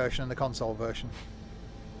PC version and the console version.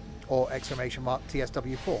 Or exclamation mark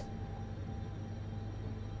TSW4.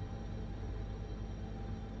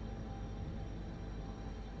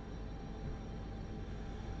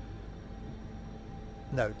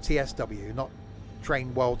 No, TSW, not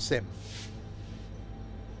Train World Sim.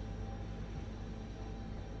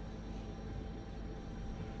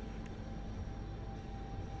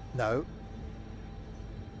 No.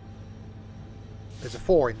 There's a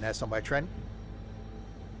 4 in there somewhere, Trent.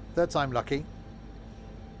 Third time lucky.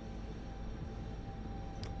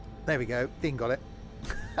 There we go. Dean got it.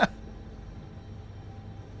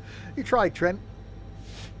 You tried, Trent.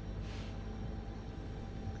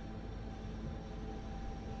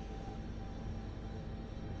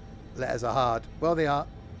 Letters are hard. Well, they are.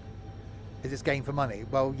 Is this game for money?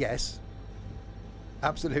 Well, yes.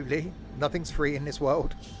 Absolutely. Nothing's free in this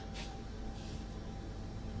world.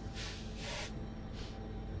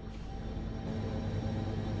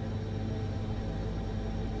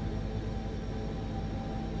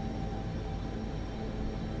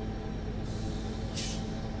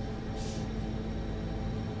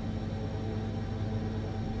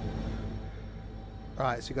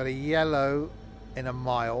 Right, so we've got a yellow in a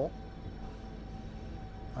mile.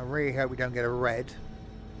 I really hope we don't get a red.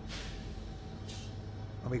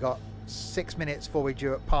 And we got 6 minutes before we're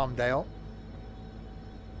due at Palmdale.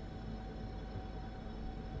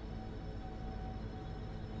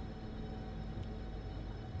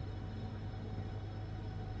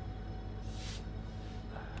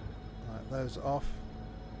 Right, those off.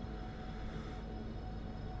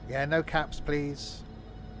 Yeah, no caps, please.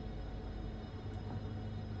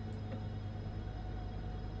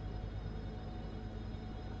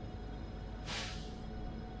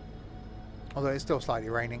 Although it's still slightly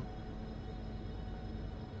raining.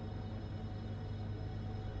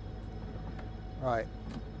 Right.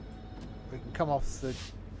 We can come off the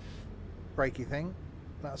brakey thing.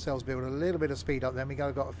 That sails build a little bit of speed up then. We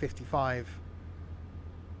got a 55.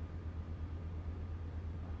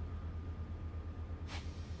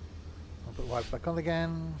 I'll put the wipes back on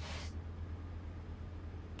again.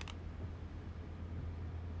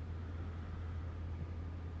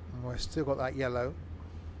 And we've still got that yellow.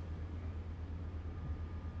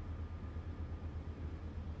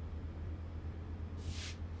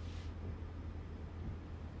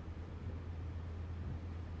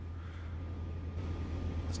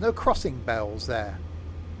 No crossing bells there.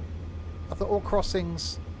 I thought all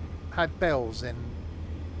crossings had bells in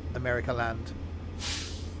America Land.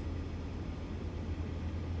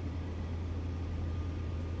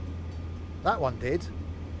 That one did.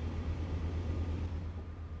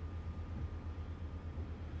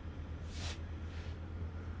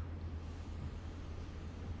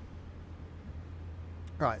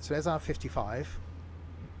 Right, so there's our 55.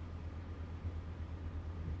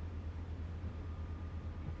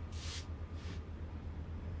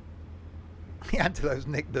 The antelopes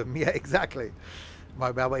nicked them. Yeah, exactly.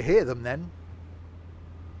 Might be able to hear them then.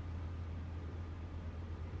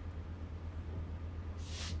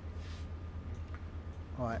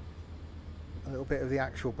 Right. A little bit of the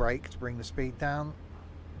actual brake to bring the speed down.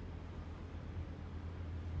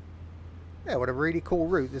 Yeah, what a really cool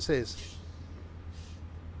route this is.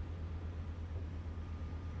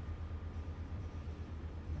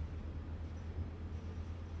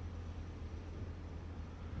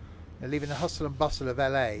 They're leaving the hustle and bustle of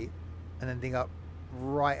LA and ending up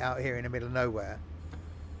right out here in the middle of nowhere.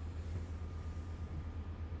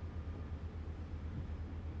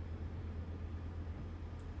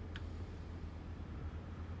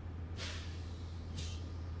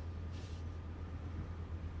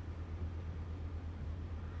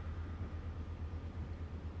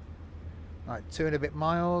 Right, 2 and a bit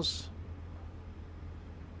miles.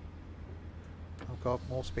 Oh god,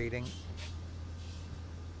 more speeding.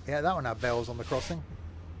 Yeah, that one had bells on the crossing.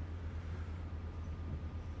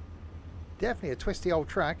 Definitely a twisty old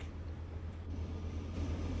track.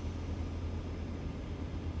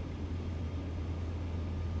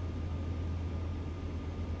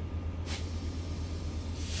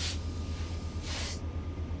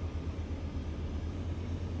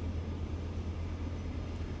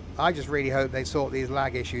 I just really hope they sort these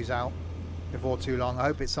lag issues out before too long. I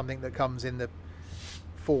hope it's something that comes in the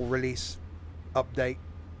full release update.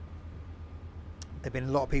 There've been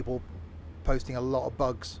a lot of people posting a lot of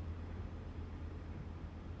bugs.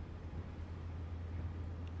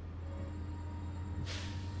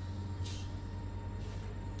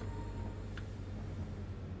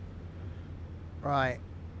 Right,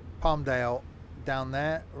 Palmdale down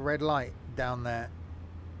there, red light down there.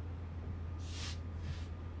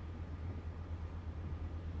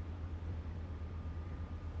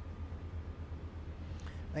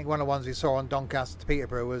 I think one of the ones we saw on Doncaster to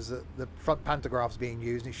Peterborough was that the front pantograph's being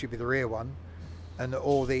used, and it should be the rear one, and that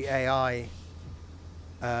all the AI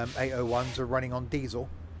 801s are running on diesel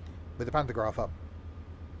with the pantograph up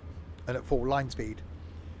and at full line speed.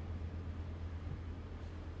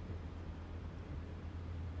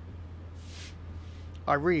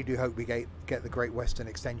 I really do hope we get the Great Western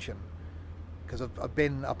Extension, because I've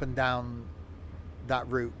been up and down that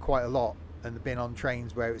route quite a lot and been on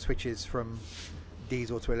trains where it switches from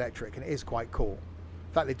diesel to electric, and it is quite cool.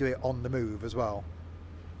 In fact, they do it on the move as well.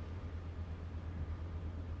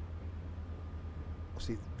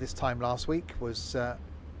 Obviously, this time last week was out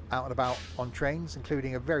and about on trains,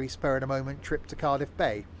 including a very spur of the moment trip to Cardiff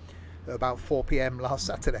Bay at about 4 p.m. last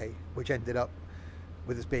Saturday, which ended up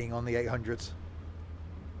with us being on the 800s.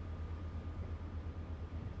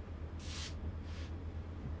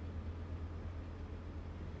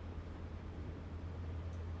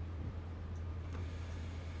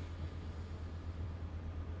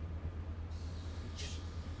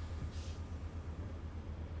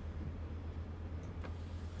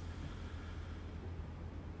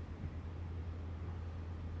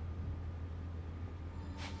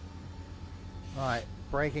 Right,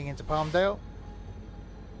 braking into Palmdale.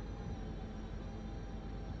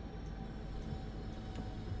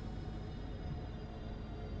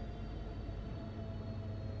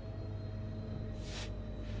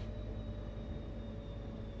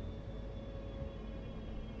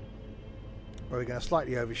 We're going to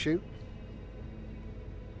slightly overshoot.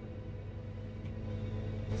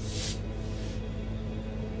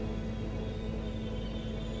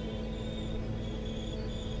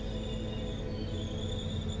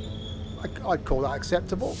 I'd call that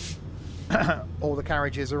acceptable. All the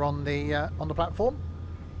carriages are on the platform.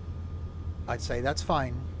 I'd say that's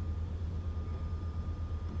fine.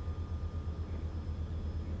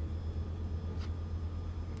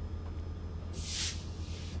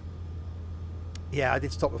 Yeah, I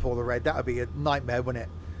did stop before the red. That would be a nightmare, wouldn't it?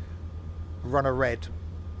 Run a red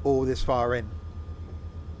all this far in.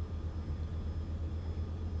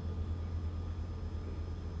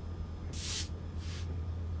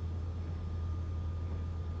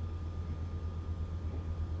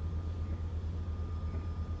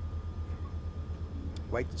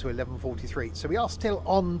 Wait until 11:43. So we are still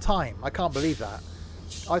on time. I can't believe that.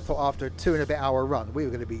 I thought after a 2 and a bit hour run we were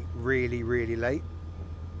going to be really, really late.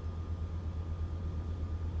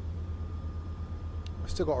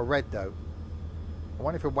 We've still got a red though. I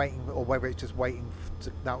wonder if we're waiting, or whether it's just waiting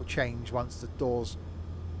that will change once the doors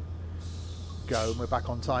go and we're back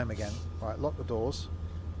on time again. Right, lock the doors.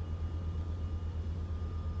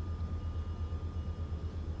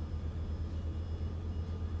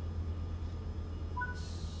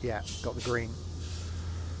 Yeah, got the green.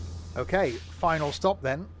 Okay, final stop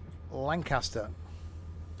then, Lancaster.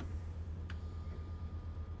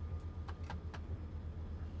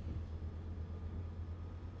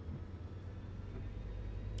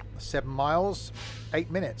 Seven miles, 8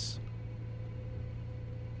 minutes.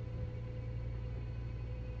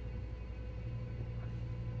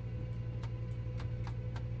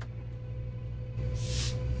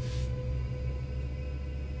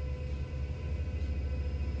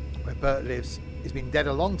 Where Bert lives, he's been dead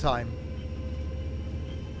a long time.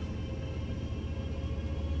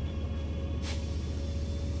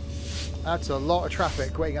 That's a lot of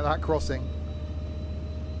traffic waiting at that crossing.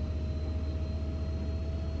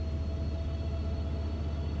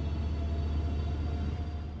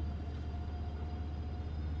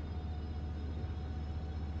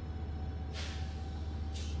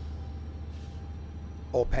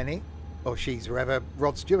 Or Penny, or she's, wherever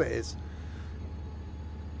Rod Stewart is.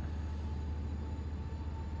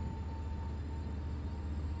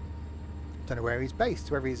 Don't know where he's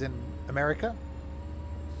based, whether he's in America.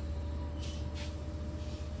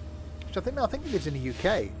 Which I think he lives in the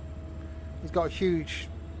UK. He's got a huge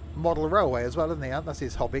model railway as well, hasn't he? That's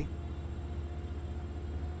his hobby.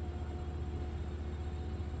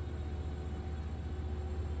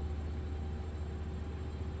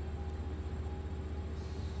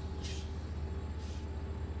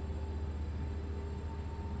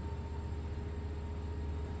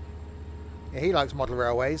 Yeah, he likes model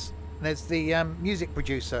railways. And there's the music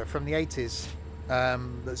producer from the 80s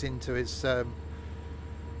that's into his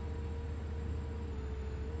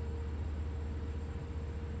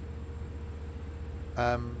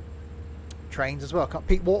trains as well.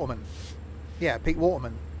 Pete Waterman. Yeah, Pete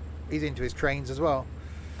Waterman. He's into his trains as well.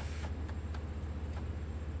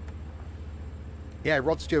 Yeah,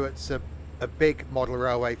 Rod Stewart's a big model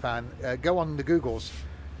railway fan. Go on the Googles.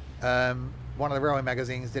 One of the railway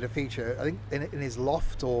magazines did a feature, I think in his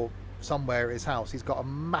loft or somewhere at his house. He's got a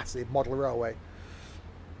massive model railway.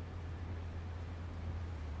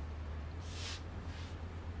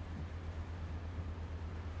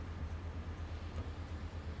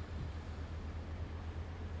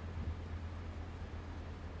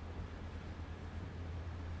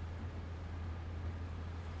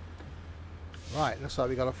 Right, looks like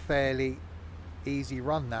we got a fairly easy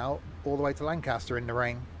run now, all the way to Lancaster in the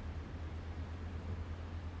rain.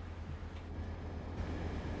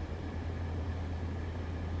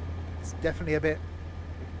 It's definitely a bit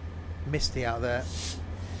misty out there.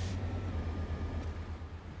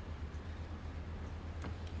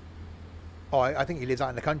 Oh, I think he lives out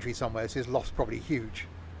in the country somewhere, so his loft's probably huge.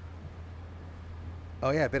 Oh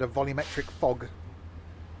yeah, a bit of volumetric fog.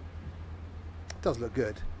 Does look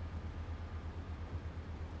good.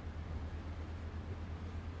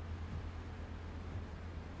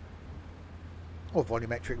 Or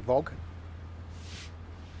volumetric fog.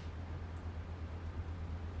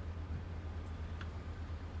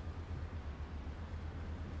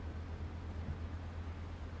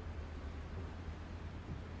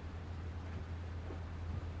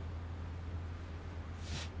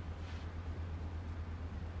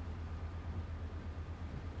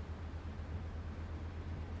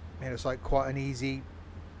 It's like quite an easy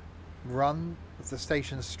run with the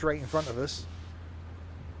station straight in front of us,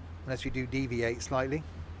 unless we do deviate slightly.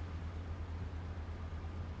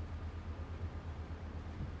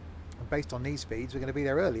 And based on these speeds, we're going to be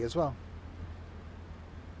there early as well.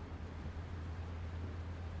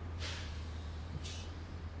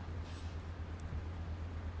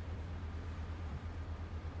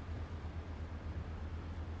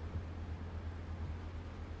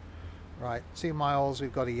 Right, 2 miles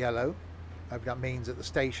we've got a yellow. That means at the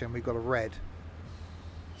station we've got a red.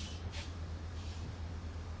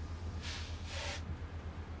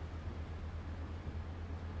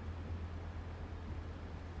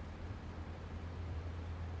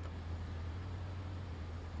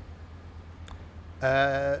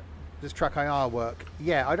 Does track IR work?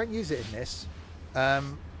 Yeah, I don't use it in this,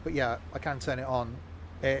 but yeah, I can turn it on.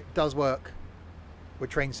 It does work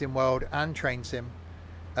with Train Sim World and Train Sim.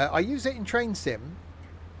 I use it in Train Sim.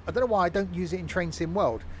 I don't know why I don't use it in Train Sim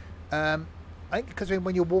World. I think because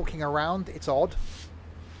when you're walking around, it's odd.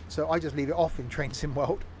 So I just leave it off in Train Sim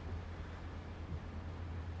World.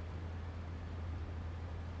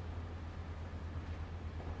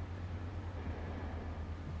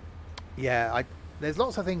 Yeah, there's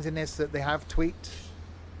lots of things in this that they have tweaked.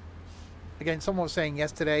 Again, someone was saying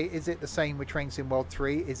yesterday, is it the same with Train Sim World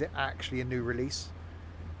 3? Is it actually a new release?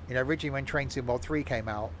 You know, originally when Train Sim World 3 came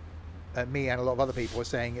out, me and a lot of other people were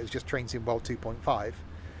saying it was just Train Sim World 2.5.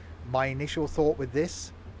 My initial thought with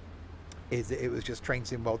this is that it was just Train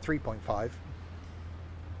Sim World 3.5.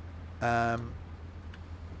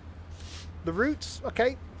 The routes,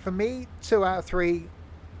 okay, for me, 2 out of 3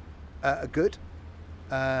 are good.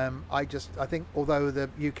 I think although the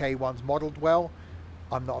UK one's modelled well,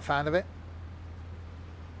 I'm not a fan of it.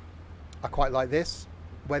 I quite like this.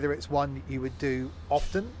 Whether it's one you would do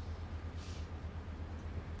often.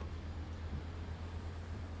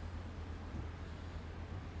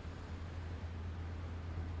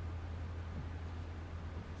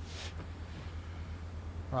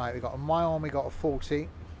 Right, we got a mile and we got a 40.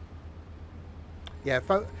 Yeah,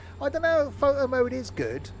 I don't know, photo mode is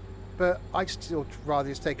good, but I'd still rather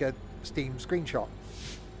just take a Steam screenshot.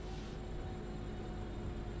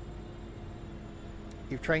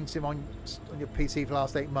 You've trained Sim on your PC for the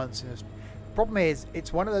last 8 months. And the problem is,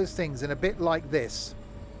 it's one of those things, and a bit like this,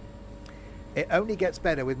 it only gets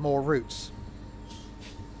better with more routes.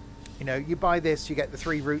 You know, you buy this, you get the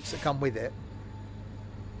 3 routes that come with it.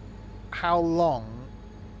 How long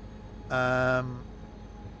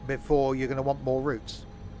before you're going to want more routes?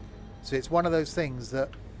 So it's one of those things that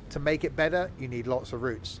to make it better, you need lots of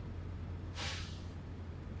routes.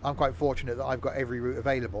 I'm quite fortunate that I've got every route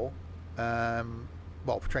available.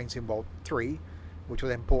 Well, for Train Sim World 3, which will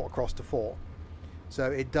then port across to 4. So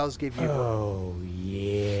it does give you... Oh,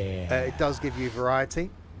 yeah. It does give you variety.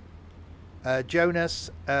 Jonas,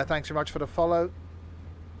 thanks very much for the follow.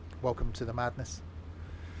 Welcome to the madness.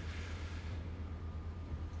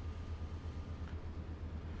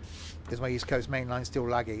 Is my East Coast main line still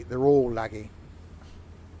laggy? They're all laggy.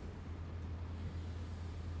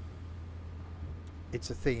 It's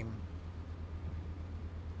a theme.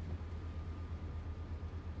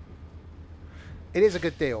 It is a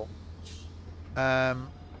good deal.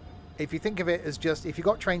 If you think of it as just, if you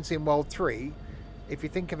got Train Sim World 3, if you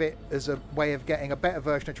think of it as a way of getting a better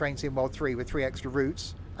version of Train Sim World 3 with 3 extra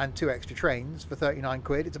routes and 2 extra trains for 39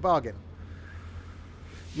 quid, it's a bargain.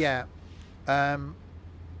 Yeah.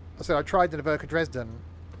 So I tried the Naverka Dresden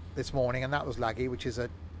this morning, and that was laggy, which is a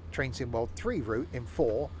Train Sim World 3 route in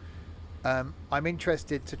 4. I'm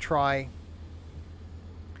interested to try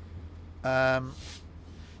and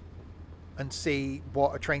see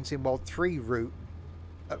what a Train Sim World 3 route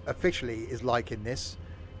officially is like in this,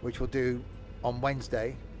 which we'll do on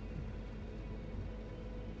Wednesday.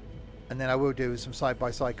 and then I will do some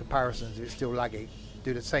side-by-side comparisons if it's still laggy.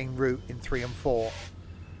 Do the same route in 3 and 4.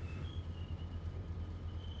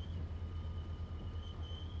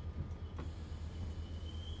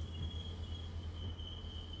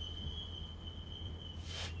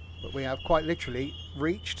 But we have quite literally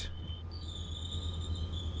reached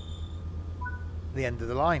the end of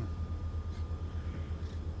the line.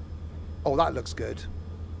 Oh, that looks good.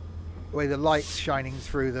 The way the light's shining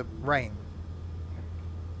through the rain.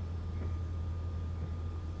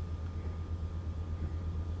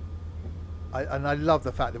 And I love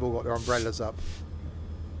the fact they've all got their umbrellas up.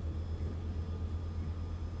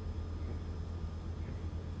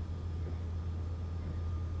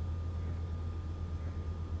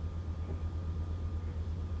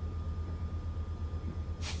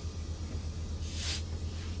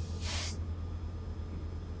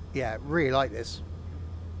 Yeah, really like this.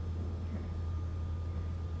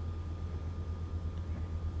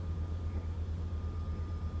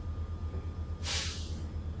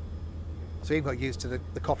 So you've got used to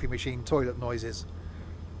the coffee machine toilet noises.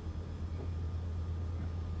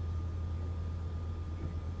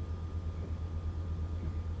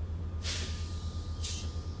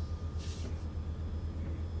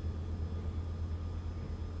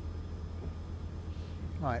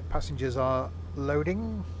 Right, passengers are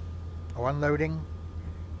loading or unloading.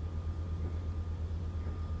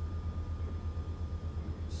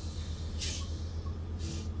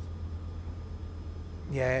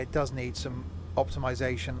 Yeah, it does need some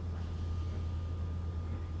optimization.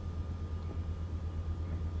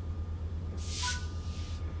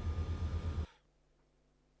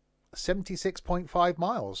 $76.5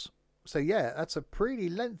 miles. So yeah, that's a pretty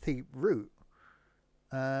lengthy route.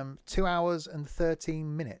 2 hours and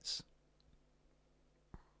 13 minutes.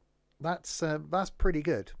 That's pretty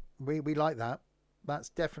good. We like that. That's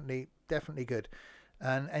definitely good.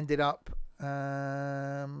 And ended up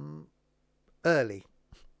early.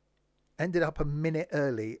 Ended up a minute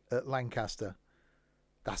early at Lancaster.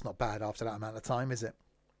 That's not bad after that amount of time, is it?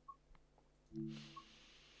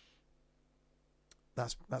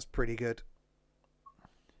 That's pretty good.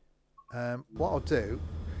 What I'll do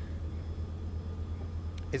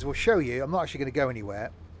is we'll show you. I'm not actually going to go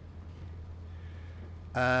anywhere.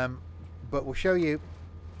 But we'll show you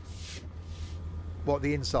what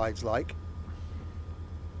the inside's like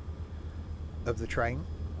of the train.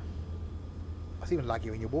 It's even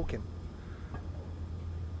laggy when you're walking.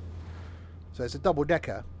 So it's a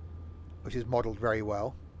double-decker, which is modelled very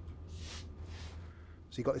well.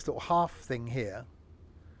 So you've got this little half thing here,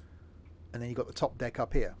 and then you've got the top deck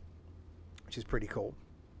up here, which is pretty cool.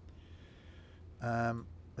 Then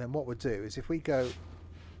what we'll do is if we go...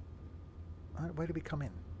 Where did we come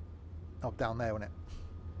in? Oh, down there, wasn't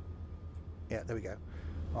it? Yeah, there we go.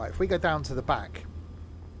 All right, if we go down to the back.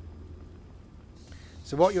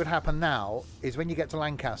 So what would happen now is when you get to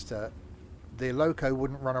Lancaster, the loco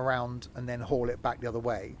wouldn't run around and then haul it back the other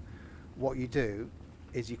way. What you do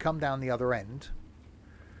is you come down the other end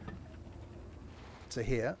to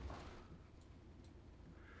here,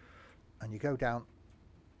 and you go down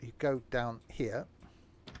here,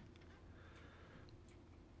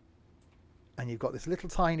 and you've got this little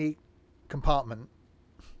tiny compartment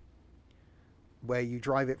where you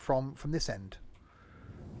drive it from this end.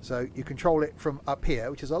 So you control it from up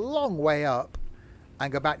here, which is a long way up,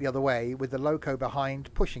 and go back the other way with the loco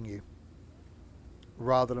behind pushing you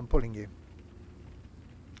rather than pulling you.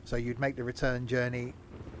 So you'd make the return journey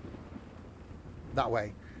that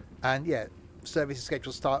way. And yeah, service is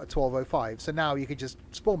scheduled to start at 12:05. So now you could just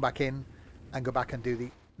spawn back in and go back and do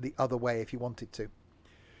the other way if you wanted to.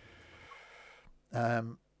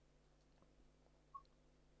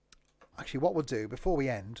 Actually, what we'll do before we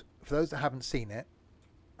end, for those that haven't seen it,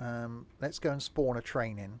 let's go and spawn a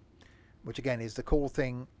train in, which again is the cool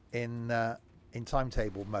thing in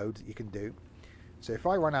timetable mode that you can do. So if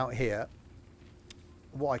I run out here,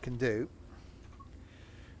 what I can do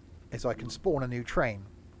is I can spawn a new train.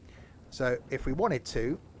 So if we wanted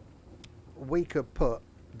to, we could put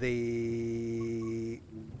the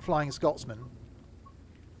Flying Scotsman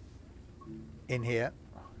in here,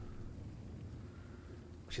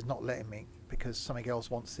 which is not letting me because something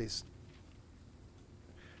else wants this.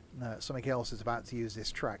 No, something else is about to use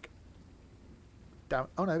this track. Down.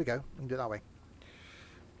 Oh no, there we go. We can do it that way.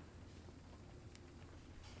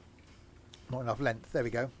 Not enough length. There we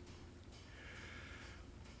go.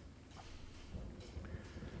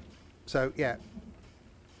 So yeah,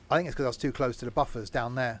 I think it's because I was too close to the buffers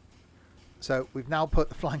down there. So we've now put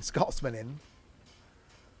the Flying Scotsman in.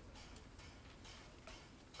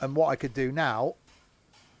 And what I could do now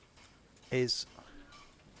is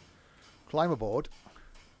climb aboard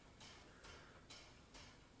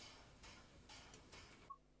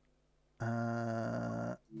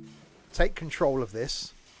take control of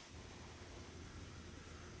this.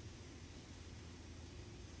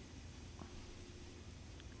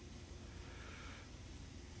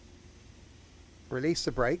 Release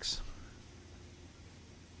the brakes.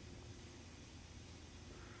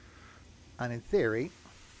 And in theory,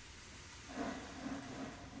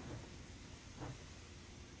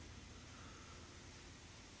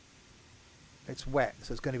 it's wet,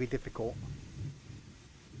 so it's going to be difficult.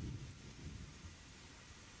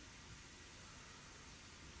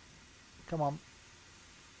 Come on.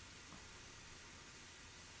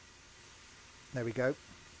 There we go.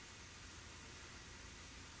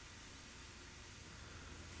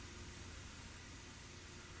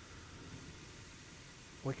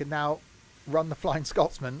 We can now run the Flying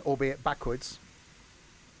Scotsman, albeit backwards.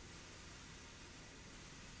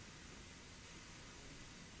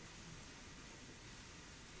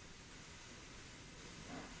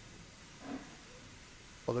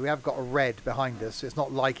 Although we have got a red behind us, so it's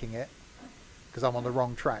not liking it because I'm on the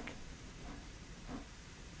wrong track.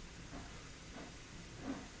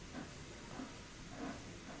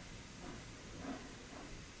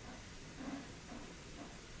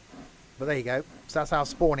 But there you go. So that's how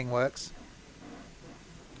spawning works.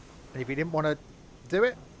 And if you didn't want to do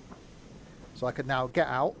it, so I could now get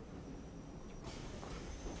out.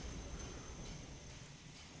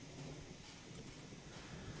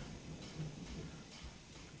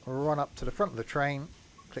 Run up to the front of the train,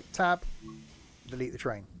 click tab, delete the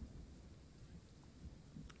train.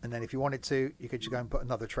 And then if you wanted to, you could just go and put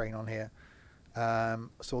another train on here.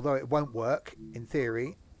 So although it won't work in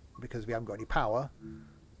theory, because we haven't got any power,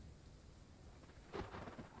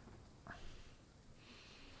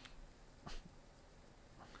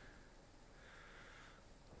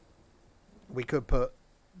 we could put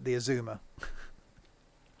the Azuma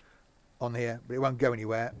on here, but it won't go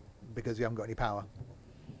anywhere because we haven't got any power.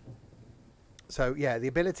 So yeah, the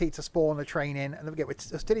ability to spawn the train in, and don't forget, we're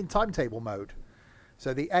still in timetable mode.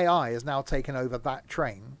 So the AI has now taken over that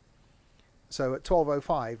train. So at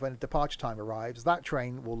 12:05, when the departure time arrives, that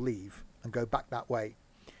train will leave and go back that way.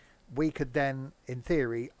 We could then, in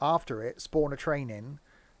theory, after it, spawn a train in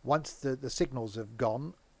once the signals have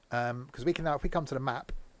gone. Because we can now, if we come to the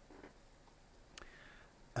map,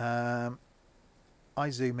 I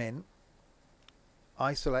zoom in,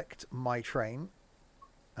 I select my train.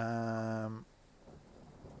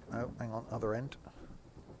 Oh, hang on, other end.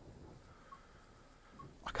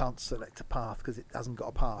 I can't select a path because it hasn't got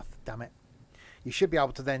a path, damn it. You should be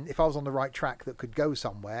able to then, if I was on the right track that could go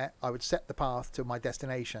somewhere, I would set the path to my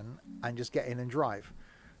destination and just get in and drive.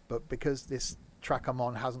 But because this track I'm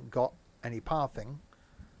on hasn't got any pathing,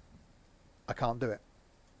 I can't do it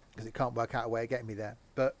because it can't work out a way of getting me there.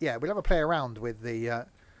 But yeah, we'll have a play around with the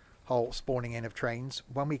whole spawning in of trains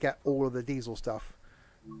when we get all of the diesel stuff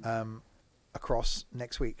across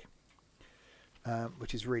next week,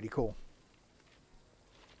 which is really cool.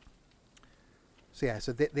 So yeah,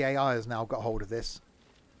 so the AI has now got hold of this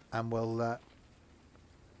and will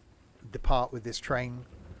depart with this train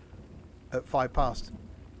at 5 past,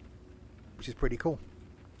 which is pretty cool.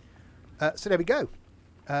 So there we go,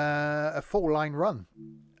 a full line run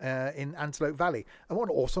in Antelope Valley, and what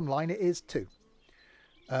an awesome line it is too.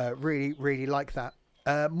 Really like that.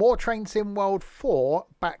 More Train Sim World 4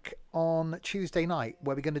 back on Tuesday night,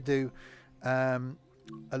 where we're going to do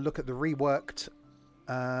a look at the reworked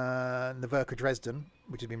Naverka Dresden,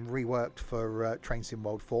 which has been reworked for Train Sim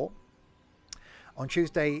World 4. On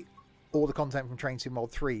Tuesday, all the content from Train Sim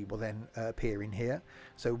World 3 will then appear in here.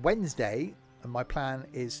 So Wednesday, my plan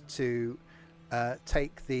is to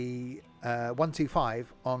take the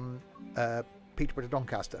 125 on Peterborough to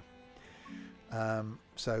Doncaster.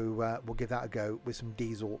 So we'll give that a go with some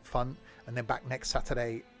diesel fun, and then back next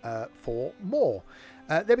Saturday for more.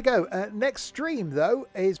 There we go. Next stream though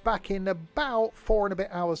is back in about 4 and a bit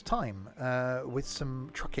hours time with some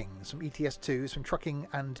trucking, some ETS2, some trucking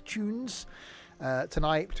and tunes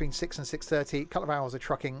tonight between 6 and 6:30. A couple of hours of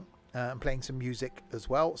trucking and playing some music as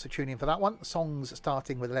well, so tune in for that one. Songs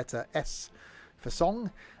starting with the letter S for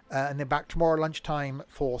song, and then back tomorrow lunchtime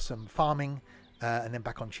for some farming. And then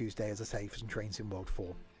back on Tuesday, as I say, for some Train Sim World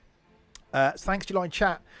 4. So thanks to you lot in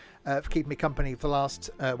chat for keeping me company for the last,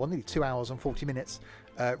 well, nearly 2 hours and 40 minutes.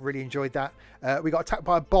 Really enjoyed that. We got attacked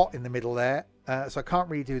by a bot in the middle there, so I can't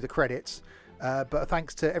really do the credits. But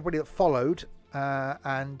thanks to everybody that followed,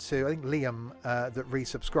 and to, I think, Liam that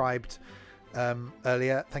resubscribed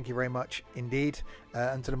earlier. Thank you very much indeed.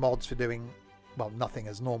 And to the mods for doing, well, nothing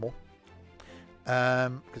as normal.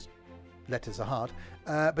 Because letters are hard.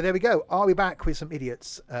 But there we go. I'll be back with some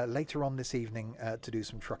idiots later on this evening to do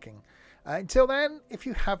some trucking. Until then, if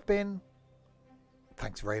you have been,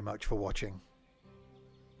 Thanks very much for watching.